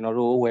4,400နဲ့ကျွန်တော်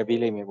တို့ဝယ်ပေး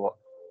လိမ့်မယ်ပေါ့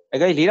အဲ့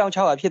က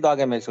4,600ဖြစ်သွား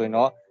ခဲ့မယ်ဆိုရင်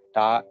တော့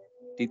ဒါ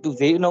ဒီသူ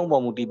ဈေးအနှုန်း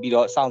ပေါ်မူတည်ပြီး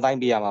တော့စောင့်ဆိုင်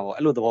ပေးရမှာပေါ့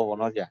အဲ့လိုသဘောပေါ့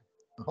နော်ဆရာ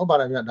ဟုတ်ပါ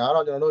တယ်ဗျာဒါက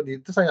တော့ကျွန်တော်တို့ဒီ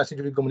သက်ဆိုင်ရာ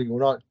security company ကို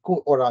တော့ကို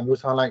order မျိုး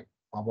စားလိုက်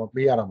ပေါ့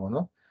ပေးရတာပေါ့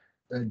နော်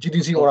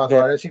GTC order ဆို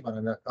တာလည်းရှိပါတ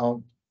ယ်ဗျ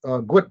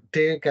good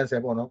day cancel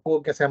ပေါ့နော်ကို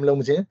cancel မလုပ်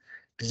မချင်း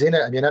ဒီဈေး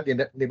နဲ့အမြဲတမ်းတ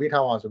င်ပေး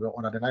ထားပါဆိုပြီး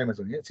order တင်လိုက်မယ်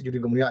ဆိုရင် security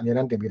company ကအမြဲတ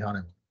မ်းတင်ပေးထားတ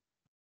ယ်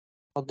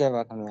ဟုတ်ကဲ့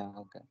ပါခင်ဗျာ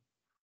ဟုတ်ကဲ့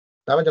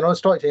ဒါပေမဲ့ကျွန်တော်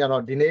stock အချိန်က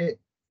တော့ဒီနေ့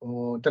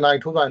တနားရီ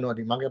ထိုးသွားရင်တော့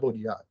ဒီ market ပုတ်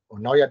ကြီးက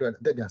နောက်ရက်အတွက်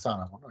အသက်ပြန်စ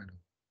တာပေါ့နော်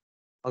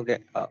ဟုတ်ကဲ့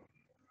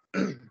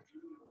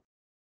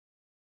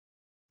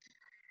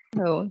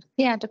ဆ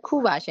ရာတခု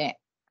ပါရှင်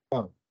ဟု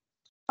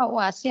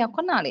တ်ဆရာ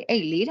ခုနလေး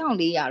အဲ့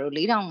4,400တို့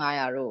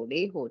4,500တို့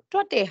လေဟိုတွ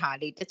က်တဲ့ဟာ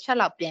လေးတစ်ချက်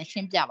လောက်ပြန်ရှ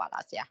င်းပြပါ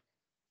လားဆရာ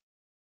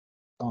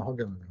ဟုတ်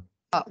ကဲ့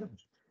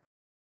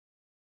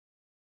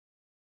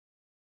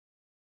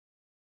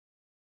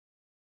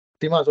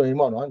ဒီမှာဆိုရင်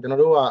ပေါ့နော်ကျွန်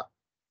တော်တို့က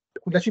အ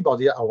ခုလက်ရှိပေါက်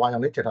ဈေးကအဝါရော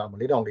င်လေးချက်ထားမှာ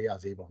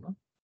4,400ဈေးပေါ့နော်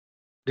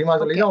ဒီမှာ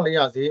ဆို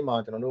4,400ဈေးမှာ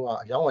ကျွန်တော်တို့က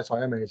အရောင်းဝယ်ဆော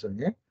င်ရမယ်ဆို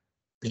ရင်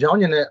ရောင်း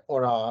နေတဲ့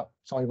order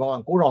ဆောင်ရပေါင်းက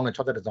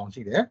9,061ဆောင်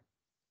ရှိတယ်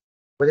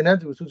ဝယ်ချင်တဲ့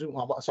သူစုစု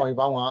မှာပေါ့အဆောင်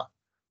ပေါင်းက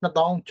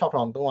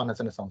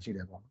26,322ဆောင်ရှိတ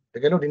ယ်ပေါ့တ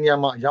ကယ်လို့ဒီနေရာ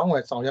မှာအယောင်းဝ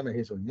ယ်ဆောင်ရမယ်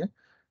ဟဲ့ဆိုရင်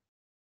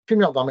ဖြစ်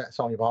မြောက်သွားမယ့်အ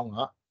ဆောင်ပေါင်းက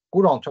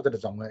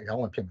9,061ဆောင်ပဲအယော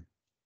င်းဝယ်ဖြစ်မယ်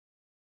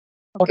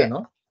ဟုတ်တယ်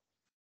နော်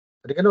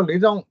တကယ်လို့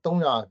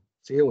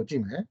4,300ဈေးကိုကြ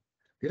ည့်မယ်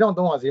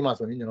4,300ဈေးမှာ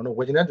ဆိုရင်ကျွန်တော်တို့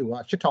ဝယ်ချင်တဲ့သူက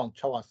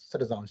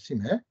8,617ဆောင်ရှိ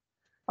မယ်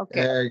ဟုတ်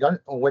ကဲ့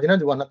ဝယ်ချင်တဲ့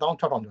သူက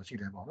26,000ကျော်ရှိ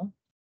တယ်ပေါ့နော်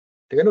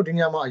တကယ်လို့ဒီ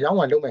နေရာမှာအယောင်း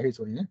ဝယ်လုပ်မယ်ဟဲ့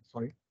ဆိုရင်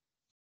sorry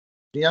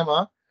ဒီနေရာမှာ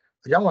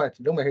အယောင်းဝယ်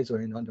လုပ်မယ်ဟဲ့ဆို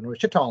ရင်တော့ကျွန်တော်တို့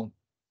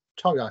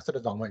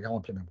8,617ဆောင်ပဲအယောင်းဝ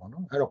ယ်ဖြစ်မယ်ပေါ့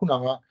နော်အဲ့တော့ခုနက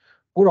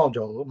9,000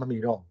ကျော်ကိုမမီ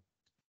တော့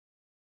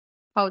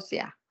ဟုတ်ဆ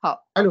ရာဟုတ်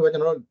အဲ့လိုပဲကျွ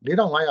န်တော်တို့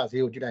4,500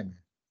ဈေးကိုကြည့်လိုက်မယ်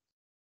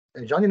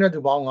ရောင်းချင်တဲ့သူ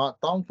ပေါင်းက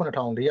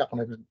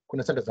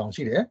19,482ဆောင်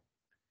ရှိတယ်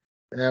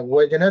ဝ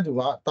ယ်ချင်တဲ့သူ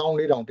က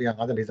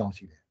14,154ဆောင်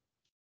ရှိတယ်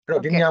အဲ့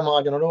တော့ဒီနေရာမှာ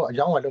ကျွန်တော်တို့အ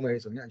ယောင်းဝယ်လုပ်မယ်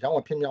ဆိုရင်အယောင်းဝ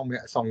ယ်ဖြစ်မြောက်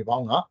မဲ့အဆောင်တွေပေါ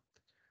င်းက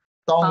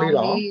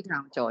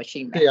14,000ကျော်ရှိ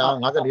မယ်54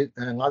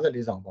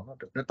ဆောင်ပေါ့နော်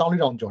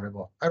14,000ကျော်တယ်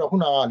ပေါ့အဲ့တော့ခု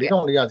နက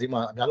4,400ဈေး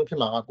မှာအများဆုံးဖြစ်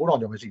မှာက9,000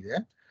ကျော်ပဲရှိတယ်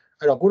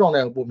အဲ့တော့9,000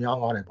နဲ့ပိုများ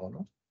သွားတယ်ပေါ့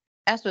နော်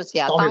အဲ့ဆိုဆ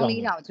ရာ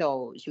14,000ကျော်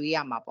ယူရ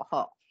မှာပေါ့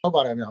ဟုတ်ပါ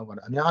တယ်အများ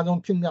ဆုံး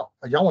ဖြစ်မြောက်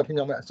အယောင်းဝယ်ဖြစ်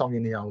မြောက်မဲ့အဆောင်ရ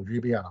င်းနေရာကို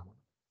ရွေးပေးရတာ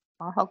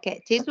ပေါ့ဟုတ်ကဲ့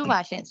ကျေးဇူးပါ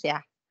ရှင်ဆရာ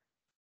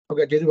ဟုတ်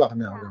ကဲ့ကျေးဇူးပါခင်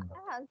ဗျာဟုတ်ကဲ့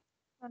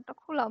တစ်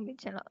ခုလောက်မြင်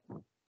ချင်လို့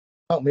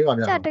ဟုတ်မေးပါ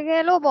ဗျာတက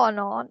ယ်လို့ပေါ့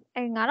နော်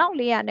အဲ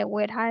9,400နဲ့ဝ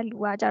ယ်ထားတဲ့လူ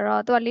ကကြ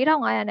တော့သူက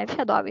4,500နဲ့ဖြ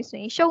တ်သွားပြီဆို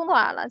ရင်ရှုံး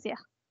သွားတာလားဆရာ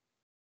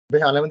ဘ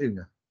ယ်ဟာလဲမသိဘူး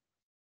ဗျာတ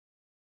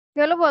က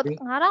ယ်လို့ပေါ့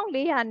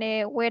9,400နဲ့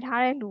ဝယ်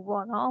ထားတဲ့လူ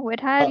ပေါ့နော်ဝယ်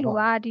ထားတဲ့လူ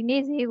ကဒီ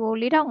နေ့ဈေးကို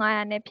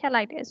4,500နဲ့ဖြတ်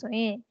လိုက်တယ်ဆိုရ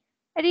င်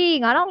အဲ့ဒီ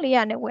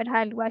9,400နဲ့ဝယ်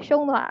ထားတဲ့လူက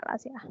ရှုံးသွားတာလား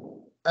ဆရာ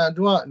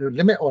သူက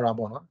limit order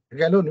ပေါ့နော်တ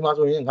ကယ်လို့ဒီမှာ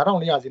ဆိုရင်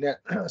9,400စီနဲ့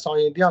အဆောင်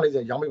ရင်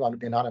140ရောင်းပေးပါ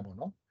လို့တင်ထားတယ်ပေါ့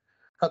နော်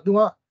သူက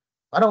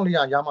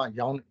9,400ရမှ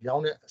ရောင်း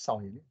တဲ့အဆော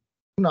င်ရင်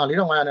ခုန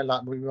4,500နဲ့လာ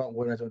ပြီးဝ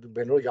ယ်မယ်ဆိုသူဘ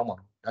ယ်လိုရောင်းမှာ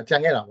လဲဒါကြံ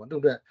ခဲ့တာပေါ့သူ့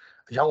အတွက်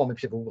အရောင်းမ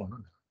ဖြစ်ဘူးပေါ့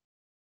နော်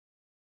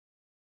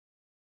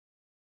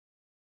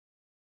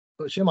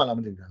ရှင်းမလားမ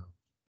သိဘူးဗျာ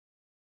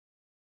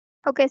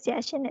ဟုတ်ကဲ့ဆရာ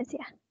ရှင်းနေဆ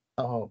ရာ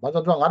ဟုတ်ဘာ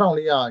လို့သူက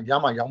9,400ရ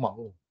မှရောင်းမှာ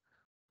ဟုတ်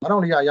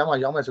9,400ရမှ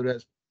ရောင်းမယ်ဆိုတော့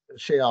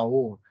share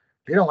ကို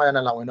4,500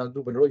နဲ့လာဝင်တော့သူ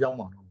ဘယ်လိုရောင်း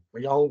မှာလဲမ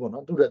ရောင်းဘူးပေါ့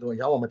နော်သူ့အတွက်သူ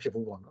ရောင်းမဖြစ်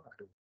ဘူးပေါ့နော်ဟု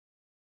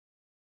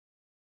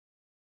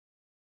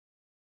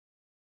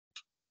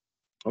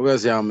တ်ကဲ့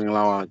ဆရာမင်္ဂ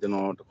လာပါကျွန်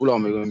တော်တခုလော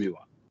က်မေးခွင့်ပြု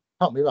ပါ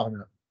ဟုတ်မေးပါခင်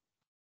ဗျ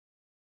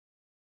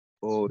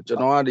ကျွန်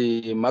တော်ကဒီ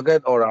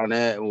market order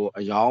နဲ့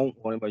အယောင်း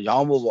ရော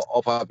င်းဖို့ပေါ့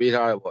offer ပေး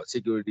ထားတယ်ပေါ့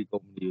security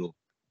company ကို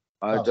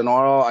ကျွန်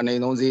တော်ကတော့အနေ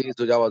ဆုံးစီး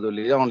ဆိုကြပါစို့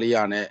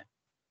4,400နဲ့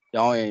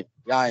ရောင်းရင်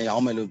ရော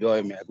င်းမယ်လို့ပြောရ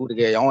မယ်အခုတ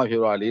ကယ်ရောင်းရဖြ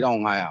စ်တော့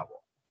4,500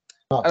ပေါ့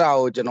အဲ့ဒါ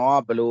ကိုကျွန်တော်က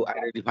ဘယ်လို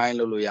identify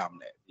လုပ်လို့ရမ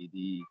လဲ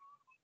ဒီ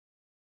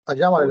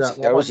ရပါတယ်ဗျာ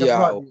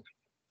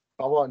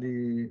ပေါ့ဒီ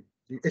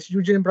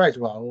execution price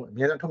ဆိုတာကိုအ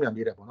များအားထုတ်ပြန်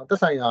ပေးတယ်ပေါ့နော်သ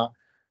က်ဆိုင်ရာ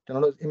ကျွန်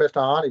တော်တို့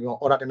investor ကနေပြီး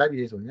order တင်လိုက်ပြီ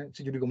ဆိုရင်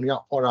security company က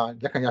order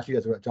လက်ခံရရှိတ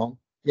ယ်ဆိုတဲ့အကြောင်း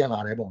ပြန်လာ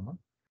တယ်ပေါ့နော်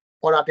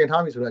order တင်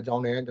ထားပြီဆိုတဲ့အကြော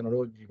င်းနဲ့ကျွန်တော်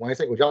တို့ဒီ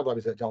YSX ကိုရောက်သွား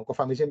ပြီဆိုတဲ့အကြောင်း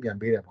confirmation ပြန်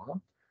ပေးတယ်ပေါ့နော်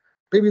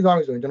ပေးပြီးသွား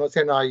ပြီဆိုရင်ကျွန်တော်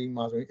10နာရီ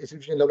မှာဆိုရင်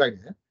execution လုပ်လိုက်တ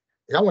ယ်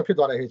အရောက်ဝင်ဖြစ်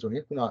သွားတဲ့ဟဲ့ဆိုရ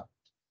င်ခုန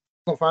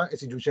confirm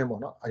execution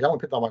ပေါ့နော်အရောက်ဝ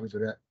င်ဖြစ်သွားပါပြီ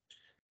ဆိုတော့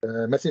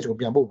message ကို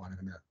ပြန်ပို့ပါတယ်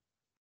ခင်ဗျ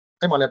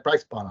အဲ့မှာလည်း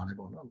price ပါလာတယ်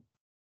ပေါ့နော်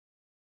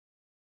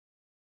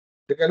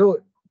တကယ်လို့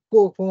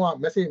ကိုဖုန်းက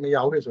message မရ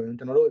ဘူးလေဆိုရင်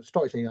ကျွန်တော်တို့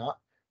stock exchange က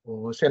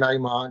10နာရီ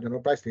မှာကျွန်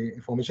တော် price တွေ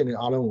information တွေ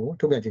အားလုံးကို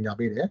ထုတ်ပြန်ကြေညာ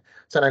ပေးတယ်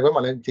10နာရီခွဲ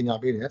မှာလည်းကြေညာ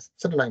ပေးတယ်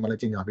17နာရီမှာလ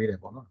ည်းကြေညာပေးတယ်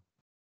ပေါ့နော်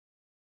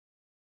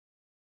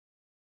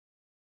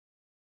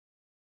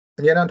အ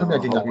များအားထုတ်ပြ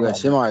န်ကြေညာပေးတယ်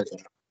ရှင်းပါတယ်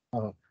ဟု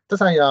တ်သက်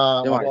ဆိုင်ရာ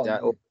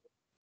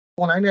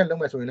online နဲ့လု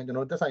ပ်မယ်ဆိုရင်လည်းကျွန်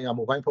တော်သက်ဆိုင်ရာ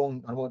mobile phone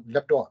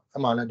laptop အ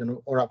မှလည်းကျွန်တော်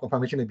order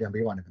confirmation တွေပြန်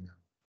ပေးပါမယ်ခင်ဗျ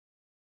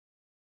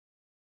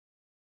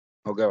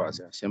ဟုတ်ကဲ့ပါဆ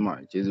ရာရှင်းပါတ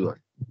ယ်ကျေးဇူးပါ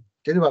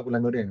ကျေးဇူးပါကိုလ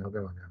ည်းမျိုးတင်ဟုတ်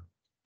ကဲ့ပါဗျာ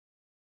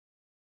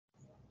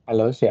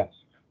Hello ဆရာ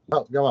ဟု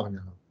တ်ပြောပါခင်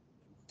ဗျာ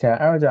ဆရာ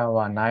အဲ့တော့ကြာ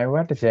နိုင်ဝ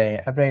က်တစ်ချိန်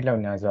update လု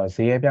ပ်နေဆိုတော့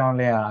ဈေးပြောင်း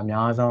လဲအ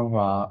များဆုံး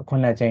ခု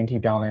နှစ်ချိန်ထိ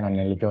ပြောင်းလဲနိုင်တ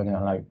ယ်လို့ပြောနေ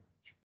လိုက်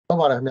ဟုတ်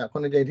ပါတယ်ခင်ဗျာခု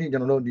နှစ်ချိန်ထိကျွ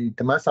န်တော်တို့ဒီ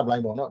demand supply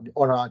ပေါ့နော်ဒီ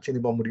order အခြေအနေ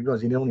ပေါ်မူတည်ပြီးတော့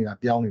ဈေးနှုန်းတွေက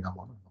ပြောင်းနေတာ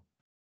ပေါ့နော်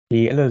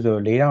ဒီအဲ့လိုဆို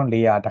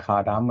4,400တခါ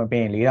ဒါမှမပြ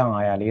င်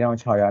4,500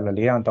 4,600လို့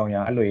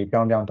4,300အဲ့လို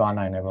ပြောင်းသွား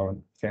နိုင်တယ်ပေါ့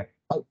ဆရာ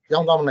ဟုတ်ပြော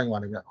င်းသွားမနိုင်ပါ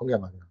ဘူးဗျာဟုတ်ကဲ့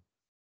ပါဗျာ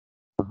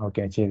ဟုတ်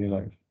ကဲ့ကျေးဇူးပါ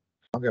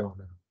ဟုတ်ကဲ့ပါ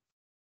ဗျာ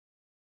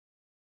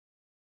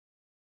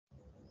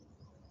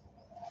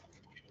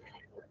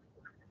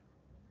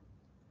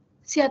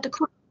ဆရာတ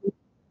ခု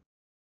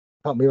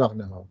ဟုတ်မေးပါခင်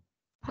ဗျာဟု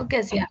တ်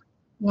ကဲ့ဆရာ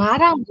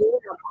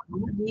9,400ပေါ့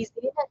နော်ဒီ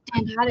ဈေးနဲ့တ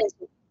င်ထားတယ်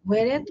ဆိုဝ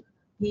ယ်တဲ့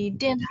ဒီ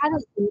တင်ထား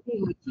တဲ့ဈေးတွေ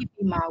ကိုကြည့်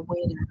ပြီးမှဝ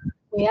ယ်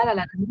ရတာ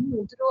လားဒါမှမဟု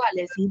တ်သူတို့ကလ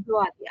ည်းဈေးပြော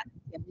ရတယ်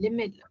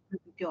limit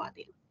လို့ပြောရတ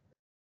ယ်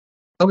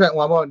ဟုတ်ကဲ့ဟို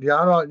ပါပေါ့ဒီက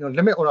တော့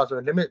limit order ဆိုရ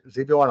င် limit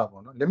ဈေးပြောရတာ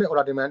ပေါ့နော် limit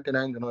order တင်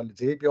တိုင်းကျွန်တော်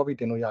ဈေးပြောပြီး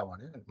တင်လို့ရပါ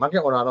တယ်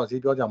market order တော့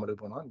ဈေးပြောကြမလို့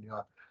ပေါ့နော်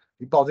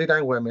ဒီပေါက်ဈေးတို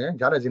င်းဝယ်မယ်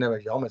ရတဲ့ဈေးနဲ့ပဲ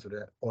ရောင်းမယ်ဆို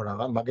တဲ့ order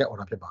က market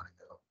order ဖြစ်ပါတယ်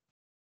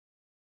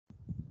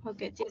ဟုတ်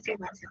ကဲ့ကျေးဇူး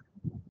ပါဆရာ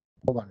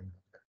ဟုတ်ပါတယ်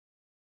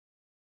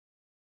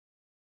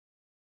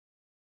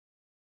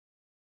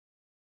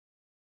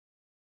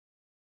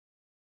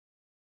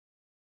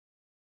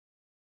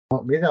ဟု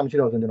တ်မေးကြမရှိ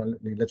တော့ဆိုကျွန်တော်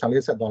ဒီ lecture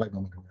လေးဆက်သွားလိုက်ပါ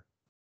မယ်ခင်ဗျ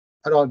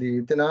အဲ့တော့ဒီ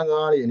တင်နန်း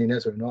သားတွေအနေ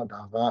နဲ့ဆိုရင်တော့ဒါ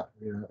က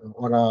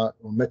order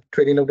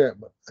trading လုပ်တဲ့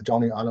အကြော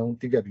င်းတွေအားလုံး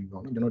သိခဲ့ပြီး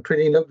ပေါ့နော်ကျွန်တော်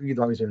trading လုပ်ပြီး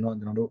သွားပြီဆိုရင်တော့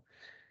ကျွန်တော်တို့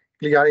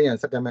clearing and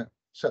settlement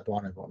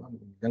ဆက်သွားတယ်ပေါ့နော်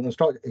ရန်ကုန်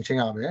stock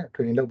exchange ရမယ်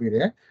trading လုပ်ပြီး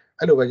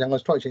တယ်အဲ့လိုပဲရန်ကု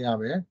န် stock exchange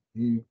ရမယ်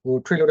ဒီဟို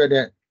trade လုပ်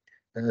တဲ့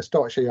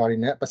stock share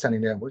တွေနဲ့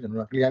ပတ်စံနေနဲ့ကိုကျွန်တော်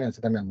တို့ clear နဲ့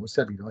settlement ကိုဆ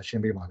က်ပြီးတော့ရှ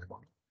င်းပေးပါ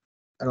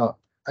တယ်ပေါ့အဲ့တော့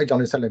အဲ့ကြောင့်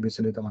လေးဆက်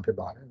လက်ပြီးဆွေးနွေးသွားမှာဖြစ်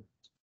ပါ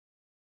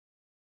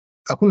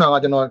တယ်အခု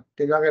နောက်ကျွန်တော်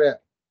တင်ပြခဲ့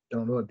တဲ့ကျွန်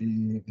တော်တို့ဒီ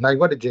night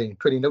web တစ်ချိန်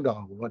trading လုပ်တာ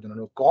ကိုတော့ကျွန်တော်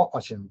တို့ call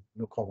option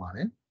လို့ခေါ်ပါ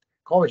တယ်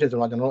call option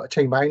ဆိုတော့ကျွန်တော်တို့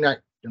အချိန်ပိုင်း၌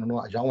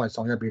ကျွန်တော်တို့အယောင်း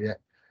ဝယ်ဆောင်ရွက်ပေးတဲ့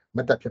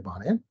method ဖြစ်ပါ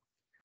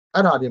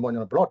တယ်အဲ့ဒါအပြင်ပေါ့ကျွ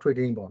န်တော် block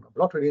trading ပေါ့နော်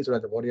block trading ဆိုတဲ့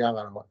သဘောတရား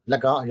ကတော့လ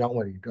က်ကားအယောင်း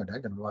ဝယ်တွေအတွက်တ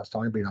ည်းကျွန်တော်တို့ကဆော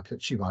င်ရွက်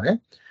ပေးတာဖြစ်ရှိပါ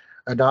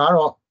တယ်ဒါက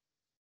တော့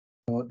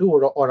သူ့ကို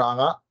တော့ order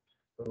က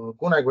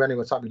9နိုင်ခွဲနေ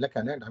ကိုစပြီး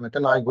လက်ခံတယ်ဒါပေမဲ့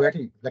10နိုင်ခွဲ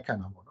အထိလက်ခံ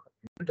တာပေါ့နော်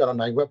သူကြတော့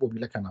နိုင်ခွဲပို့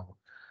ပြီး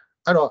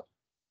လက်ခံတာပေါ့အဲ့တော့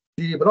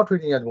ဒီ block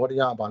trading ရဲ့သဘောတ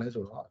ရားကဘာလဲ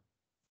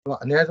ဆိုတော့သူက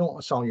အန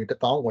ည်းဆုံးအဆောင်ရည်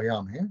1000ဝယ်ရ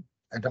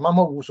မယ်ဒါမှမ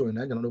ဟုတ်ဘူးဆိုရင်လ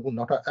ည်းကျွန်တော်တို့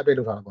ကနောက်ထပ် update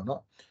လုပ်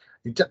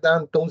ထားတာပေါ့နော်ဒီ7တန်း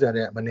30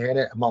တဲ့မနည်း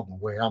တဲ့အမောက်ကို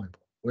ဝယ်ရ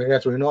မယ်ပေါ့ဝယ်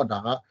ရဆို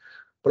ရင်တော့ဒါက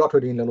block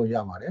trading လုပ်လို့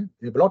ရပါတယ်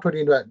ဒီ block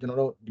trading အတွက်ကျွန်တော်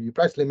တို့ဒီ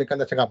price limit ကန့်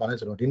သက်ချက်ကဘာလဲ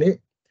ဆိုတော့ဒီနေ့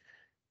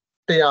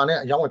100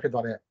နဲ့အယောင်း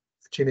ဝယ်ဖြစ်သွားတဲ့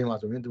အခြေအနေမှာ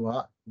ဆိုရင်သူ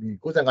ကဒီ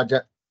95ချ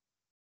က်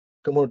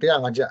ကမို့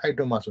105ချက်အဲ့အ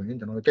တွက်မှာဆို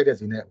ရင်ကျွန်တော်တို့ကြိုက်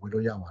တဲ့ဈေးနဲ့ဝယ်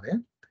လို့ရပါတယ်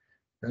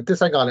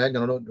တစ်ဆိုင်ကလည်းကျွ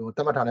န်တော်တို့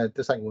သတ်မှတ်ထားတဲ့တ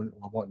စ်ဆိုင်ကို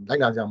ပေါ့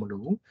လိုက်လာကြမ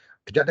လို့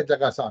ဒီ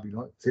တစ်ချက်က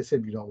စပြီးတော့ဈေး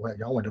စစ်ပြီးတော့ဝယ်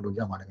အယောင်းဝယ်လုပ်လို့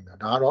ရပါတယ်ခင်ဗျာ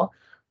ဒါကတော့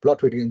block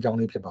trading အကြောင်း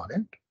လေးဖြစ်ပါတ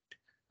ယ်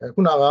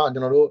ခုနက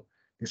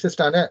ကျွန်တော်တို့ဒီ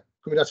system နဲ့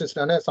computer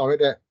system နဲ့ဆောင်ရွက်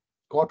တဲ့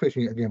call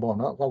trading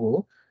အပြင်ပေါ့နော်အခု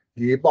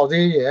ကိုဒီပေါက်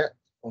ဈေးရဲ့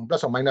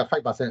plus or minus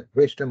 5%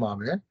 range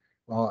တင်ပါမယ်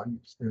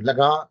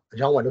လက်ကား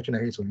အယောင်းဝယ်လုပ်ချင်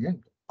တဲ့ဟိဆိုရင်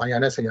buyer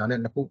နဲ့ seller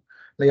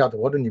နဲ့နှစ်ယောက်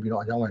သဘောတူညီပြီး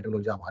တော့အယောင်းဝယ်လုပ်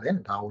လို့ရပါတယ်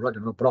ဒါကိုတော့ကျွ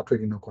န်တော်တို့ block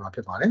trading လို့ခေါ်တာဖြ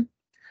စ်ပါတယ်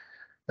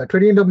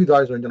trading လုပ်ပြီးသွား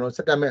ပြီဆိုရင်ကျွန်တော်တို့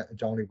settlement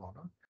အကြောင်း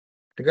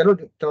လေးပေါ့နော်တ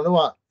ကယ်လို့ကျွန်တော်တို့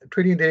က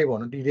trading day ပေါ့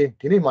နော်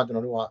ဒီနေ့မှာ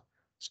ကျွန်တော်တို့က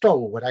stock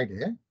ကိုဝယ်လိုက်တ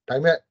ယ်ဒါပေ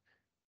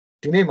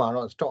မဲ့ဒီနေ့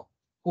မှာတော့ stock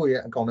ကိုယ့်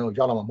ရဲ့ account ထဲ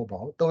ကိုရောက်လာမှာမဟုတ်ပါ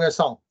ဘူး3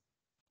ရက်စောင့်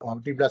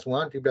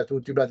T+1 T+2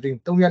 T+3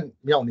 3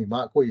ရက်မြောက်နေမှာ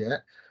ကိုယ့်ရဲ့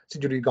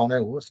security account ထဲ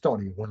ကို stock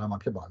တွေဝင်လာ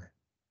မှာဖြစ်ပါတယ်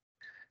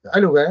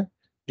အဲ့လိုပဲ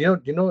ဒီတော့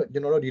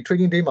ကျွန်တော်တို့ဒီ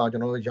trading day မှာကျွ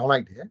န်တော်တို့ရောင်း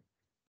လိုက်တယ်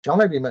ရောင်း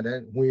လိုက်ပြီးမှလ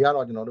ည်းငွေ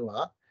ရတော့ကျွန်တော်တို့က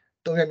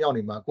3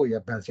ရက်မြောက်နေမှာကိုယ့်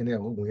ရဲ့ bank စင်းထဲ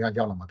ကိုငွေ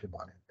ရရောက်လာ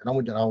မှာဖြစ်ပါတယ်ဒါမှ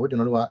မဟုတ်ကျွန်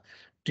တော်တို့က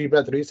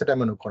T+3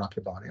 settlement လို့ခေါ်တာဖြ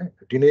စ်ပါ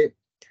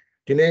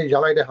တယ်ဒီနေ့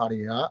ရောင်းလိုက်တဲ့ဟာတွေက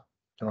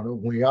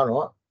ကျွန်တော်တို့ငွေ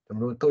ရတော့ကျွန်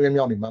တော်တို့3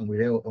ရက်မြောက်နေမှာ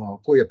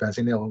ငွေတွေကိုယ့်ရဲ့ bank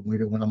စင်းထဲကိုငွေ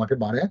တွေဝင်လာ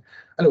မှာဖြစ်ပါတယ်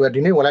အဲ့လိုပဲ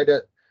ဒီနေ့ဝင်လိုက်တဲ့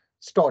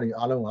stock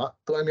တွေအားလုံးက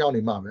3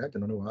ရက်မြောက်နေမှာပဲ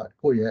ကျွန်တော်တို့က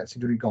ကိုယ့်ရဲ့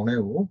security account ထဲ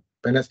ကို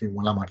balance တွေဝ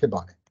င်လာ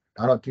မှာဖြစ်ပါတယ်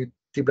ဒါတော့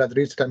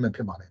T+3 settlement ဖြ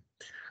စ်ပါ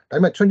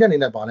တယ်ဒါပေမဲ့ချွန်းချက်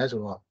အနေနဲ့ပါလဲ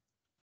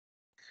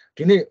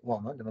ဆိုတော့ဒီနေ့ပေါ့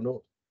နော်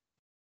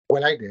ကျွန်တော်တို့ဝ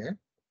ယ်လိုက်တယ်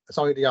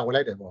အဆောင်ရည်100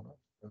ဝယ်လိုက်တယ်ပေါ့နော်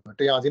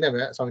100ဈေးနဲ့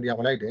ပဲအဆောင်ရည်100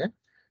ဝယ်လိုက်တယ်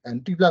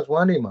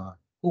T+1 နေ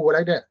မှာကို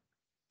ဝယ်လိုက်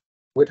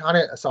တဲ့ဝယ်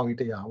ထားတဲ့အဆောင်ရည်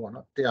100ပေါ့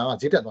နော်100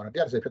ကဈေးတက်သွားတယ်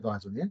130ဖြစ်သွား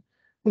တယ်ဆို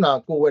ရင်ခုန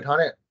ကကိုဝယ်ထား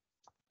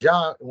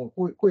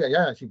တဲ့ကို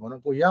ရရှိပေါ့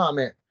နော်ကိုရရမ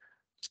ယ်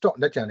stock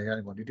လက်ကျန်တွေရတ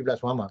ယ်ပေါ့ဒီ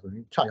T+1 မှာဆို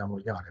ရင်ချရော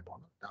င်းလို့ရ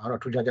တယ်ပေါ့နော်ဒါကတော့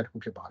ထူးခြားချက်တစ်ခု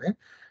ဖြစ်ပါ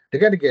တယ်တ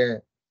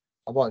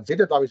ကယ်ပေါ့ဈေး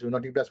တက်သွားပြီဆိုရင်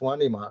တော့ T+1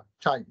 နေ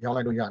မှာချရော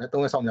င်းလိုက်လို့ရတယ်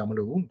3ရက်ဆောင်ကြ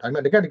မလို့ဘူးဒါပေ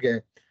မဲ့တ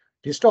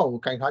ကယ်ဒီ stock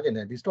ကိုကင်ထားခြင်း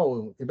နဲ့ဒီ stock ကို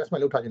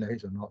investment လုပ်ထားခြင်းနဲ့ဟဲ့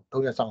ဆိုတော့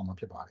3ရက်ဆောင်အောင်မှာ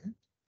ဖြစ်ပါ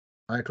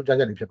တယ်အဲထူးခြား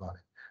ချက်တွေဖြစ်ပါတ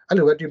ယ်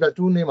အဲ့လိုပဲ T+2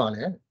 နေမှာလ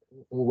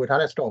ည်းဟိုဝယ်ထား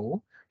တဲ့ stock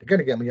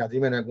ကိုတကယ်မ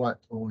ရသေးမဲ့နဲ့ကိုက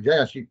ဟိုရ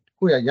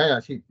ရှိကို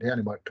ရရှိတွေက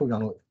နေပေါ့ထုတ်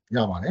ရောင်းလို့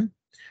ရပါတယ်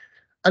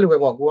အဲ့လိုပဲ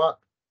ပေါ့ကိုက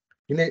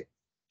ဒီ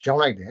နေ့ရော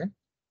င်းလိုက်တယ်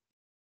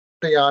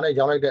100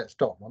နဲ့ရောင်းလိုက်တဲ့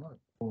stock ပေါ့နော်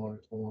ဟို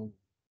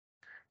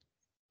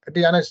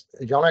100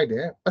နဲ့ရောင်းလိုက်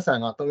တယ်ပတ်စံ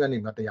က3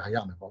ရက်နေမှာ100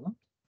ရမယ်ပေါ့နော်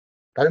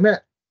ဒါပေ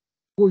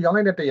မဲ့ကိုရောင်း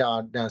လိုက်တဲ့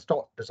100တန်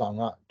stock တစ်ဆောင်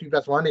က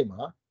T+1 နေမှာ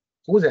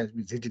90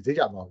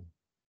ဈေးကျသွားဘူး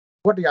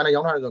ဘတ်100နဲ့ရော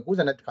င်းထားတယ်ဆိုတော့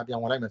90နဲ့တစ်ခါပြန်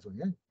ဝင်လိုက်မယ်ဆို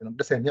ရင်ကျွန်တော်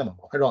10မြတ်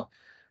မှာပေါ့အဲ့တော့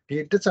ဒီ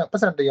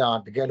ပတ်စံ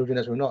100တကယ်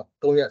လိုချင်တယ်ဆိုရင်တော့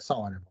3ရက်စော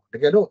င့်ရတယ်ပေါ့တ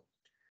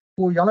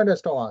ကယ်လို့ကိုရောင်းလိုက်တဲ့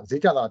stock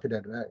ကဈေးကျသွားဖြစ်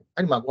တဲ့အတွက်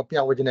အဲ့ဒီမှာ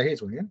ကိုပြန်ဝယ်ချင်တယ်ဟဲ့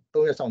ဆိုရင်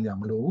3ရက်စော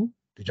င့်ကြမလို့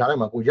ဒီကြားထဲ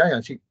မှာကို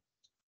ရရှိ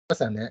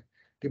ပတ်စံနဲ့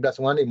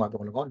T+1 နေ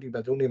မှာတော့လည်း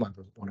T+2 နေ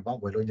မှာတော့လ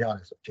ည်းဝယ်လို့ရတ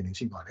ယ်ဆိုအခြေအနေ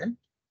ရှိပါတယ်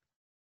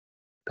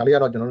ဒါလေးက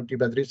တော့ကျွန်တော်တို့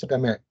T+3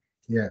 settlement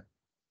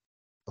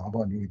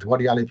ရဲ့ပေါ့ဒီသ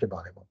ဘောတရားလေးဖြစ်ပါ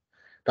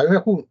တယ်ပေါ့ဒါပေမဲ့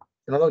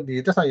အခုကျွန်တော်တို့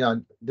ဒီသက်ဆိုင်ရာ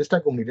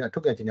district company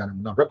တွေထုတ်ပြန်ကြေညာ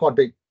တယ်နော် record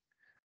date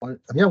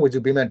အမြတ်ဝယ်စု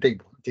ပေးမဲ့ date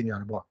ပေါ့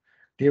ကြေညာတယ်ပေါ့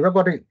ဒီ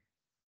record date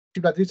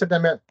T+3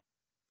 settlement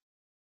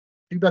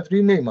T+3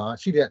 နေ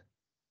မှာရှိတဲ့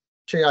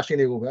share ရှင်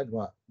တွေကိုပဲသူက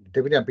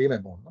dividend ပေးမ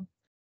ယ်ပေါ့နော်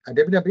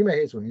dividend ပေးမယ်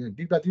ဟဲ့ဆိုရင်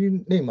T+3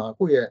 နေ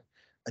မှာကိုယ့်ရဲ့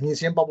အငြင်း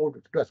စင်း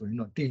ပေါက်ဖို့အတွက်ဆိုရင်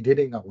တော့ T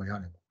date ကဝယ်ရတ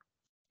ယ်ပေါ့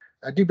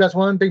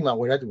T+1 date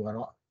မှာဝယ်တဲ့သူက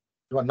တော့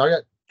သူကနောက်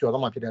ရက်ကျော်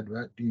သွားမှဖြစ်တဲ့အတွ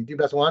က်ဒီ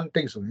T+1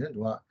 date ဆိုရင်သူ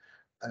က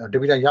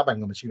dividend ရပိုင်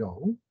ခွင့်မ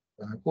ရှိတော့ဘူး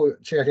ကို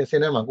share ရှင်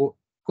စင်းထဲမှာကို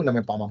နာ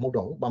မည်ပါမှာ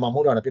မဟုတ်တော့ဘူးပါမှာမဟု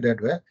တ်တာဖြစ်တဲ့အ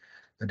တွက်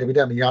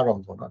dividend မရတော့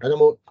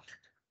ဘူးပေါ့နော်ဒါကြောင့်မို့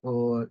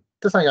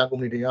ဟိုသက်ဆိုင်ရာ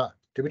company တွေက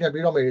dividend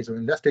ပေးတော့မယ်ဆိုရ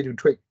င် last day to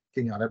trade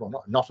ကြီးညာ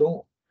တယ်ပေါ့နော်နောက်ဆုံး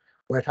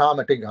ဝယ်ထား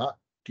မယ့် date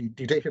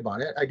ကဒီ date ဖြစ်ပါ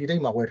တယ်အဲ့ဒီ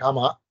date မှာဝယ်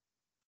ထားမှာ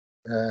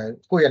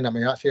ကိုယ့်ရဲ့နာမ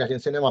ည်က share ရှင်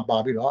စင်းထဲ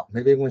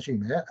မှာပါပြီးတော့မေးပေးခွင့်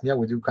ရှိမယ်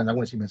အမြတ်ဝယ်စုခံ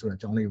စားခွင့်ရှိမယ်ဆိုတဲ့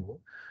အကြောင်းလေးကို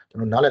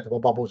ကျွန်တော်နားလည်သ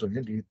ဘောပေါက်ဖို့ဆိုရ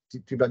င်ဒီ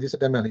T+3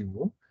 settlement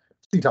လေးကို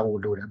သိ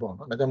ထားဖို့လို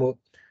တယ်ပေါ့နော်ဒါကြောင့်မို့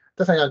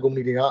သက်ဆိုင်ရာ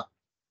company တွေက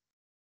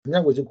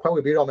အမြတ်ဝယ်စု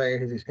ခွဲဝေပေးတော့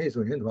မယ်ဟဲ့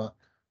ဆိုရင်သူ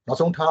ကနောက်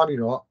ဆုံး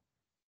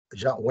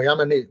ထားပြီးတော့ဝယ်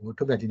ရမယ့်နေ့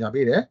ကိုထုတ်ပြန်ကြေညာ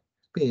ပေးတယ်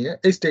ပြီးရင်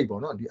date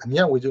ပေါ့နော်ဒီ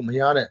အမြတ်ဝယ်စု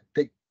မရတဲ့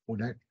date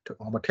ကိုလ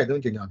ည်းထ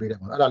ည့်သွင်းကြေညာပေး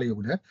တယ်ပေါ့အဲ့ဒါ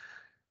လေးကိုလည်း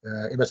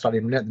investor တွေ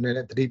နဲ့နည်းန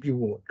ည်းသတိပြု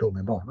ဖို့လိုမ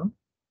ယ်ပေါ့နော်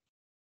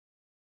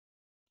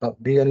ဟုတ်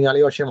ဒီနေရာ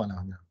လေးရောရှင်းပါလား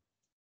ခင်ဗျာ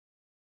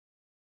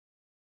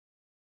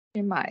ရှ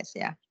င်းပါတယ်ဆ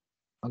ရာ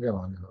ဟုတ်ကဲ့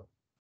ပါဗျာဒါ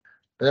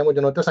ကြောင့်မို့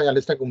ကျွန်တော်တက်ဆိုင်ရာ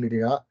listed company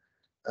တွေက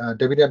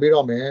dividend ပေး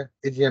တော့မယ်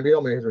AGM ပေး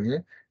တော့မယ်ဆိုရင်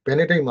ဘယ်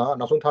နေ့တိတ်မှာ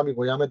နောက်ဆုံးထားပြီးဝ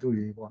ယ်ရမယ့်သူ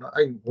တွေပေါ့နော်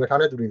အဲ့ဝယ်ထား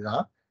တဲ့သူတွေက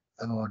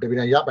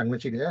dividend ရပိုင်ခွ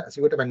င့်ရှိတယ်အစ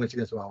ည်းအဝေးတက်ပိုင်ခွင့်ရှိ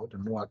တယ်ဆိုတာကိုကျွ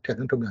န်တော်တို့ကထည့်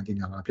သွင်းထုတ်ပြန်ကြေ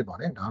ညာတာဖြစ်ပါ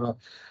တယ်ဒါကတော့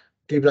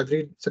T+3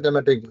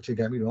 settlement date ကိုအခြေ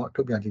ခံပြီးတော့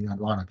ထုတ်ပြန်ကြေညာ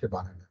သွားတာဖြစ်ပါ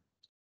တယ်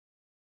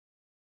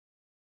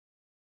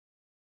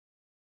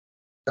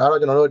ဒါကတော့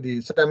ကျွန်တော်တို့ဒီ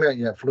settlement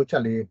ရဲ့ flow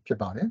chart လေးဖြစ်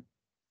ပါတယ်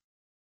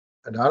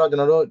ဒါကတော့ကျွ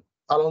န်တော်တို့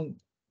အားလုံး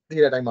သိ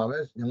တဲ့အတိုင်းပါပဲ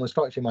ညမ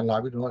stock အချိန်မှာလာ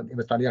ပြီးတော့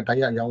investor တွေကတို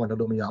င်းရအရောင်းဝယ်လုပ်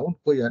လို့မရဘူး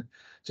ကိုယ့်ရဲ့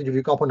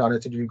security ကောက်ဖွင့်ထားတဲ့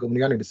security company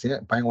ကနေတစ်ဆင့်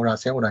buy order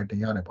sell order တင်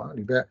ရတယ်ပေါ့နော်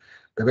ဒီဘက်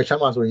ချ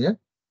မ်းမှာဆိုရင်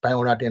buy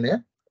order တင်တယ်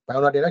buy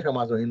order တင်တဲ့ခါ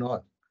မှာဆိုရင်တော့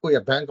ကိုယ့်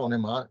ရဲ့ bank account ထဲ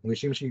မှာငွေ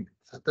ရှိမရှိ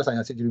သက်ဆိုင်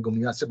ရာ security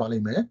company ကစစ်ပါလိ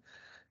မ့်မယ်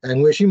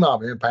ငွေရှိမှ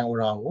ပဲ buy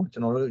order ကိုကျွ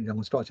န်တော်တို့ညမ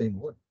stock အချိန်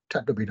ကိုထ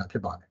ပ်တွက်ပေးတာဖြ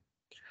စ်ပါတယ်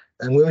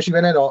ငွေမရှိဘဲ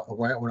နဲ့တော့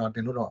buy order တ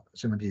င်လို့တော့အ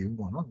ဆင်မပြေဘူး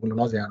ပေါ့နော်ဘယ်လို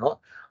လဲဆိုရင်တော့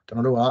ကျွန်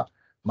တော်တို့က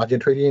margin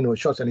trading တို့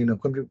short selling တို့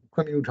ခွင့်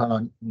ပြုထားတာ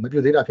မပြု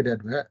သေးတာဖြစ်တဲ့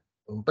အတွက်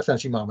ပတ်စံ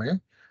ရှိမှာပဲ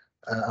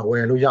အဝ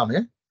ယ်လို့ရမ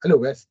ယ်အဲ့လို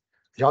ပဲ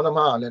ရောင်းသ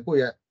မားကလည်းကို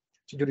ယ့်ရဲ့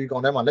security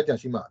account ထဲမှာလက်ကျန်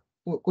ရှိမှ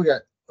ကိုယ့်ရဲ့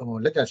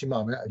လက်ကျန်ရှိမှ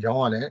ပဲအရော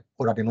င်းကလည်း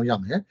order တင်လို့ရ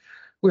မယ်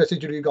ကိုယ့်ရဲ့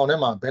security account ထဲ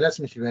မှာ balance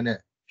မရှိဘဲနဲ့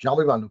ရောင်း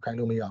ပေးပါလို့ခိုင်း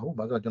လို့မရဘူး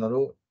ဘာလို့ဆိုတော့ကျွန်တော်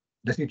တို့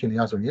description တွေ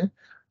ရဆိုရင်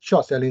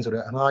short selling ဆို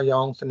တဲ့အငှားရော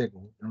င်းစနစ်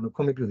ကိုကျွန်တော်တို့ခွ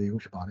င့်မပြုသေး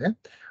ဘူးဖြစ်ပါတယ်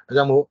ဒါ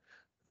ကြောင့်မို့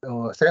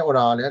sell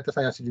order ကလည်းသက်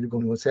ဆိုင်ရာ security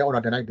company ကို sell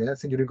order တင်လိုက်တယ်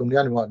security company က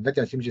နေလက်ကျ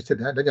န်ရှိမရှိစစ်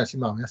တယ်လက်ကျန်ရှိ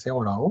မှပဲ sell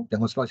order ကိုကျွ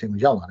န်တော် stock ချိန်ကို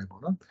ရောက်လာတယ်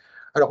ပေါ့နော်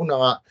အဲ့တော့ခုနက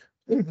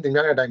တင်ပြ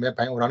တဲ့အတိုင်းပဲ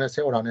buy order နဲ့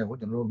sell order နဲ့ကို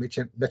ကျွန်တော်တို့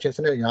matching စ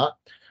နစ်အရ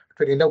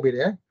trading လုပ်ပေးတ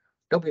ယ်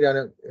လုပ်ပေးတဲ့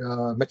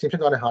matching ဖြ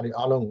စ်သွားတဲ့ဟာတွေ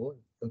အားလုံးကို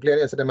clear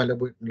နဲ့ settlement လုပ်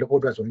ဖို့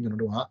အတွက်ဆိုရင်ကျွန်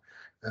တော်တို့က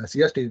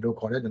CST လို့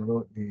ခေါ်တဲ့ကျွန်တော်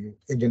တို့ဒီ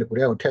engine တစ်ခုတ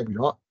ည်းကိုထည့်ပြီး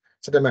တော့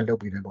settlement လုပ်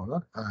ပေးတယ်ပေါ့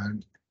နော်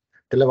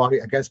delivery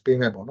against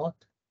payment ပေါ့နော်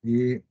ဒီ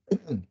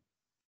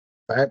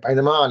ဘိုင်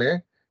သမားကလည်း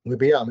ငွေ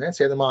ပေးရမယ်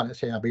ဆဲသမားကလည်း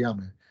share ပေးရ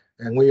မယ်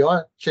ငွေရော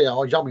share ရော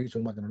ရောက်ပြီ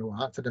ဆိုမှကျွန်တော်တို့က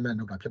settlement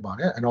လုပ်တာဖြစ်ပါ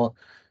တယ်အဲ့တော့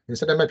ဒီ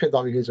settlement ဖြစ်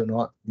သွားပြီဆို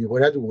တော့ဒီဝ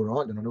ယ်တဲ့သူကို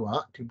တော့ကျွန်တော်တို့က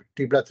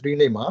T+3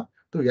 နေ့မှာ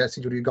သူ့ရဲ့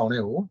security account ထဲ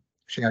ကို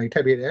share တွေထ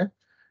ည့်ပေးတယ်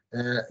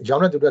ရော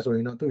င်းတဲ့သူတွေဆိုရ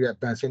င်တော့သူ့ရဲ့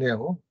bank ဆင်းတဲ့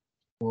ကို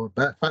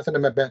fund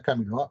settlement bank ခန့်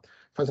ပြီးတော့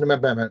fund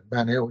settlement bank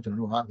ထဲကိုကျွန်တော်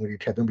တို့ကငွေတွေ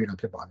ထည့်သွင်းပေးတာ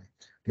ဖြစ်ပါတယ်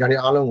ဒီဟာတွေ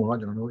အားလုံးကိုတော့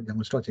ကျွန်တော်တို့ရန်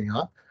ကုန် stock ချိန်က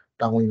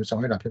တာဝန်ယူဆော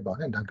င်ရွက်တာဖြစ်ပါ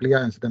တယ်ဒါ clear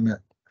and settlement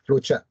flow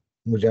chart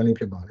ငွေကြမ်းလေး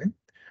ဖြစ်ပါတယ်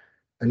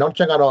နောက်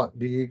ချက်ကတော့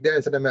ဒီ clear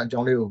and settlement အကြော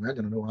င်းလေးကိုပဲ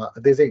ကျွန်တော်တို့က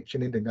အသေးစိတ်ရှ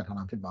င်းလင်းတင်ပြထား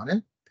တာဖြစ်ပါတယ်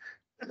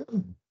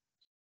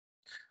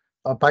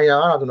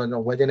buyer ကတော့ကျွန်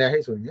တော်ဝယ်ချင်တဲ့ဟိ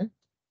တ်ဆိုရင်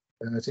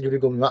security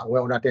company က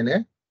order တင်တယ်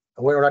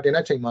order တင်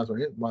တဲ့ချိန်မှာဆို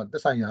ရင်သ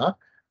က်ဆိုင်ရာ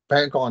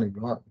bank account ကနေ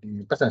ပြီးတော့ဒီ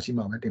ပတ်စံရှိ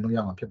မှပဲတင်လို့ရ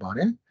မှာဖြစ်ပါတ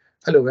ယ်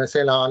အဲ့လိုပဲ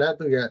seller ကလည်း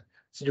သူ့ရဲ့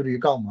security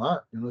account မှာ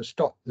ကျွန်တော်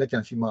stock လက်ကျ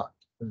န်ရှိမှ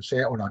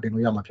share order တင်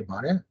လို့ရမှာဖြစ်ပါ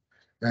တယ်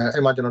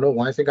အဲ့မှာကျွန်တော်တို့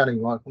YSX ကနေ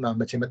ပြီးတော့ခုန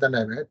matching method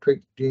နဲ့ပဲ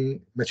trading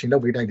matching လု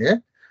ပ်ပေးတိုက်တယ်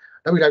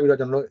လုပ်ပြီးတော့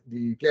ကျွန်တော်တို့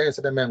ဒီ clear and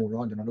settlement ကို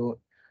တော့ကျွန်တော်တို့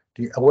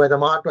ဒီအဝယ်သ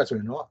မားအတွက်ဆို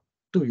ရင်တော့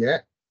သူ့ရဲ့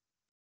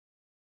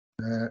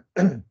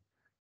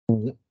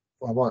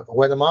အဝ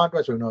ယ်သမားအတွ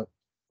က်ဆိုရင်တော့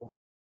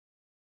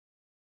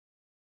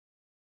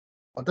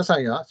သက်ဆို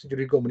င်ရာ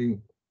security company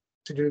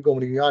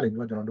ကနေပြီး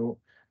တော့ကျွန်တော်တို့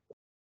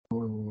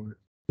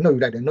နှုတ်ယူ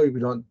လိုက်တယ်နှုတ်ယူ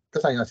ပြီးတော့သ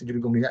က်ဆိုင်ရာ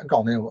security company ရဲ့အကော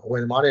င့်ထဲကိုအဝ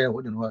ယ်သမားတွေ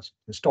ကိုကျွန်တော်တို့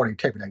က story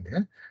ထည့်ပေးလိုက်တယ်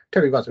ထ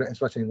ည့်ပေးပါဆိုတဲ့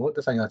instruction ကိုသ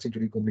က်ဆိုင်ရာ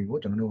security company ကို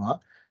ကျွန်တော်တို့က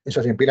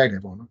instruction ပေးလိုက်တ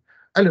ယ်ပေါ့နော်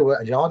အဲ့လိုပဲ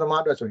အရောင်းသ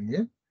မားအတွက်ဆိုရ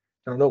င်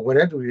ကျွန်တော်တို့ဝယ်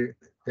တဲ့သူ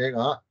တွေက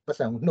ပတ်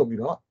စံကိုနှုတ်ပြီး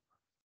တော့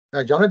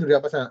ရောင်းတဲ့သူတွေက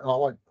ပတ်စံ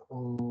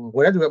ဝ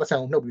ယ်တဲ့သူတွေပတ်စံ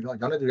ကိုနှုတ်ပြီးတော့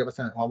ရောင်းတဲ့သူတွေပတ်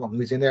စံ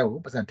ငွေစင်းတွေကို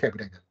ပတ်စံထည့်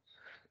ပေးလိုက်တယ်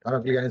ဒါ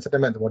တော့ clear and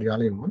settlement သဘောတရား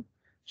လေးကို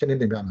ရှင်းလ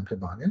င်းတင်ပြမှာဖြစ်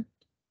ပါတယ်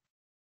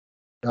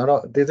ဒါတော့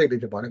အသေးစိတ်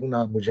လေးဖြစ်ပါတယ်ခုန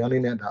ကမူချမ်း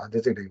လေးနဲ့ဒါအ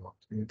သေးစိတ်လေးပေါ့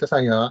ဒီသက်ဆို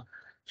င်ရာ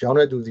ရောင်း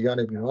တဲ့သူစီက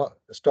နေပြီးတော့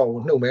stock ကို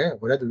နှုတ်မယ်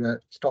ဝယ်တဲ့သူက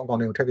stock account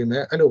တွေကိုထည့်ပေးမ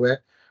ယ်အဲ့လိုပဲ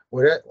ဝ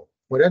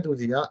ယ်တဲ့သူ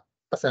စီက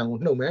ပတ်စံကို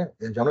နှုတ်မယ်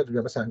ရောင်းတဲ့သူက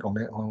ပတ်စံ account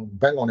နဲ့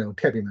bank account တွေကို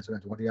ထည့်ပေးမယ်ဆို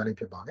တဲ့သဘောတရားလေး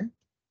ဖြစ်ပါတယ်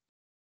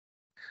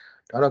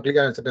ဒါတော့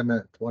clear and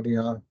settlement သဘောတ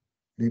ရား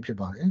လေးဖြစ်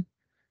ပါတယ်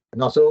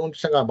နောက်ဆုံး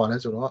ချက်ကပါလဲ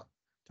ဆိုတော့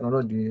ကျွန်တော်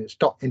တို့ဒီ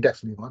stock index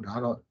လေးပေါ့ဒါက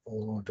တော့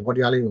သဘောတ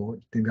ရားလေးကို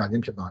တင်ပြခြ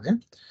င်းဖြစ်ပါတယ်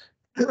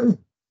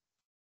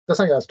သက်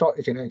ဆိုင်ရာ stock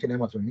exchange ထဲ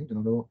မှာဆိုရင်ကျွန်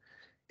တော်တို့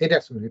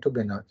index ကိုထုတ်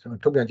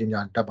ပြန်ကြေညာ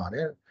တတ်ပါတ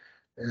ယ်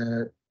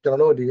ကျွန်တော်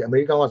တို့ဒီအမေ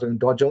ရိကန်မှာဆိုရင်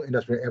Dow Jones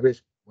Industrial Average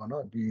ပေါ့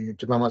နော်ဒီ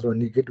ဂျပန်မှာဆိုရင်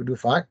Nikkei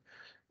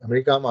 225အမေ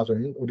ရိကန်မှာဆို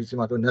ရင် OTC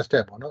မှာဆို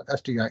Nasdaq ပေါ့နော်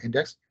STI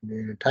index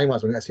ထိုင်းမှာ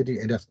ဆိုရင် SCT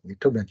index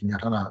ထုတ်ပြန်ကြေညာ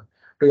ထားတာ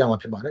တွေ့ရမှာ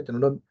ဖြစ်ပါတယ်ကျွန်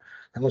တော်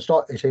တို့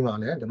stock exchange မှာ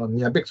လည်းကျွန်တော်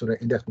Niapic ဆိုတဲ့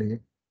index လေး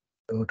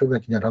ထုတ်ပြ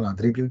န်ကြေညာထားတာ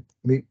သတိပြု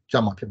မိကြ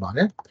မှာဖြစ်ပါတ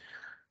ယ်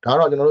ဒါ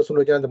တော့ကျွန်တော်တို့ဆို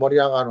လိုချင်တဲ့သဘောတ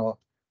ရားကတော့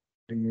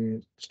ဒီ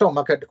stock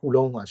market တစ်ခု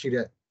လုံးမှာရှိ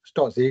တဲ့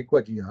stock ဈေးကွ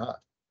က်ကြီးက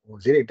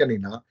ဈေးတွေတက်နေ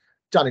တာ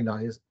ကျနေတာ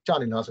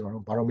ဆို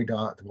တော့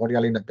barometer သဘောတ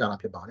ရားလေးနဲ့ပြတာ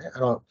ဖြစ်ပါတယ်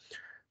အဲ့တော့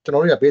ကျွန်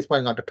တော်တို့ရဲ့ base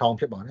point က1000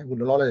ဖြစ်ပါတယ်အခု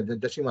လောလောဆယ်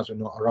တက်ရှိမှဆို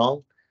တော့ around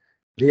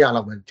 400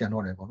လောက်ပဲကျန်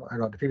တော့တယ်ပေါ့နော်အဲ့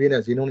တော့တဖြည်းဖြည်း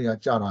နဲ့ဈေးနှုန်းတွေက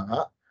ကျတာက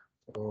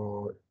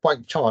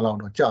point 600လောက်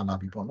တော့ကျလာ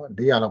ပြီပေါ့နော်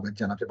400လောက်ပဲ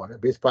ကျန်တာဖြစ်ပါတယ်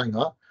base point က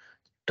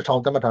1000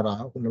သတ်မှတ်ထားတာ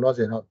အခုလောလောဆ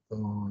ယ်တော့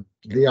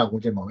400ကို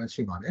ကျင်းပါပဲ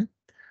ရှိပါတယ်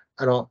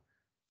အဲ့တော့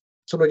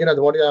ဆိုလိုချင်တဲ့သ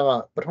ဘောတရားက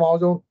ပထမ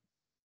ဆုံး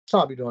စ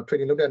ပြီးတော့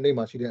trading လုပ်တဲ့နေ့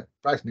မှာရှိတဲ့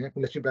price နဲ့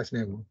let's price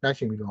နဲ့ကိုနှိုင်း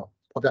ယှဉ်ပြီးတော့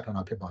ဖော်ပြထား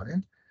တာဖြစ်ပါတယ်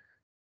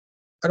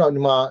အဲ့တော့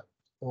ဒီမှာ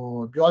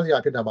ပြောစရာ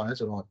ဖြစ်တာပါလဲ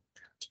ဆိုတော့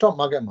stock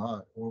market မှာ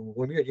ဝ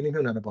င်ပြီးရင်းနှီး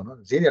မြှုပ်နှံတယ်ပေါ့နော်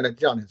ဈေးတွေလည်း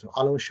ကျနေဆို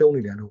အားလုံးရှုံး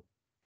နေတယ်လို့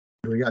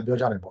လူတွေကပြော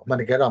ကြတယ်ပေါ့အမှန်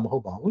တကယ်တော့မဟု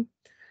တ်ပါဘူး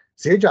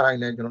ဈေးကျတိုင်း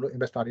လည်းကျွန်တော်တို့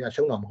investor တွေက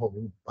ရှုံးတာမဟုတ်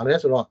ဘူးဘာလဲ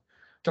ဆိုတော့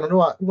ကျွန်တော်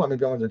တို့ကဥပမာ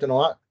ပြောမယ်ဆိုကျွန်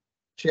တော်က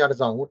share တစ်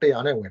စောင်ကို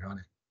100နဲ့ဝယ်ထားတ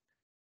ယ်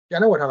ပြ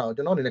န်နဲ့ဝယ်ထားတာကို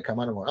ကျွန်တော်အနေနဲ့ခံ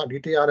မှန်းတယ်ပေါ့ဒီ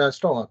100တဲ့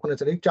stock က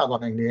90လေးကျ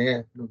သွားနိုင်တယ်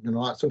လို့ကျွန်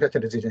တော်ကဆုံးဖြတ်ချ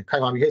က် decision ခို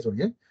င်ပါပြီခဲ့ဆို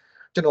ရင်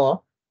ကျွန်တော်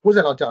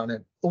90လောက်ကျတာနဲ့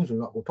အုံးဆို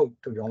တော့ကို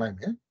ထုတ်ရောင်းလိုက်မ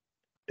ယ်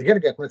တကယ်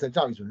90ကျ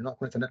ပြီဆိုရင်တော့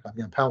90နဲ့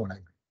ပြန်ဖမ်းဝင်လို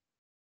က်မယ်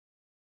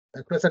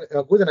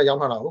90နဲ့ရော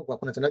င်းထားတာကို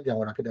90နဲ့ပြန်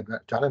ဝင်တာဖြစ်တဲ့အတွ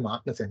က်ဂျားထဲမှာ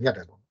20ညက်တ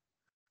ယ်ပေါ့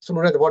ဆို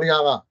လိုတဲ့သဘောတ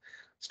ရားက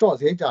stock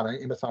ဈေးကျတိုင်း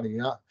investor တွေ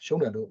က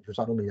ရှုံးတယ်လို့ယူဆ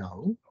လို့မရ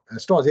ဘူး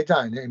stock ဈေးကျ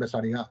ရင်လည်း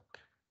investor တွေက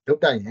လု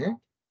တ်တိုက်ရင်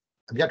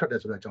အပြတ်ထွက်တ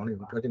ယ်ဆိုတဲ့အကြောင်းလေး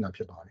ကိုပြောချင်တာ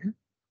ဖြစ်ပါတယ်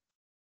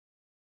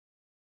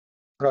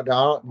အဲ့တော့ဒါ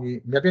ကဒီ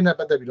မြက်ပြင်းနဲ့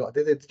ပတ်သက်ပြီးတော့အ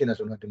သေးစိတ်သိချင်တယ်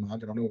ဆိုတော့ဒီမှာ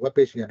ကျွန်တော်တို့ web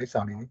page ရဲ့လိပ်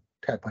စာလေး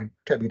ထ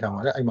ည့်ပေးထားပါ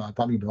တယ်အဲ့မှာ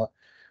သွားပြီးတော့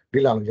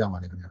လေ့လာလို့ရပါ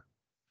တယ်ခင်ဗျာ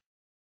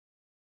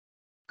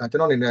ကျွ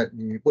န်တော်အနေနဲ့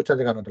ဒီ post ချက်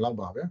ကတော့ဒီလောက်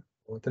ပါပဲ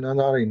သင်တန်း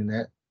သားတွေအနေ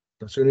နဲ့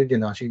ဆွေးနွေးကျ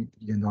င်တာရှိ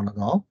ရင်တော့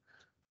၎င်း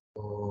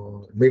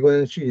မေးခွန်း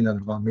ရှိရင်တော့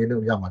၎င်းမေး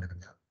လို့ရပါတယ်ခင်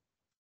ဗျာ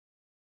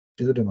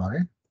ကျေးဇူးတင်ပါတ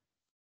ယ်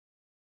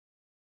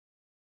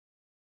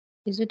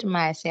ကျေးဇူးတင်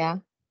ပါတယ်ဆရာ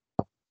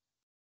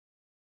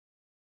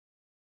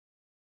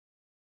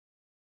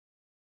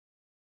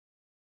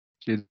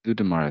ကျေးဇူး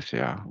တင်ပါတယ်ဆ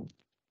ရာ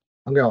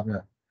ဟုတ်ကဲ့ပါဗျာ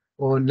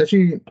လက်ရှိ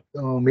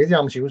မေးစရာ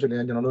မရှိဘူးဆိုရ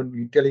င်ကျွန်တော်တို့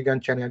ဒီ Telegram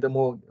channel တ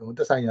မို့သ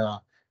က်ဆိုင်ရာ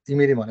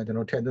email တွေမှာလည်းကျွန်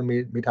တော်ထည့်သွင်း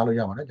မေးထားလို့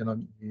ရပါတယ်ကျွန်တော်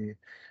ဒီ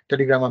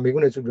Telegram မှာမေးခွ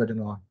န်းတွေစုပြီးတော့ကျွန်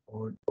တော်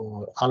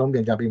အားလုံးပြ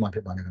န်ကြားပေးမှာဖြ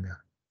စ်ပါတယ်ခင်ဗျာ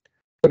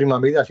ဒီမှာ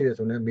မေးစရာရှိတယ်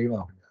ဆိုရင်မေး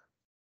ပါဦး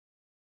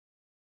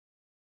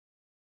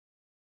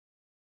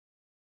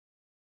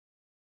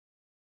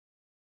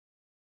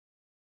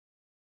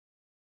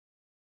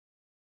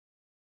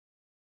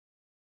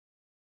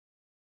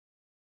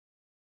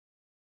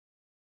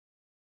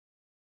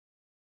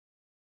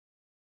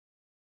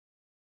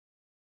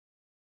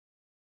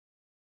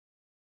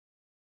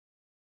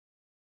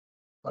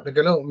တက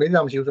ယ်လို့မေးစ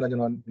ရာမရှိဘူးဆိုတော့ကျွ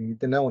န်တော်ဒီ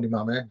တင်တန်းဝင်ဒီ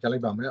မှာပဲကြားလို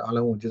က်ပါမယ်အား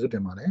လုံးကိုကျေးဇူးတ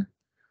င်ပါတယ်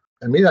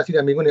မေးစရာရှိ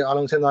တဲ့မေးခွန်းတွေအား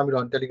လုံးစဉ်းစားပြီး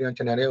တော့ Telegram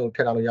channel လေးကိုထ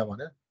ည့်ထားလို့ရပါ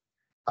တယ်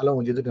အားလုံး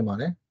ကိုကျေးဇူးတင်ပါ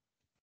တယ်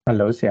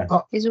Hello ဆရာ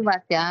ကျေးဇူးပါ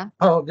ဆရာ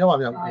ဟုတ်ပြောပါ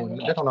ဗျာ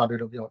လက်ထောင်တာတွေ့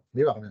လို့ပြော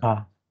မေးပါခင်ဗျာ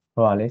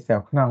ဟိုပါလေဆရာ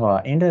ခုနက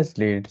index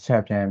လေးတစ်ချ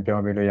က်ပြန်ပြော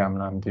ပြလို့ရမ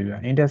လားမသိဘူး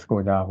index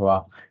ကိုဒါဟိုက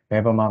ဘ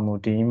ယ်ပမာမူ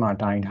တီးမှာ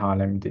တိုင်းထား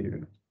လဲမသိ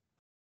ဘူး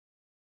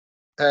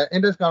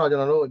index ကတော့ကျွ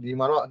န်တော်တို့ဒီ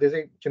မှာတော့အသေးစိ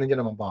တ်ရှင်းနေကြ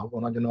တယ်မပါဘူး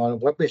ပေါ့နော်ကျွန်တော်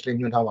web page လေး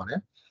ညွှန်ထားပါတယ်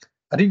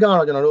အဓိက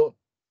တော့ကျွန်တော်တို့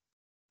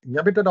ည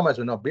ပိတက်တော့မှ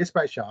ဆိုတော့ base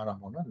price ရှာရတာ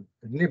ပေါ့နော်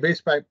ဒီနေ့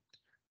base price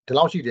ဒီ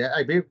လောက်ရှိတယ်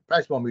အဲ့ base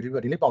price ပေါ်ပြီး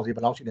တော့ဒီနေ့ပေါင်စီဘ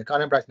ယ်လောက်ရှိတယ်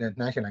current price နဲ့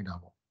နှိုင်းယှဉ်လိုက်တာ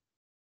ပေါ့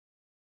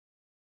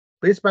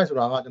base price ဆို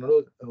တာကကျွန်တော်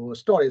တို့ဟို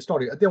stock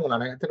တွေအသစ်ဝင်လာ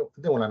တို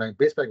င်း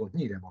base price ကို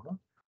ညှိတယ်ပေါ့နော်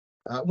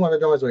ဥပမာ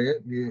ပြောမယ်ဆိုရင်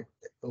ဒီ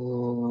ဟို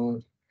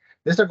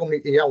listed company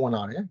A ကဝင်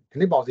လာတယ်ဒီ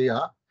နေ့ပေါင်စီက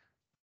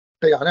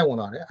100နဲ့ဝင်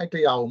လာတယ်အဲ့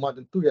100ကိုမှ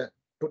သူ့ရဲ့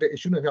total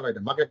issue နဲ့ဖြတ်လိုက်တ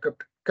ယ် market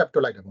cap တွ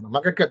က်လိုက်တယ်ပေါ့နော်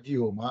market cap ကြီး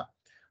ကိုမှ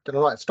ကျွန်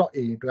တော်တို့က stock A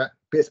အတွက်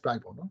base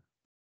price ပေါ့နော်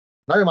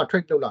နောက်ရမှာ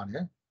trade လုပ်လာတ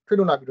ယ် trade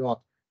လုပ်လာပြီးတော့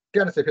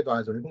130ဖြစ်သွားတ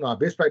ယ်ဆိုရင်ခုနက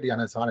base price 100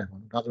နဲ့စားတယ်ပေါ့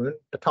နော်ဒါဆိုရင်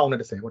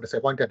1010ပေါ့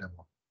10 point တက်တယ်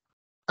ပေါ့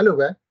အဲ့လို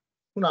ပဲ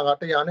ခုနက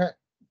100နဲ့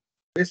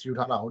base ယူ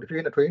ထားတာကို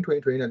train နဲ့ train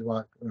နဲ့ဒီမှာ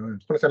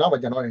90လောက်ပဲ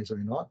ကျန်တော့ရင်ဆို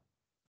ရင်တော့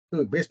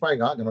သူ့ base price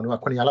ကကျွန်တော်တို့က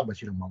900လောက်ပဲ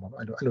ရှိလို့မှာပေါ့နော်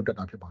အဲ့လိုတက်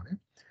တာဖြစ်ပါတယ်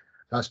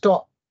ဒါ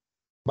stock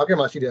market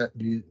မှာရှိတဲ့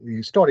ဒီ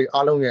stock တွေ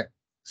အားလုံးရဲ့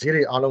ဈေး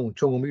တွေအားလုံးကို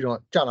ခြုံငုံပြီးတော့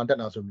ကျလာတက်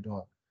တာဆိုပြီး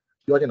တော့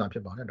ပြောချင်တာဖြ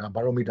စ်ပါတယ်ဒါ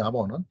barometer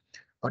ပေါ့နော်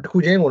တစ်ခု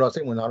ချင်းကိုတော့စိ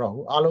တ်ဝင်စားတော့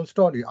ဘူးအားလုံး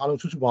stock တွေအားလုံး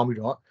စုစုပေါင်းပြီး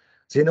တော့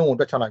ဈေးနှုန်းကို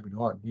တွက်ချလိုက်ပြီး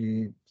တော့ဒီ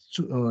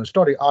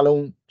stock တွေအား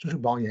လုံးစုစု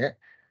ပေါင်းရဲ့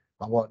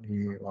ဘာပေါ့ဒီ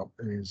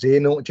ဈေး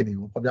နှုန်းအခြေအနေ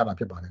ကိုဖော်ပြတာ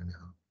ဖြစ်ပါတယ်ခင်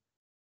ဗျာ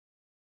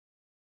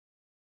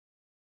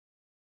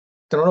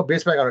ကျွန်တော်တို့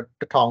base price ကတော့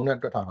1000နဲ့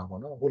တွက်ထားတာပေါ့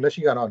နော်ဟိုလက်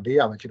ရှိကတော့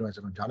400ပဲရှိတော့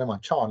ဆိုတော့ဂျားထဲမှာ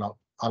600လောက်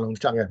အားလုံး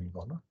ကျခဲ့ပြီ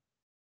ပေါ့နော်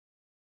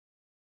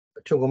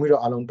ချုံကုန်ပြီး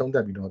တော့အားလုံးတုံးတ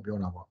က်ပြီးတော့ပြော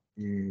တာပေါ့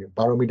ဒီ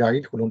barometer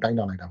ကြီးတစ်ခုလုံးတိုင်း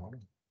တာလိုက်တာပေါ့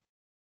နော်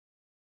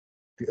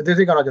ဒီအသေး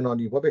စိတ်ကတော့ကျွန်တော်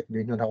ဒီ web page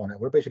လေးညွှန်ထားပါတယ်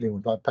web page လေး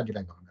ကိုသွားဖတ်ကြည့်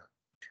လိုက်ပါခင်ဗျာ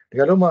တက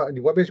ယ်လို့မှဒီ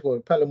web page ကို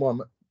ဖတ်လို့မှ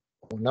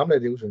နားမလ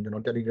ည်သေးဘူးဆိုရင်ကျွန်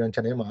တော် Telegram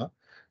channel မှာ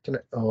ကျွန်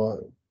တော်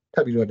ထ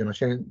ပ်ပြီးတော့ကျွန်တော်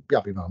ရှင်းပြ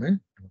ပေးပါမယ်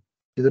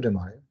ကျေးဇူးတင်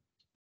ပါတယ်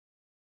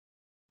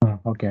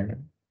ဟုတ်ကဲ့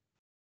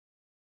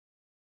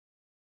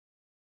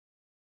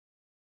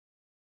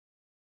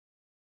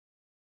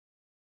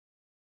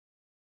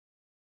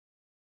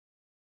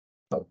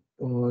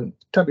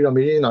ထပ်ပြီးတော့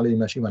မေးရင်းနာလေး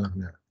မှရှိမှလားခ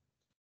င်ဗျာ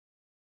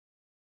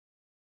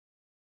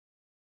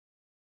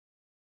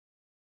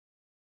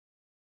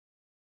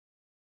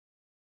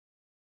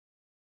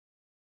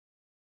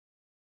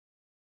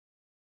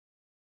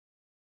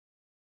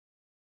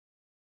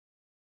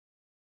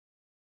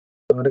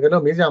တကယ်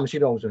တော့မေးစရာမရှိ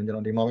တော့ဘူးဆိုရင်ကျွန်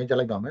တော်ဒီမှာပဲကြား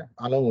လိုက်ပါမယ်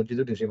အားလုံးကိုကျေး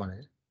ဇူးတင်ရှိပါတ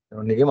ယ်ကျွန်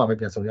တော်နေခင်းမှာပဲ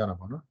ပြန်ဆုံရတာ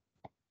ပေါ့နော်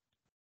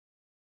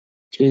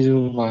ကျေး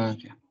ဇူးပါ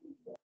ဗျာ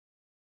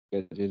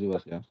ကျေးဇူးပါ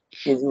ဆရာ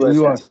ကျေးဇူး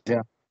ပါဆရာ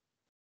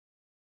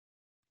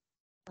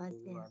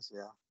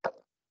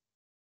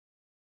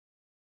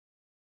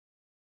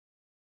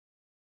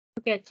ဟု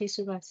တ်ကဲ့ကျေး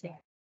ဇူးပါဆ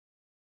ရာ